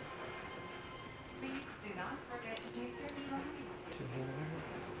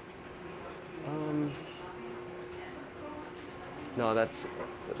 No, that's,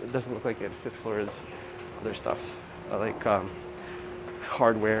 it doesn't look like it. Fifth floor is other stuff, like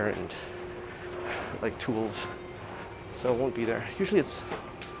hardware and like tools. So it won't be there. Usually it's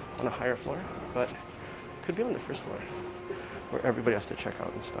on a higher floor, but could be on the first floor where everybody has to check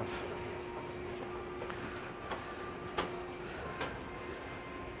out and stuff.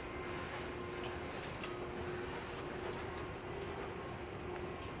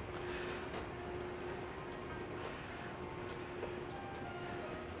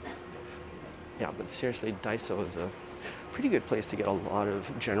 Yeah, but seriously, Daiso is a pretty good place to get a lot of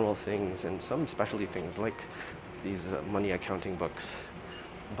general things and some specialty things like these money accounting books,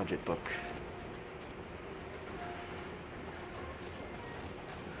 budget book.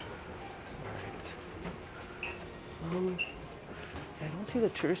 Alright. I don't see the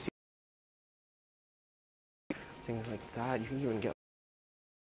touristy things like that. You can even get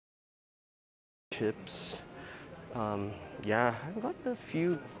chips. Yeah, I've got a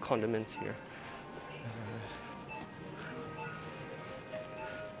few condiments here.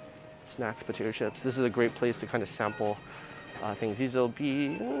 Snacks, potato chips. This is a great place to kind of sample things. These will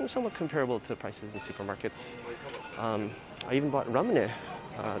be somewhat comparable to prices in supermarkets. I even bought ramune,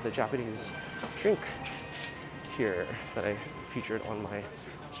 the Japanese drink here that I featured on my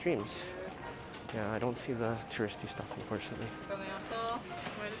streams. Yeah, I don't see the touristy stuff, unfortunately.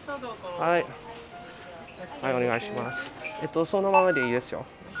 Hi. はい、お願いします。そのままでいいですよ。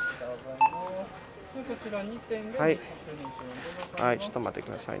はい。はい、ちょっと待って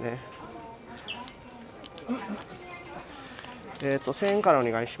くださいね。1000円からお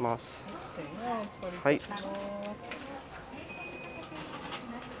願いします。はい。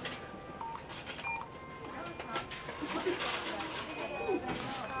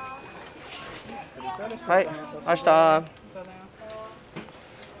はい、明日。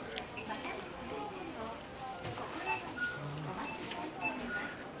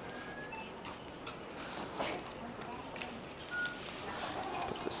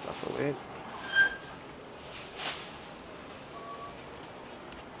Put this stuff away.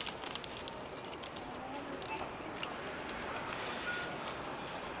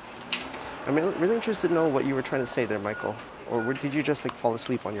 I'm really interested to know what you were trying to say there, Michael. Or did you just like fall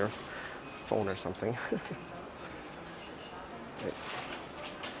asleep on your phone or something? Right.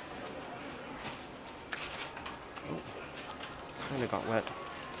 Oh, kind of got wet.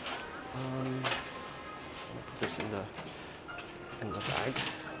 I'll put this in the bag.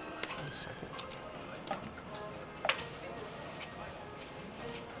 1 second.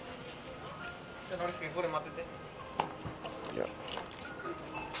 Yeah.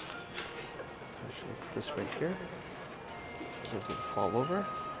 Actually, put this right here. So it doesn't fall over.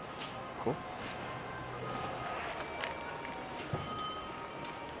 Cool.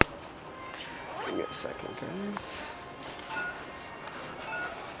 Give me a second, guys.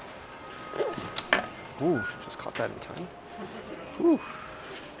 Ooh, just caught that in time. Ooh.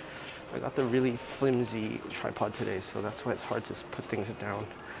 I got the really flimsy tripod today, so that's why it's hard to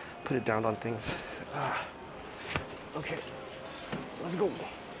put it down on things. Okay, let's go.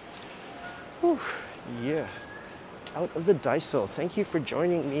 Whew. Yeah, out of the Daiso. Thank you for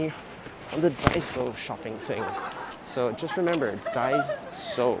joining me on the Daiso shopping thing. So just remember,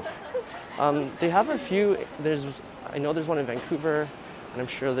 Daiso. They have a few. I know there's one in Vancouver, and I'm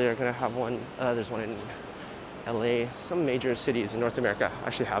sure they're gonna have one. There's one in LA. Some major cities in North America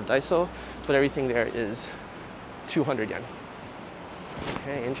actually have Daiso, but everything there is 200 yen.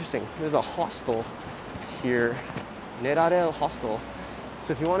 Okay, interesting. There's a hostel here, Nerare Hostel.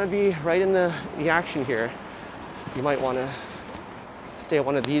 So if you want to be right in the action here, you might want to stay at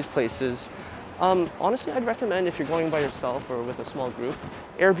one of these places. Honestly, I'd recommend if you're going by yourself or with a small group,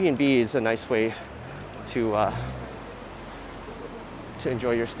 Airbnb is a nice way to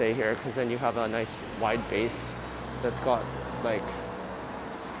enjoy your stay here, because then you have a nice wide base that's got like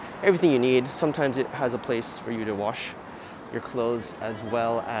everything you need. Sometimes it has a place for you to wash your clothes as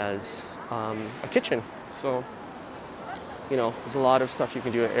well as a kitchen. So, you know, there's a lot of stuff you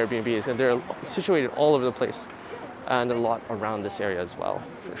can do at Airbnbs, and they're situated all over the place, and a lot around this area as well,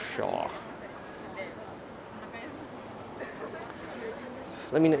 for sure.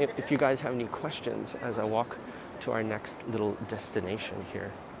 Let me know if you guys have any questions as I walk to our next little destination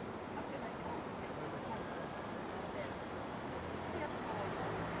here.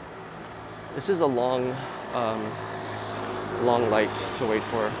 This is a long light to wait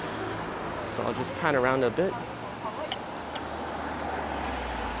for, so I'll just pan around a bit.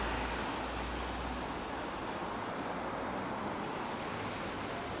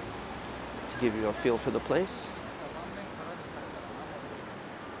 To give you a feel for the place.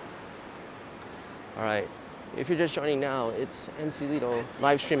 All right, If you're just joining now, it's Emceelito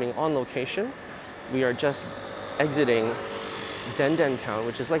live streaming on location. We are just exiting Denden Town,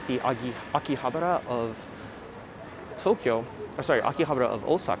 which is like the Akihabara of Tokyo, or sorry, Akihabara of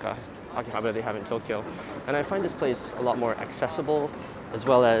Osaka. Akihabara they have in Tokyo. And I find this place a lot more accessible as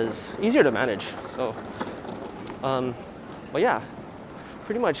well as easier to manage. So, but yeah,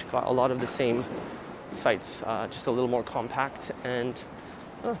 pretty much got a lot of the same sites, just a little more compact and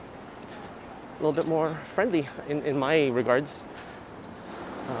a little bit more friendly in my regards.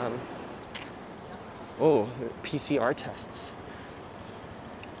 Oh, PCR tests.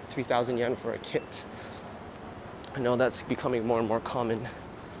 3,000 yen for a kit. I know that's becoming more and more common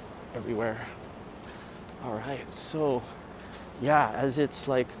everywhere. All right, so yeah, as it's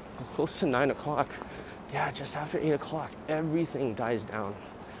like close to 9 o'clock, yeah, just after 8 o'clock, everything dies down.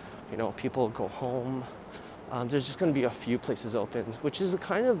 You know, people go home. There's just going to be a few places open, which is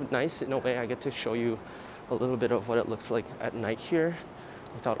kind of nice in a way. I get to show you a little bit of what it looks like at night here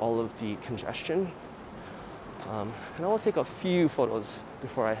without all of the congestion. And I will take a few photos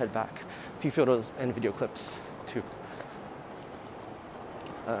before I head back, a few photos and video clips too,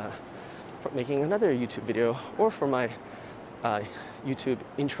 for making another YouTube video or for my YouTube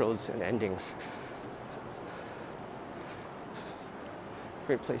intros and endings.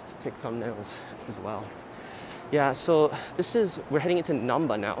 Great place to take thumbnails as well. Yeah, so we're heading into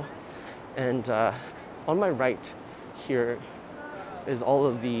Namba now, and on my right here is all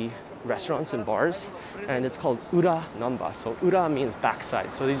of the restaurants and bars, and it's called Ura Namba. So Ura means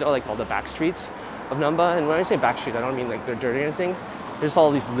backside. So these are like all the back streets of Namba, and when I say back street, I don't mean like they're dirty or anything. There's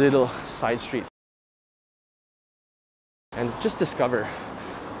all these little side streets, and just discover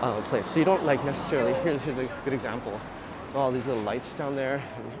a place. So you don't like necessarily, here's a good example. So all these little lights down there,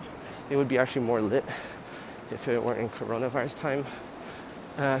 and they would be actually more lit if it weren't in coronavirus time.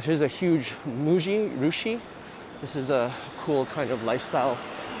 Here's a huge Muji Rushi. This is a cool kind of lifestyle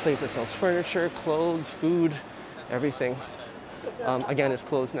place that sells furniture, clothes, food, everything. Again, it's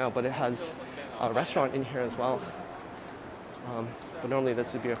closed now, but it has a restaurant in here as well. But normally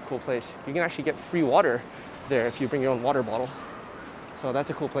this would be a cool place. You can actually get free water there if you bring your own water bottle. So that's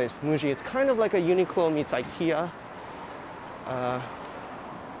a cool place. Muji, it's kind of like a Uniqlo meets IKEA.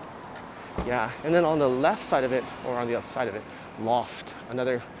 Yeah, and then on the left side of it, or on the other side of it, Loft,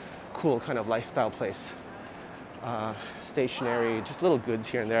 another cool kind of lifestyle place. Stationery, just little goods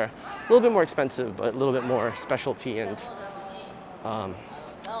here and there. A little bit more expensive, but a little bit more specialty and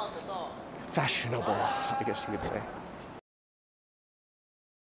fashionable, I guess you could say.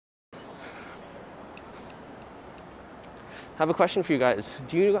 I have a question for you guys.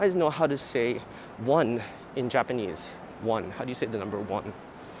 Do you guys know how to say one in Japanese? One. How do you say the number one?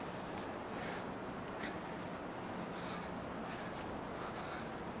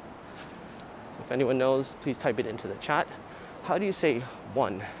 If anyone knows, please type it into the chat. How do you say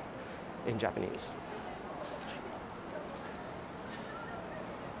one in Japanese?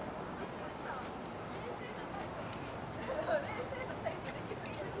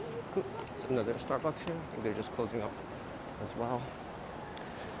 There's another Starbucks here. I think they're just closing up as well.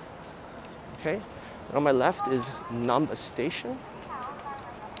 Okay, and on my left is Namba Station.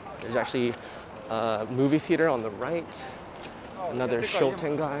 There's actually a movie theater on the right. Another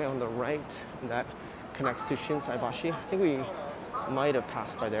Shotengai on the right, and that connects to Shinsaibashi. I think we might have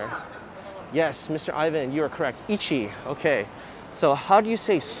passed by there. Yes, Mr. Ivan, you are correct. Ichi, okay. So how do you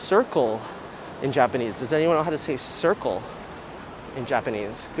say circle in Japanese? Does anyone know how to say circle in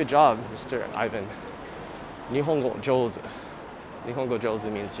Japanese? Good job, Mr. Ivan. Nihongo jouzu. Nihongo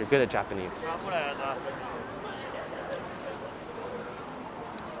jouzu means you're good at Japanese.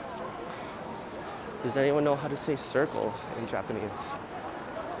 Does anyone know how to say circle in Japanese?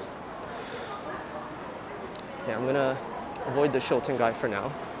 Okay, I'm gonna avoid the Shotengai for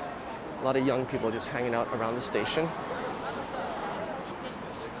now. A lot of young people just hanging out around the station.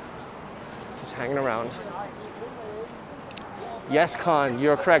 Just hanging around. Yes, Khan,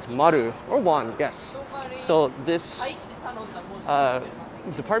 you're correct. Maru, or Wan, yes. So this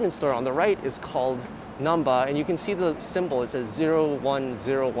department store on the right is called Namba, and you can see the symbol. It says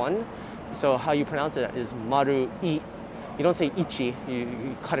 0101. So how you pronounce it is Maru-i. You don't say Ichi,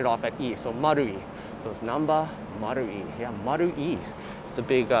 you cut it off at I. So Maru-i. So it's Namba Maru-i. Yeah, Maru-i. It's a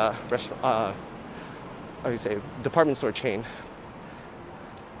big restaurant, how do you say, department store chain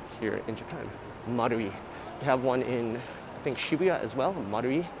here in Japan. Maru-i. We have one in, I think, Shibuya as well,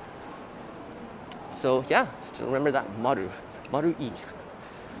 Maru-i. So yeah, just remember that, Maru. Maru-i.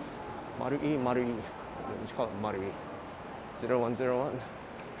 Maru-i, Maru-i. Let's call it Maru-i. 0101.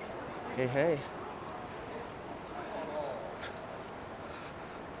 Hey, hey.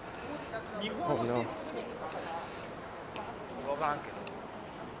 Oh no.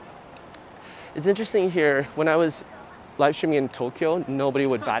 It's interesting here, when I was live streaming in Tokyo, nobody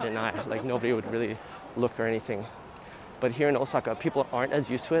would bat an eye. Like nobody would really look or anything. But here in Osaka, people aren't as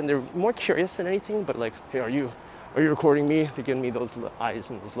used to it and they're more curious than anything, but like, hey, are you recording me? They're giving me those eyes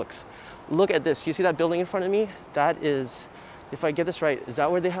and those looks. Look at this. You see that building in front of me? That is, if I get this right, is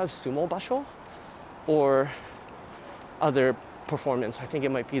that where they have sumo basho? Or other performance? I think it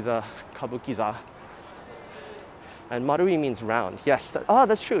might be the kabukiza. And marui means round. Yes,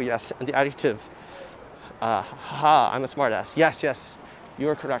 that's true, yes. And the adjective, I'm a smartass. Yes, yes, you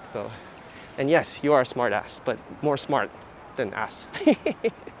are correct though. And yes, you are a smartass, but more smart than ass.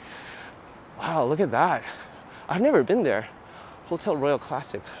 Wow, look at that. I've never been there. Hotel Royal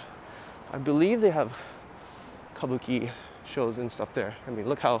Classic. I believe they have kabuki shows and stuff there. I mean,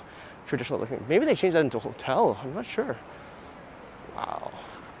 look how traditional looking. Maybe they changed that into a hotel. I'm not sure. Wow,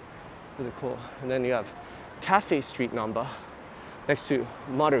 really cool. And then you have Cafe Street Namba next to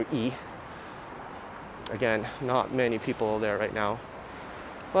Marui. Again, not many people there right now.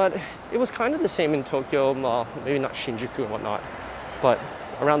 But it was kind of the same in Tokyo, well, maybe not Shinjuku and whatnot, but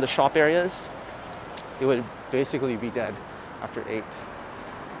around the shop areas, it would basically be dead after 8.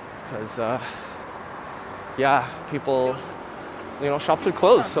 Because, yeah, people, you know, shops would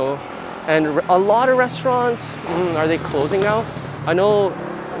close. So, and a lot of restaurants, are they closing now? I know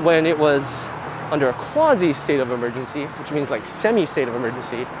when it was under a quasi state of emergency, which means like semi state of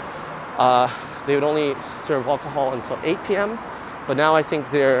emergency, they would only serve alcohol until 8 p.m. But now I think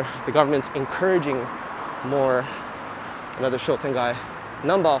the government's encouraging more, another Shotengai,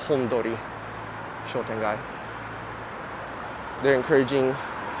 Namba Hondori Shotengai. They're encouraging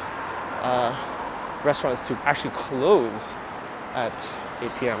restaurants to actually close at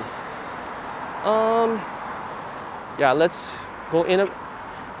 8 p.m. Yeah, let's go in a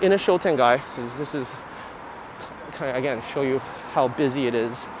Shotengai. So this is kind of, again, show you how busy it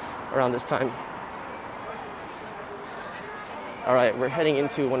is around this time. All right, we're heading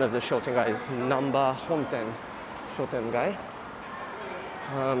into one of the Shotengais, Namba Honten Shotengai.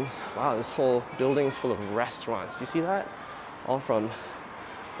 Wow, this whole building's full of restaurants. Do you see that? All from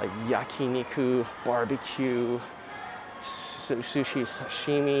like yakiniku, barbecue, sushi,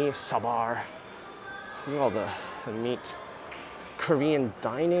 sashimi, sabar. Look at all the meat. Korean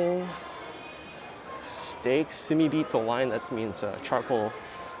dining, steak, sumibito wine, that means charcoal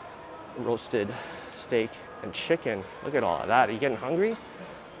roasted steak, and chicken. Look at all of that. Are you getting hungry?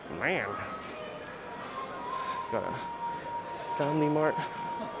 Man. Got a Family Mart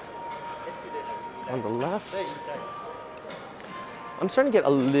on the left. I'm starting to get a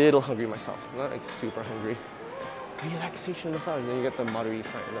little hungry myself. I'm not like super hungry. Relaxation massage. Then you get the Marui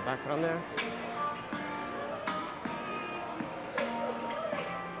sign in the background there.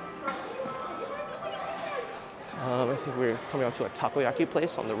 I think we're coming up to a takoyaki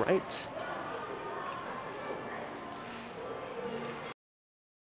place on the right.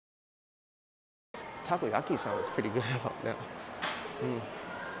 Takoyaki sounds pretty good about now.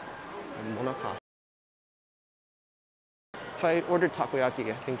 Monaka. If I ordered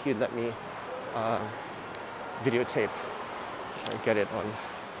takoyaki, I think you'd let me videotape or get it on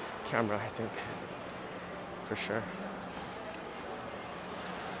camera, I think, for sure.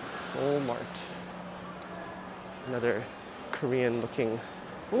 Seoul Mart. Another Korean looking,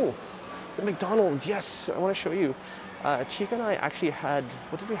 oh, the McDonald's, yes, I want to show you. Chika and I actually had,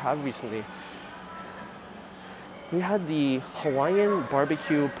 what did we have recently? We had the Hawaiian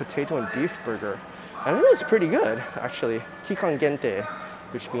barbecue potato and beef burger. And it was pretty good, actually. Kikan Gente,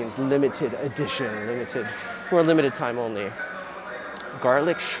 which means limited edition, limited, for a limited time only.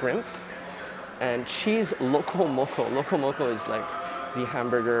 Garlic shrimp and cheese lokomoko. Lokomoko is like the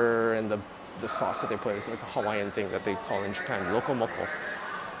hamburger and the sauce that they put. It's like a Hawaiian thing that they call in Japan, lokomoko.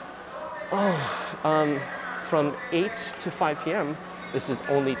 Oh, from 8 to 5 p.m., this is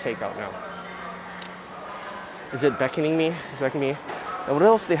only takeout now. Is it beckoning me? It's beckoning me. And what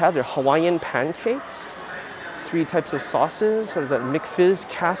else they have there? Hawaiian pancakes, 3 types of sauces. What is that? McFizz,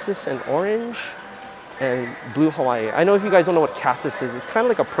 cassis, and orange, and blue Hawaii. I know if you guys don't know what cassis is, it's kind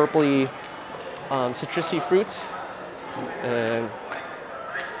of like a purpley, citrusy fruit. And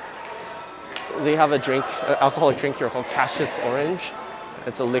they have a drink, an alcoholic drink here called Cassis Orange.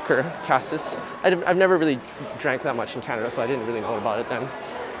 It's a liquor, Cassis. I've never really drank that much in Canada, so I didn't really know about it then.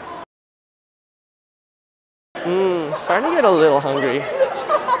 Starting to get a little hungry.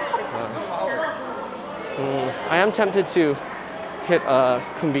 I am tempted to hit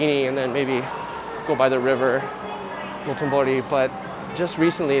Kumbini and then maybe go by the river, Dotombori, but just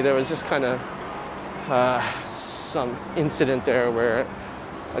recently there was just kind of some incident there where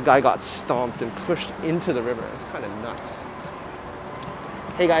a guy got stomped and pushed into the river. It's kind of nuts.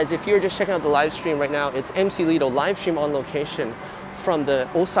 Hey guys, if you're just checking out the live stream right now, it's Emceelito live stream on location from the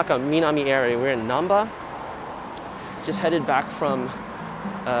Osaka Minami area. We're in Namba. Just headed back from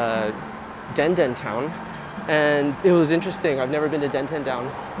Denden town. And it was interesting. I've never been to Denden town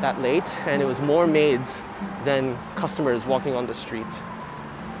that late, and it was more maids than customers walking on the street.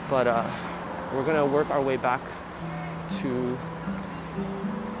 But we're gonna work our way back to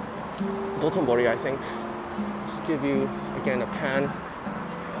Dotombori, I think. Just give you, again, a pan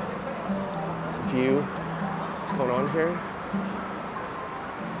view. What's going on here?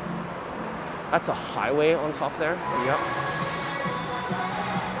 That's a highway on top there. Yep.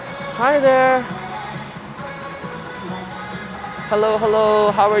 Hi there. Hello,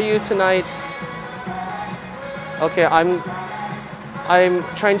 hello. How are you tonight? Okay, I'm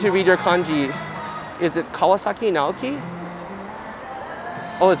trying to read your kanji. Is it Kawasaki Naoki?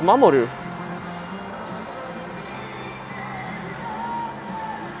 Oh, it's Mamoru.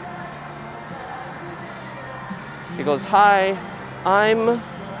 He goes, hi, I'm...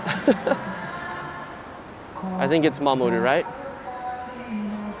 I think it's Mamoru, right?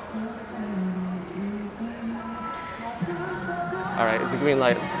 All right, it's a green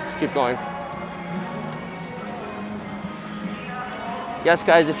light. Let's keep going. Yes,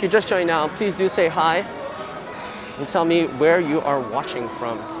 guys, if you're just joining now, please do say hi and tell me where you are watching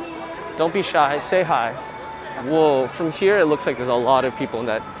from. Don't be shy, say hi. Whoa, from here it looks like there's a lot of people in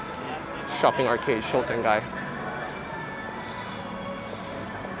that shopping arcade, Shotengai.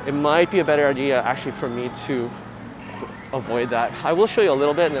 It might be a better idea actually for me to avoid that. I will show you a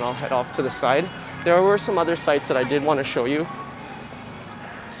little bit and then I'll head off to the side. There were some other sites that I did want to show you.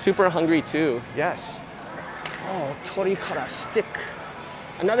 Super hungry too, yes. Oh, torikara stick.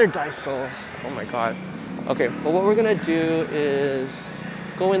 Another Daiso. Oh my god. Okay, but what we're gonna do is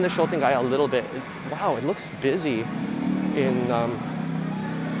go in the Shotengai a little bit. Wow, it looks busy in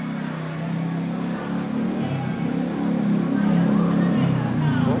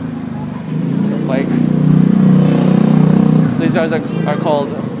like these are called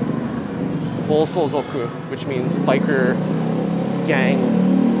Bosozoku, which means biker gang,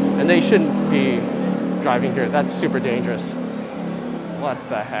 and they shouldn't be driving here. That's super dangerous. What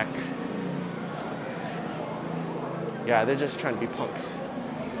the heck? Yeah, they're just trying to be punks,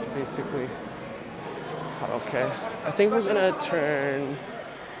 basically. Okay, I think we're gonna turn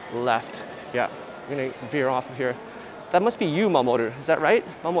left. Yeah, we're gonna veer off of here. That must be you, Mamoru. Is that right,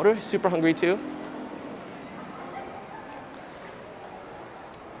 Mamoru? Super hungry too?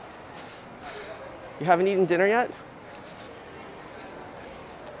 You haven't eaten dinner yet?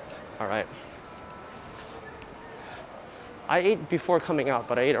 All right. I ate before coming out,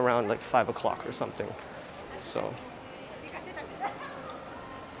 but I ate around like 5 o'clock or something. So.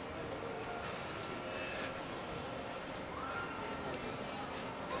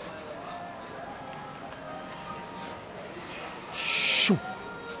 Shoo.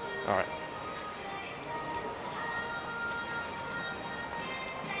 All right.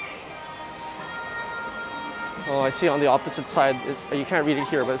 Oh, I see on the opposite side, you can't read it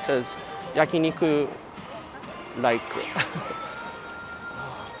here, but it says yakiniku like.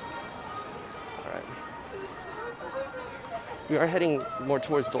 All right. We are heading more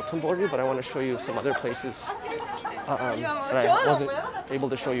towards Dotombori, but I want to show you some other places that I wasn't able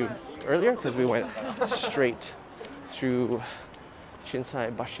to show you earlier because we went straight through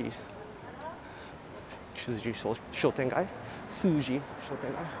Shinsaibashi, Shotengai, Suji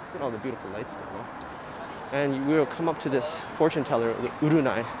Shotengai. Look at all the beautiful lights there, no? And we will come up to this fortune teller, the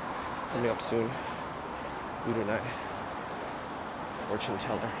Urunai, coming up soon. Urunai, fortune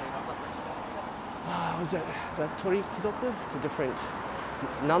teller. Is that Torikizoku? It's a different.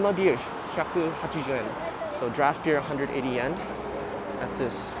 Namba beer, 180 yen. So draft beer, 180 yen at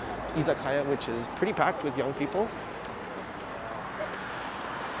this izakaya, which is pretty packed with young people.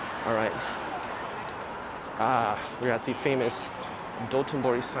 All right. We're at the famous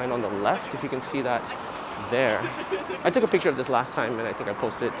Dotombori sign on the left, if you can see that there. I took a picture of this last time and I think I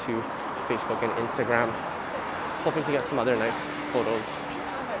posted it to Facebook and Instagram, hoping to get some other nice photos.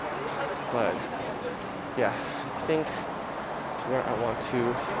 But yeah, I think it's where I want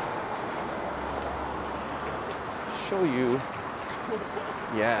to show you.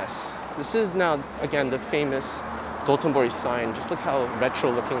 Yes, this is now again the famous Dotombori sign. Just look how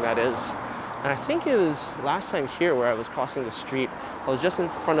retro looking that is. And I think it was last time here where I was crossing the street. I was just in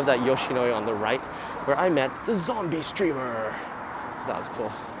front of that Yoshinoya on the right where I met the zombie streamer. That was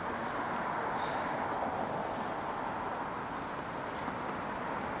cool.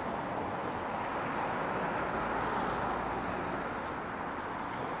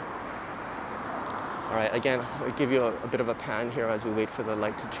 All right, again, I'll give you a bit of a pan here as we wait for the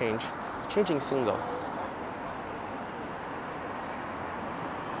light to change. Changing soon though.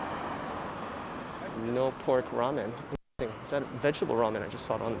 No pork ramen. Is that vegetable ramen? I just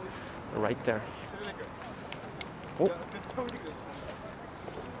saw it on the right there. Oh.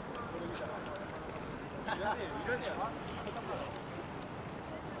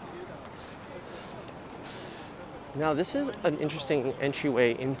 Now this is an interesting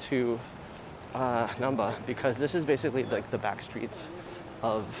entryway into Namba, because this is basically like the back streets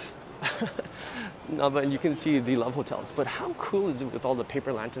of Namba, and you can see the love hotels. But how cool is it with all the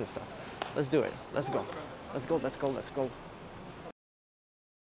paper lantern stuff? Let's do it. Let's go. Let's go, let's go, let's go.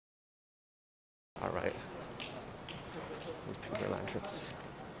 All right. These paper lanterns.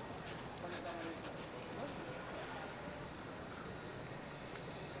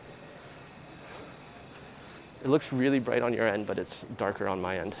 It looks really bright on your end, but it's darker on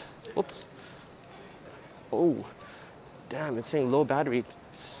my end. Whoops. Oh, damn, it's saying low battery,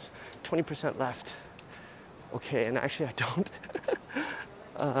 20% left. Okay, and actually I don't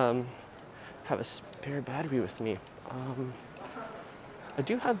have a spare battery with me. I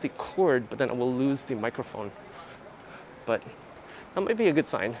do have the cord, but then I will lose the microphone. But that might be a good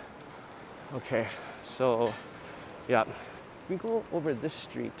sign. Okay, so yeah, we go over this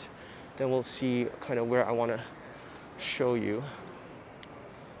street, then we'll see kind of where I want to show you.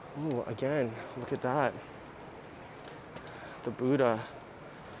 Oh, again, look at that. The Buddha.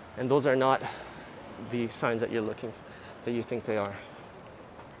 And those are not the signs that that you think they are.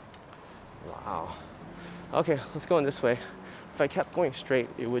 Wow. Okay, let's go in this way. If I kept going straight,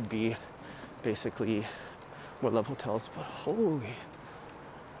 it would be basically more love hotels, but holy,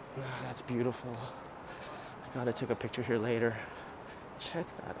 that's beautiful. I gotta take a picture here later. Check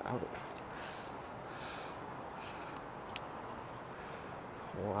that out.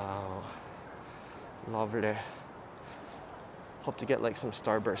 Wow. Lovely. Hope to get like some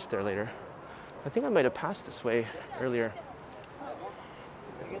starburst there later. I think I might have passed this way earlier.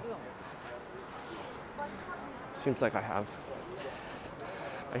 Seems like I have.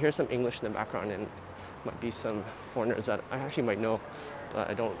 I hear some English in the background, and might be some foreigners that I actually might know, but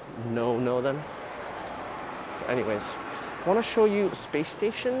I don't know them. But anyways, I want to show you Space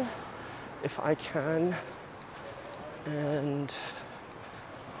Station if I can, and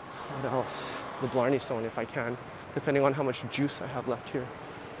what else? The Blarney Stone if I can, depending on how much juice I have left here.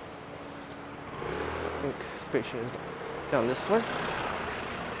 I think Space Station is down this way.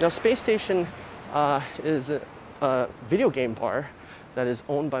 Now Space Station is a video game bar that is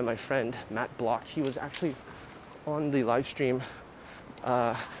owned by my friend Matt Block. He was actually on the live stream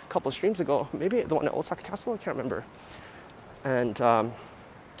a couple of streams ago, maybe the one at Osaka Castle, I can't remember. And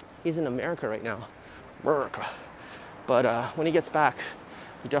he's in America right now, America. But when he gets back,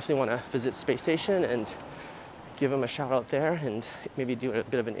 we definitely want to visit Space Station and give him a shout out there, and maybe do a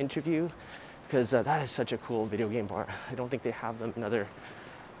bit of an interview, because that is such a cool video game bar. I don't think they have them in other,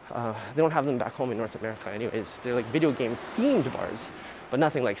 they don't have them back home in North America anyways. They're like video game themed bars, but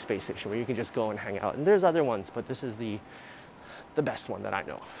nothing like Space Station where you can just go and hang out. And there's other ones, but this is the best one that I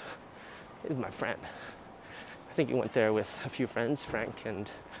know. This is my friend. I think he went there with a few friends, Frank and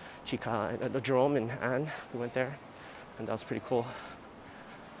Chica, and Jerome and Anne. We went there, and that was pretty cool.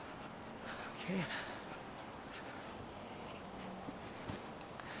 Okay.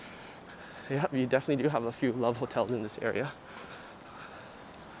 Yeah, you definitely do have a few love hotels in this area.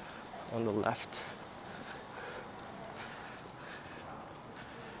 On the left.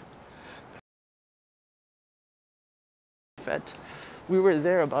 We were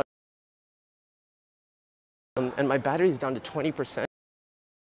there about, and my battery's down to 20%.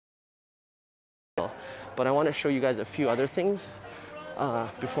 But I want to show you guys a few other things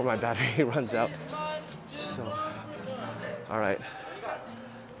before my battery runs out. So, all right.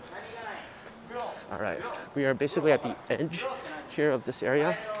 All right, we are basically at the edge here of this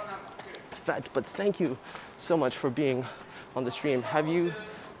area. But thank you so much for being on the stream. Have you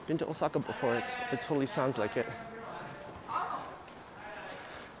been to Osaka before? It totally sounds like it.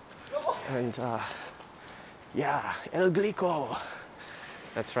 And yeah, El Glico.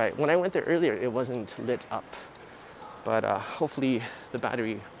 That's right. When I went there earlier, it wasn't lit up. But hopefully the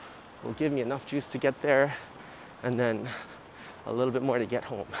battery will give me enough juice to get there, and then a little bit more to get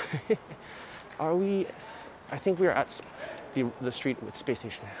home. Are we? I think we are at the street with Space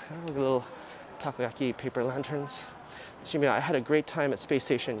Station. Like little takoyaki paper lanterns. I had a great time at Space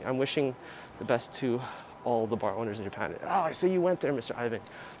Station. I'm wishing the best to all the bar owners in Japan. Oh, I see you went there, Mr. Ivan.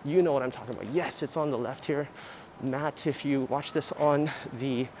 You know what I'm talking about. Yes, it's on the left here. Matt, if you watch this on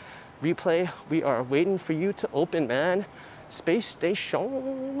the replay, we are waiting for you to open, man. Space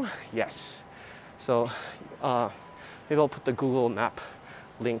Station. Yes. So maybe I'll put the Google Map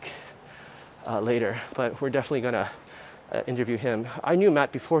link later, but we're definitely gonna interview him. I knew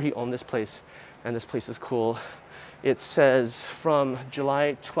Matt before he owned this place, and this place is cool. It says from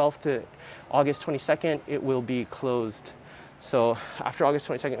July 12th to August 22nd, it will be closed. So after August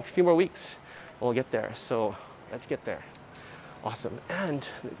 22nd, a few more weeks, we'll get there. So let's get there. Awesome. And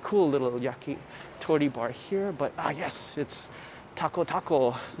cool little yakitori bar here, but yes, it's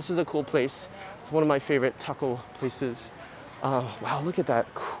Taco. This is a cool place. It's one of my favorite taco places. Wow, look at that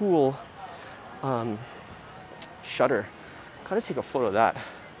cool shutter. Gotta take a photo of that.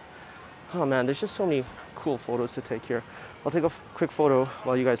 Oh man, there's just so many cool photos to take here. I'll take a quick photo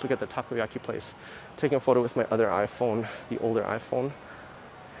while you guys look at the takoyaki place. Taking a photo with my other iPhone, the older iPhone.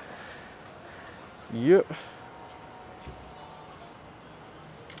 Yep.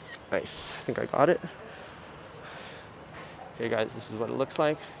 Nice, I think I got it. Hey guys, this is what it looks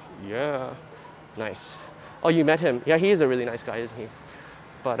like. Yeah, nice. Oh, you met him. Yeah, he is a really nice guy, isn't he?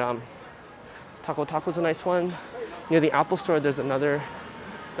 But Taco's a nice one. Near the Apple store, there's another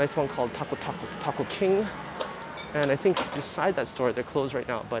nice one called Taco King. And I think beside that store, they're closed right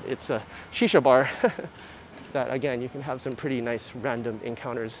now, but it's a shisha bar that, again, you can have some pretty nice random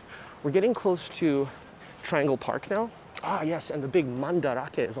encounters. We're getting close to Triangle Park now. Ah, yes, and the big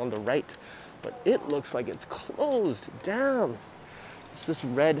Mandarake is on the right, but it looks like it's closed. Damn. It's this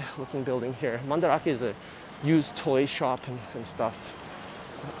red looking building here. Mandarake is a used toy shop and stuff.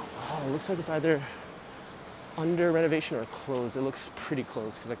 Oh, it looks like it's either under renovation or closed. It looks pretty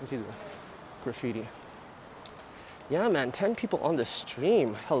close because I can see the graffiti. Yeah, man, 10 people on the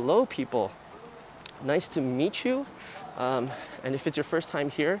stream. Hello, people. Nice to meet you. And if it's your first time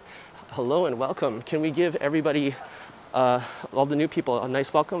here, hello and welcome. Can we give everybody, all the new people, a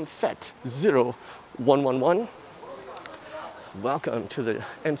nice welcome? Fet0111. Welcome to the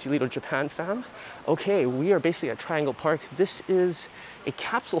Emceelito Japan fam. Okay, we are basically at Triangle Park. This is a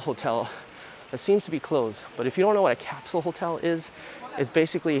capsule hotel that seems to be closed. But if you don't know what a capsule hotel is, it's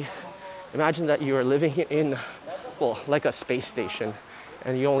basically, imagine that you are living in, well, like a space station,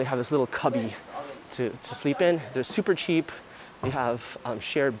 and you only have this little cubby to sleep in. They're super cheap. They have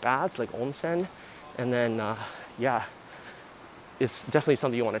shared baths like onsen, and then yeah, it's definitely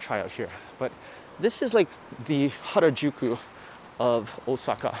something you want to try out here. But this is like the Harajuku of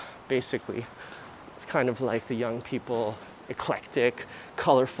Osaka, basically. It's kind of like the young people, eclectic,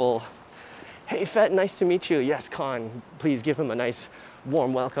 colorful. Hey Fet, nice to meet you. Yes, Khan, please give him a nice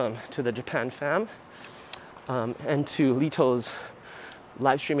warm welcome to the Japan fam. And to Lito's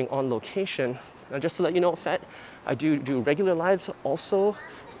live streaming on location. Now just to let you know, Fet, I do regular lives also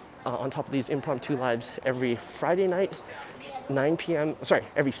on top of these impromptu lives every Friday night, 9 p.m. Sorry,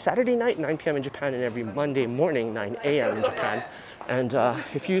 every Saturday night, 9 p.m. in Japan, and every Monday morning, 9 a.m. in Japan. And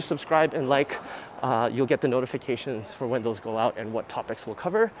if you subscribe and like, you'll get the notifications for when those go out and what topics we'll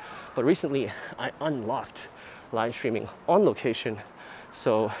cover. But recently, I unlocked live streaming on location,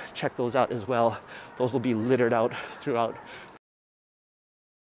 so check those out as well. Those will be littered out throughout.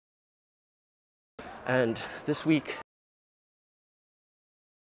 And this week,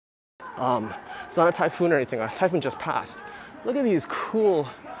 it's not a typhoon or anything. A typhoon just passed. Look at these cool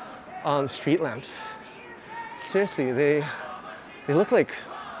street lamps. Seriously, they look like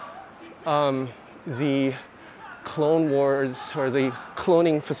the Clone Wars or the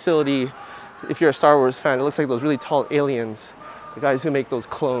cloning facility. If you're a Star Wars fan, it looks like those really tall aliens, the guys who make those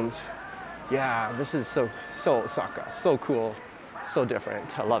clones. Yeah, this is so Osaka, so cool, so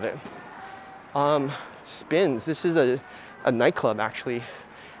different. I love it. Spins. This is a nightclub actually,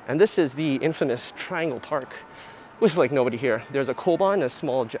 and this is the infamous Triangle Park, which is like nobody here. There's a Koban, a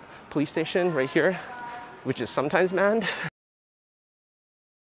small police station right here, which is sometimes manned.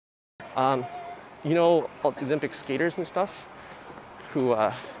 You know, all the Olympic skaters and stuff who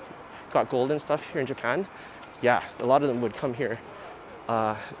got gold and stuff here in Japan. Yeah, a lot of them would come here.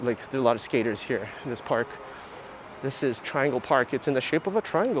 Like there's a lot of skaters here in this park. This is Triangle Park. It's in the shape of a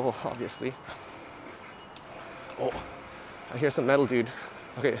triangle, obviously. Oh, I hear some metal, dude.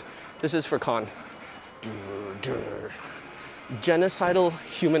 Okay, this is for Khan. Genocidal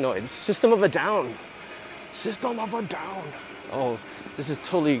humanoids. System of a Down. System of a Down. Oh, this is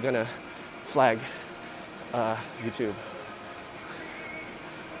totally gonna flag YouTube.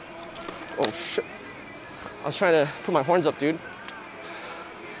 Oh shit. I was trying to put my horns up, dude.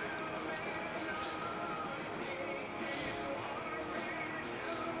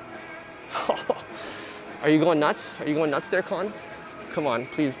 Are you going nuts? Are you going nuts there, Khan? Come on,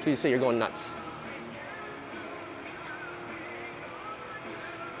 please say you're going nuts.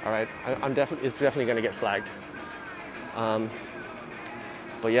 All right, it's definitely gonna get flagged.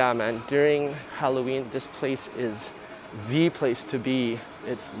 But yeah, man, during Halloween, this place is the place to be.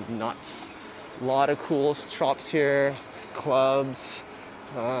 It's nuts. A lot of cool shops here, clubs.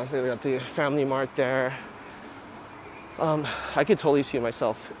 They got the Family Mart there. I could totally see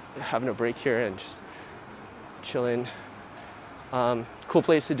myself having a break here and just chilling. Cool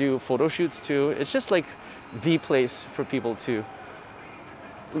place to do photo shoots too. It's just like the place for people to,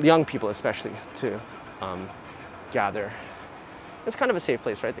 young people especially, to gather. It's kind of a safe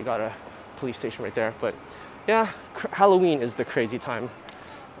place, right? They got a police station right there. But yeah, Halloween is the crazy time.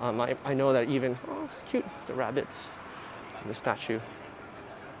 I know that even, oh, cute, the rabbits and the statue.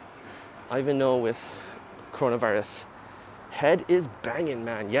 I even know with coronavirus, head is banging,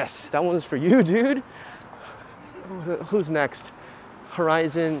 man. Yes, that one's for you, dude. Who's next?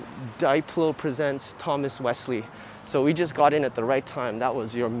 Horizon Diplo presents Thomas Wesley. So we just got in at the right time. That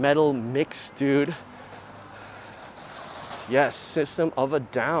was your metal mix, dude. Yes, System of a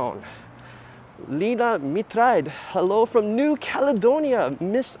Down. Lina Mitraid, hello from New Caledonia,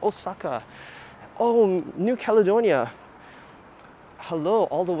 Miss Osaka. Oh, New Caledonia. Hello,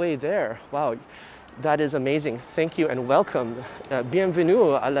 all the way there. Wow, that is amazing. Thank you and welcome.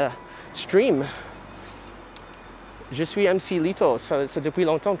 Bienvenue à la stream. Je suis Emceelito. C'est depuis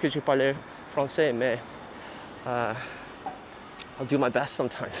longtemps que je parle français, mais I'll do my best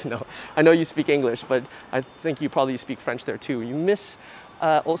sometimes. No, I know you speak English, but I think you probably speak French there too. You miss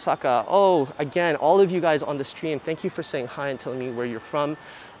Osaka. Oh, again, all of you guys on the stream, thank you for saying hi and telling me where you're from.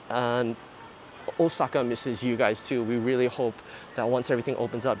 Osaka misses you guys too. We really hope that once everything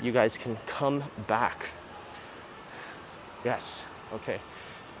opens up, you guys can come back. Yes, okay.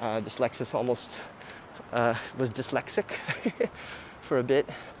 This Lexus almost was dyslexic for a bit.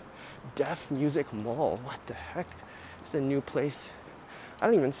 Deaf Music Mall, what the heck? It's a new place. I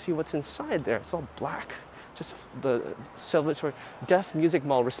don't even see what's inside there. It's all black. Just the celebratory Deaf Music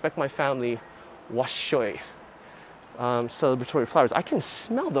Mall, respect my family, washoi. Celebratory flowers. I can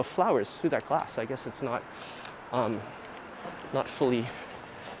smell the flowers through that glass. I guess it's not not fully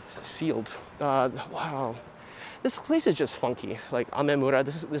sealed. Wow. This place is just funky. Like Amemura,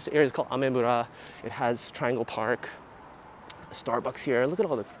 this area is called Amemura. It has Triangle Park, Starbucks here. Look at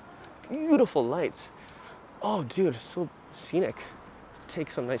all the beautiful lights. Oh, dude, it's so scenic. Take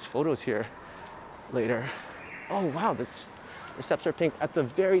some nice photos here later. Oh, wow, the steps are pink. At the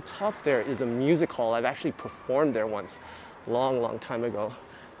very top there is a music hall. I've actually performed there once, long time ago,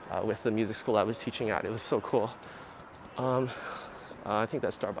 with the music school I was teaching at. It was so cool. I think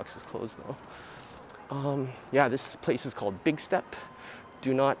that Starbucks is closed though. Yeah, this place is called Big Step.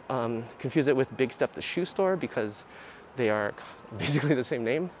 Do not confuse it with Big Step the shoe store because they are basically the same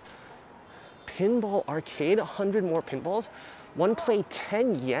name. Pinball arcade, 100 more pinballs. One play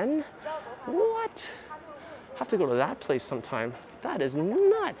 10 yen? What? Have to go to that place sometime. That is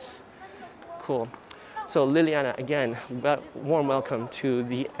nuts. Cool. So Liliana, again, warm welcome to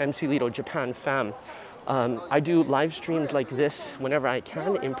the Emceelito Japan fam. I do live streams like this whenever I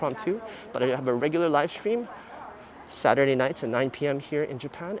can, impromptu, but I have a regular live stream Saturday nights at 9 p.m. here in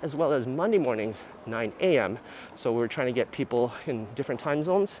Japan, as well as Monday mornings, 9 a.m. So we're trying to get people in different time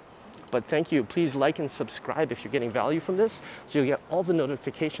zones. But thank you. Please like and subscribe if you're getting value from this, so you'll get all the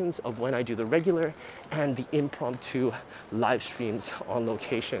notifications of when I do the regular and the impromptu live streams on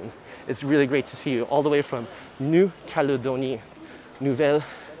location. It's really great to see you all the way from New Caledonie, Nouvelle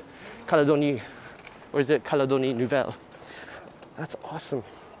Caledonie, or is it Caledonie Nouvelle? That's awesome.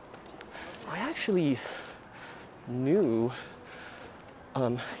 I actually knew,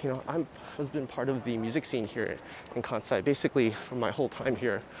 you know, I've been part of the music scene here in Kansai, basically for my whole time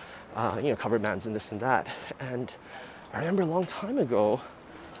here. You know, cover bands and this and that. And I remember a long time ago,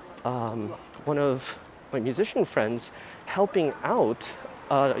 one of my musician friends helping out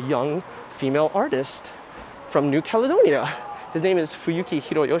a young female artist from New Caledonia. His name is Fuyuki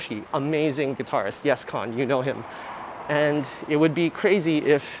Hiroyoshi, amazing guitarist. Yes, Khan, you know him. And it would be crazy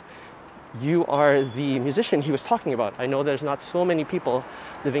if you are the musician he was talking about. I know there's not so many people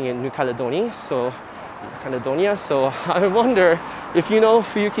living in New Caledonia, so I wonder if you know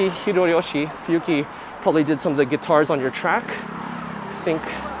Fuyuki Hiroyoshi. Fuyuki probably did some of the guitars on your track. I think,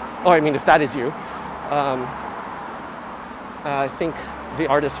 oh, I mean, if that is you. I think the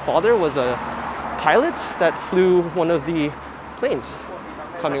artist's father was a pilot that flew one of the planes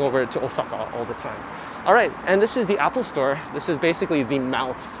coming over to Osaka all the time. All right, and this is the Apple Store. This is basically the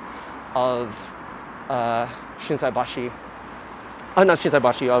mouth of Shinsaibashi. Not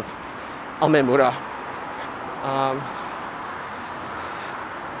Shinsaibashi, of Amemura.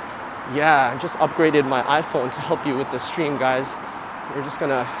 Yeah, I just upgraded my iPhone to help you with the stream, guys. We're just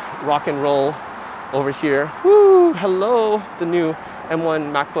gonna rock and roll over here. Woo! Hello, the new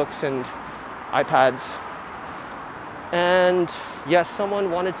M1 MacBooks and iPads. And yes,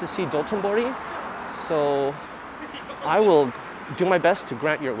 someone wanted to see Dotombori, so I will do my best to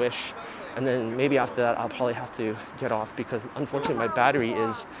grant your wish. And then maybe after that, I'll probably have to get off because unfortunately my battery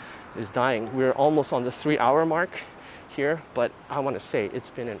is dying. We're almost on the 3-hour mark here, but I want to say it's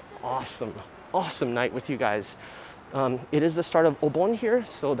been an awesome night with you guys. It is the start of Obon here,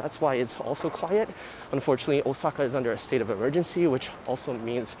 so that's why it's also quiet. Unfortunately, Osaka is under a state of emergency, which also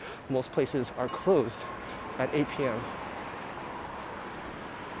means most places are closed at 8 p.m.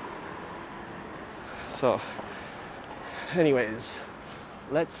 So, anyways,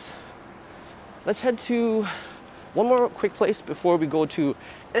 let's head to one more quick place before we go to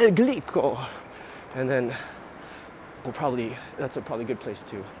Enrico, and then that's a probably good place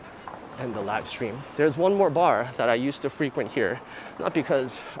to end the live stream. There's one more bar that I used to frequent here, not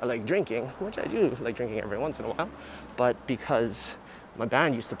because I like drinking, which I do like drinking every once in a while, but because my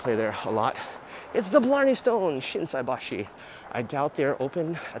band used to play there a lot. It's the Blarney Stone, Shinsaibashi. I doubt they're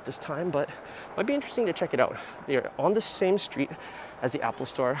open at this time, but it might be interesting to check it out. They're on the same street as the Apple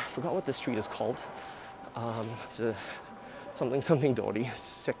Store. I forgot what the street is called. It's a something Dori,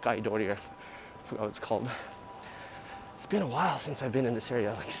 Sekai Dori, I forgot what it's called. It's been a while since I've been in this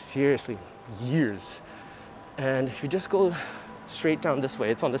area, like seriously, years. And if you just go straight down this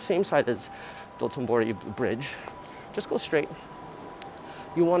way, it's on the same side as Dotombori Bridge. Just go straight.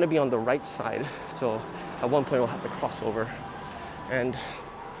 You want to be on the right side, so at one point we'll have to cross over. And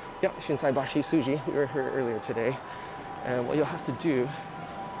yeah, Shinsaibashi Suji, we were here earlier today. And what you'll have to do,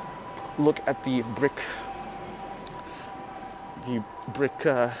 look at the brick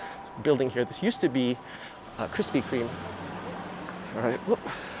building here. This used to be Krispy Kreme. All right, whoop.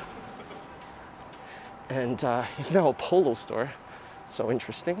 And it's now a Polo store, so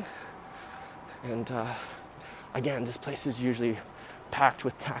interesting. And again, this place is usually packed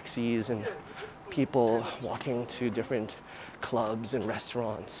with taxis and people walking to different clubs and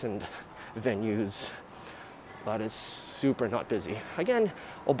restaurants and venues, but it's super not busy. Again,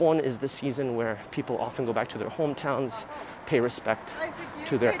 Obon is the season where people often go back to their hometowns, pay respect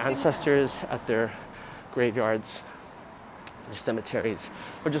to their ancestors at their graveyards, their cemeteries,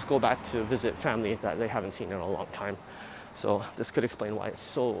 or just go back to visit family that they haven't seen in a long time. So this could explain why it's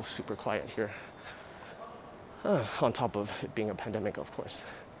so super quiet here. On top of it being a pandemic, of course.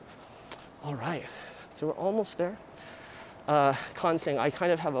 All right, so we're almost there. Khan saying, I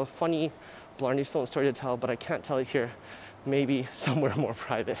kind of have a funny Blarney Stone story to tell, but I can't tell it here. Maybe somewhere more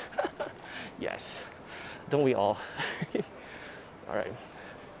private. Yes, don't we all? All right,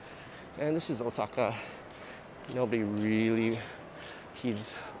 and this is Osaka. Nobody really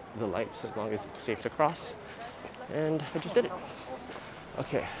heeds the lights as long as it's safe to cross. And I just did it.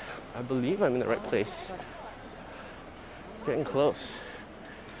 Okay, I believe I'm in the right place. Getting close.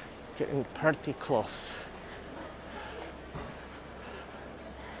 Getting pretty close.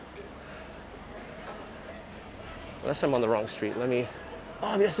 Unless I'm on the wrong street. Let me...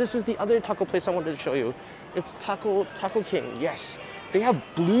 Oh yes, this is the other taco place I wanted to show you. It's Taco King, yes. They have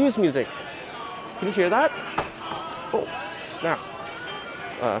blues music. Can you hear that? Oh, snap.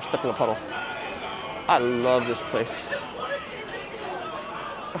 Stepped in a puddle. I love this place.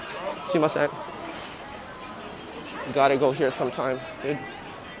 Sumimasen. Gotta go here sometime. They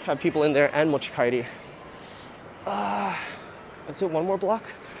have people in there and mochikairi. Is it one more block?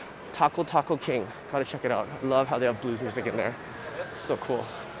 Taco King. Gotta check it out. I love how they have blues music in there. So cool.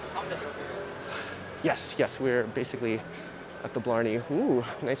 Yes, we're basically at the Blarney. Ooh,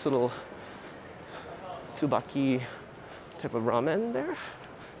 nice little tsubaki type of ramen there.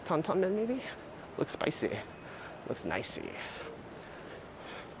 Tantanmen maybe? Looks spicy. Looks nicey.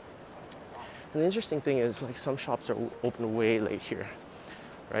 And the interesting thing is, like, some shops are open way late here,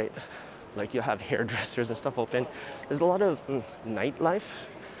 right? Like, you have hairdressers and stuff open. There's a lot of night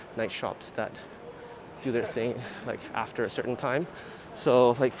shops that do their thing, like, after a certain time.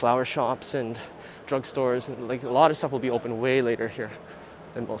 So, like, flower shops and drugstores, and, like, a lot of stuff will be open way later here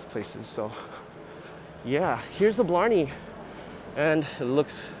than most places. So, yeah, here's the Blarney. And it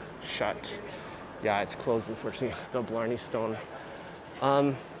looks shut. Yeah, it's closed, unfortunately, the Blarney Stone.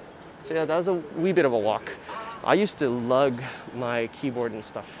 So yeah, that was a wee bit of a walk. I used to lug my keyboard and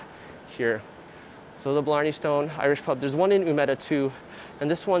stuff here. So the Blarney Stone, Irish pub. There's one in Umeda too, and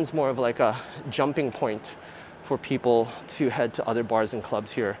this one's more of like a jumping point for people to head to other bars and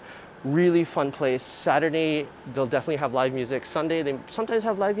clubs here. Really fun place. Saturday, they'll definitely have live music. Sunday, they sometimes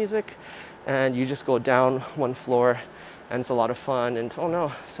have live music, and you just go down one floor, and it's a lot of fun. And oh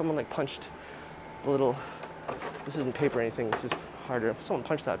no, someone like punched the little, this isn't paper or anything, this is harder. Someone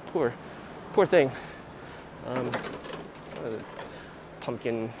punched that poor thing.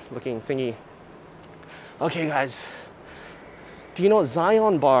 pumpkin looking thingy. Okay guys, do you know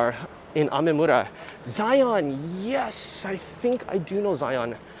Zion Bar in Amemura? Zion, yes, I think I do know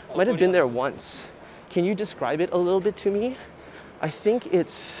Zion. Might have been there once. Can you describe it a little bit to me? I think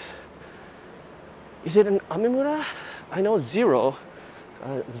is it in Amemura? I know Zero,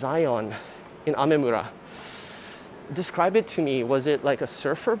 Zion in Amemura. Describe it to me. Was it like a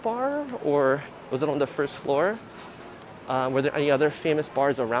surfer bar or was it on the first floor? Were there any other famous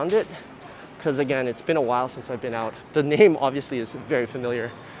bars around it? Because again, it's been a while since I've been out. The name obviously is very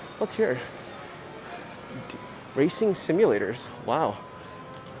familiar. What's here? Racing simulators. Wow.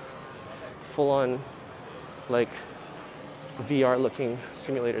 Full on like VR looking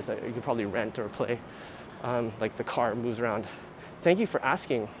simulators that you could probably rent or play. Like the car moves around. Thank you for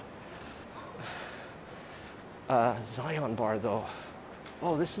asking. Zion Bar though.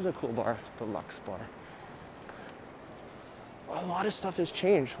 Oh, this is a cool bar, the Lux Bar. A lot of stuff has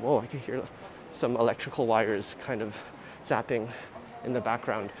changed. Whoa, I can hear some electrical wires kind of zapping in the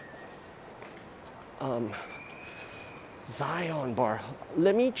background. Zion Bar.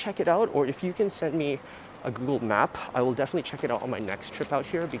 Let me check it out, or if you can send me a Google map, I will definitely check it out on my next trip out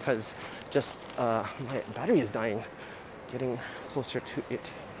here because just my battery is dying. Getting closer to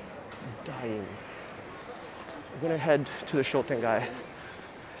it dying. I'm gonna head to the Shotengai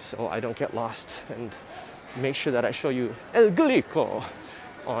so I don't get lost and make sure that I show you El Glico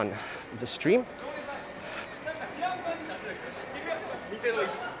on the stream.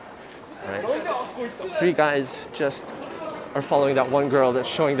 All right. 3 guys just are following that one girl that's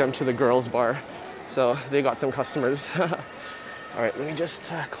showing them to the girls bar. So they got some customers. All right, let me just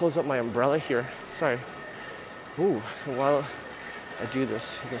close up my umbrella here. Sorry. Ooh, and while I do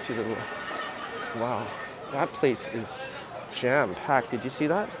this, you can see the, wow, that place is jam-packed. Did you see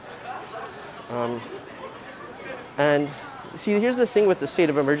that? And see, here's the thing with the state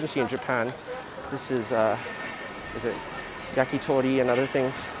of emergency in Japan. This is it yakitori and other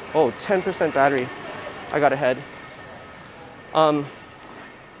things? Oh, 10% battery. I got ahead. Hold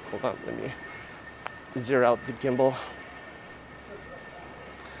on, let me zero out the gimbal.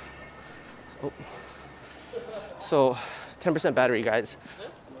 Oh. So, 10% battery, guys.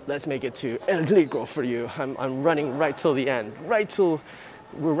 Let's make it to El Glico for you. I'm running right till the end, right till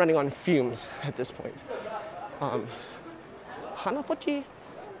we're running on fumes at this point. Hanapochi.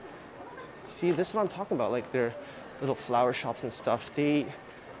 See, this is what I'm talking about. Like their little flower shops and stuff. They,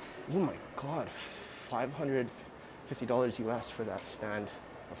 oh my God, $550 US for that stand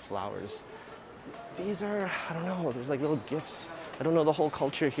of flowers. These are, I don't know, there's like little gifts. I don't know the whole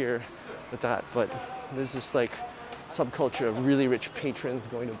culture here with that, but there's this like subculture of really rich patrons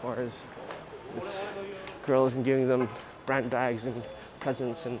going to bars with girls and giving them brand bags and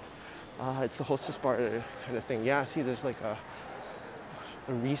presents, and it's the hostess bar kind of thing. Yeah, see, there's like a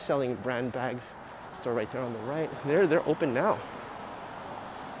reselling brand bag store right there on the right. They're open now.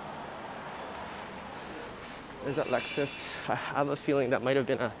 There's that Lexus. I have a feeling that might have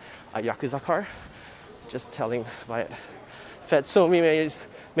been a Yakuza car. Just telling by it. Fet, so many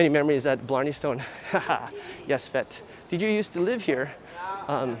memories at Blarney Stone. Yes, Fet. Did you used to live here?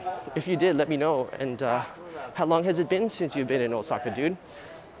 If you did, let me know. And how long has it been since you've been in Osaka, dude?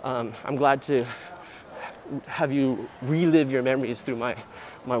 I'm glad to have you relive your memories through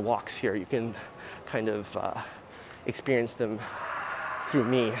my walks here. You can kind of experience them through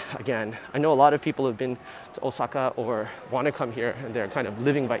me again. I know a lot of people have been to Osaka or want to come here, and they're kind of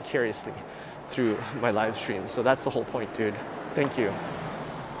living vicariously through my live stream. So that's the whole point, dude. Thank you.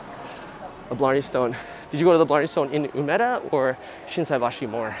 A Blarney Stone. Did you go to the Blarney Stone in Umeda or Shinsaibashi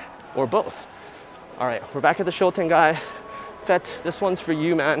more? Or both? All right, we're back at the Shotengai. Fet, this one's for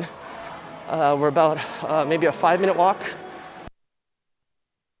you, man. We're about maybe a 5-minute walk.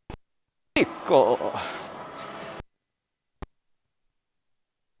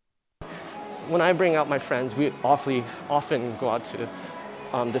 When I bring out my friends, we often go out to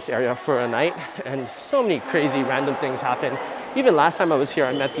this area for a night, and so many crazy random things happen. Even last time I was here,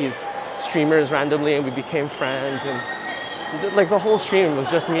 I met these streamers randomly and we became friends, and like the whole stream was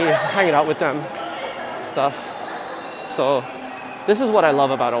just me hanging out with them, stuff. So this is what I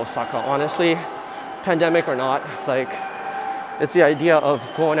love about Osaka, honestly, pandemic or not. Like, it's the idea of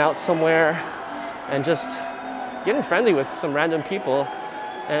going out somewhere and just getting friendly with some random people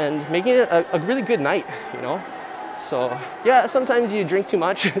and making it a really good night, you know? So yeah, sometimes you drink too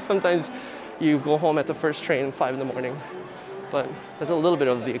much. Sometimes you go home at the first train at 5 in the morning. But there's a little bit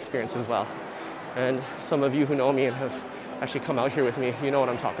of the experience as well. And some of you who know me and have actually come out here with me, you know what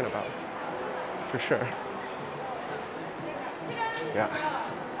I'm talking about, for sure. Yeah.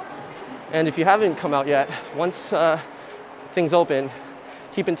 And if you haven't come out yet, once things open,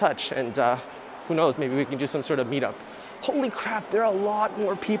 keep in touch, and who knows, maybe we can do some sort of meetup. Holy crap, there are a lot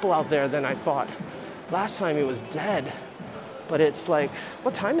more people out there than I thought. Last time it was dead, but it's like,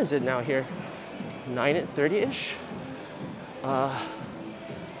 what time is it now here? 9:30-ish?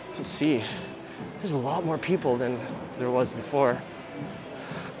 Let's see. There's a lot more people than there was before.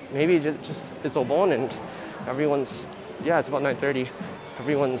 Maybe just it's Obon and everyone's, yeah, it's about 9:30.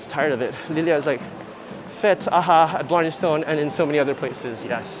 Everyone's tired of it. Lilia is like, fete, aha, at Blarney Stone and in so many other places,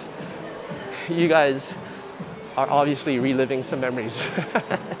 yes. You guys are obviously reliving some memories.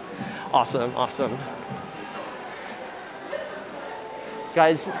 Awesome, awesome.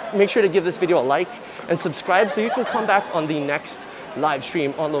 Guys, make sure to give this video a like and subscribe so you can come back on the next live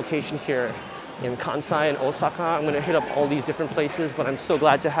stream on location here in Kansai and Osaka. I'm gonna hit up all these different places, but I'm so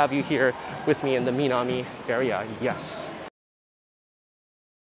glad to have you here with me in the Minami area, yes.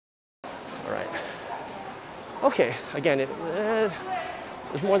 All right. Okay, again,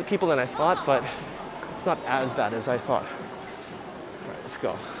 there's more people than I thought, but it's not as bad as I thought. All right, let's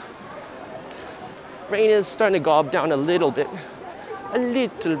go. Rain is starting to gob down a little bit. A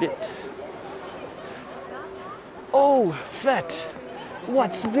little bit. Oh, fete.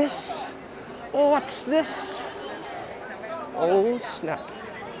 What's this? What's this? Oh, snap.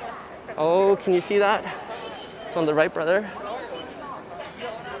 Oh, can you see that? It's on the right, brother.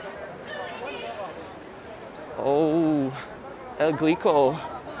 Oh, El Glico.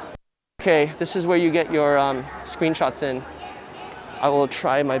 Okay, this is where you get your screenshots in. I will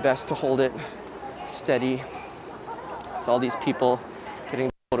try my best to hold it steady. It's all these people getting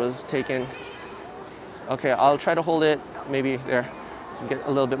photos taken. Okay, I'll try to hold it maybe there. Get a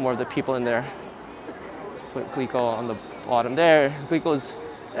little bit more of the people in there. Let's put Glico on the bottom there. Glico's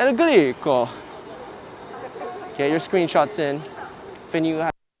El Glico. Get your screenshots in. If you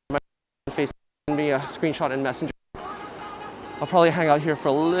have my face, send me a screenshot in Messenger. I'll probably hang out here for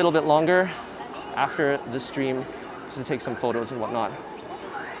a little bit longer after the stream to take some photos and whatnot.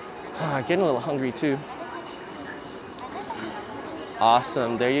 Getting a little hungry too.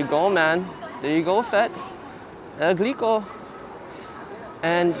 Awesome, there you go, man. There you go, fete. El Glico.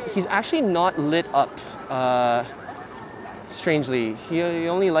 And he's actually not lit up, strangely. He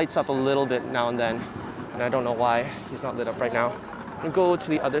only lights up a little bit now and then, and I don't know why he's not lit up right now. I'm gonna go to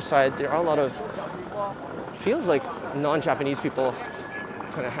the other side. There are a lot of, feels like non-Japanese people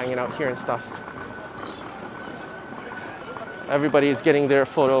kind of hanging out here and stuff. Everybody's getting their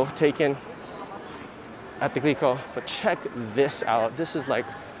photo taken at the Glico, but check this out. This is like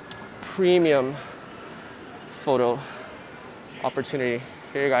premium photo opportunity.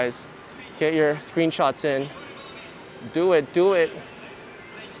 Here, guys, get your screenshots in. Do it, do it.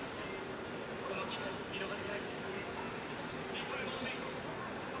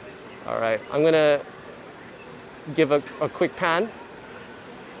 All right, I'm gonna give a quick pan.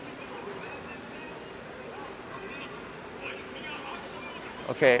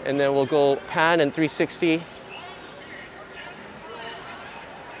 Okay, and then we'll go pan and 360.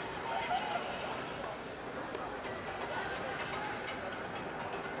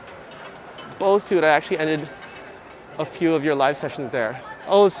 Both, dude, I actually ended a few of your live sessions there.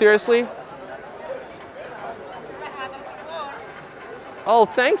 Oh, seriously? Oh,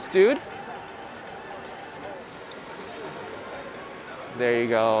 thanks, dude. There you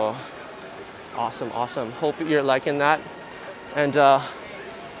go. Awesome, awesome. Hope you're liking that. And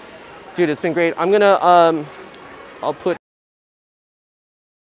dude, it's been great. I'm gonna, I'll put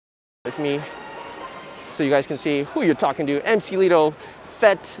with me so you guys can see who you're talking to. Emceelito,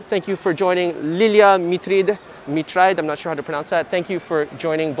 fete, thank you for joining. Lilia Mitraid, I'm not sure how to pronounce that. Thank you for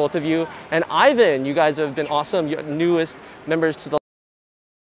joining, both of you. And Ivan, you guys have been awesome. You're newest members to the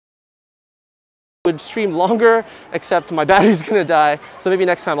would stream longer, except my battery's gonna die. So maybe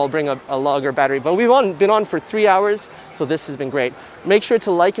next time I'll bring a longer battery. But we've been on for 3 hours, so this has been great. Make sure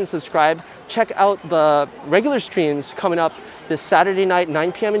to like and subscribe. Check out the regular streams coming up this Saturday night,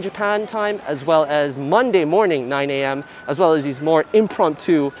 9 p.m. in Japan time, as well as Monday morning, 9 a.m., as well as these more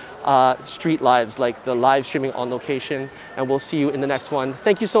impromptu street lives, like the live streaming on location. And we'll see you in the next one.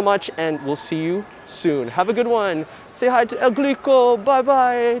 Thank you so much, and we'll see you soon. Have a good one. Say hi to El Glico.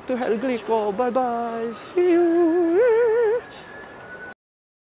 Bye-bye to El Glico. Bye-bye. See you.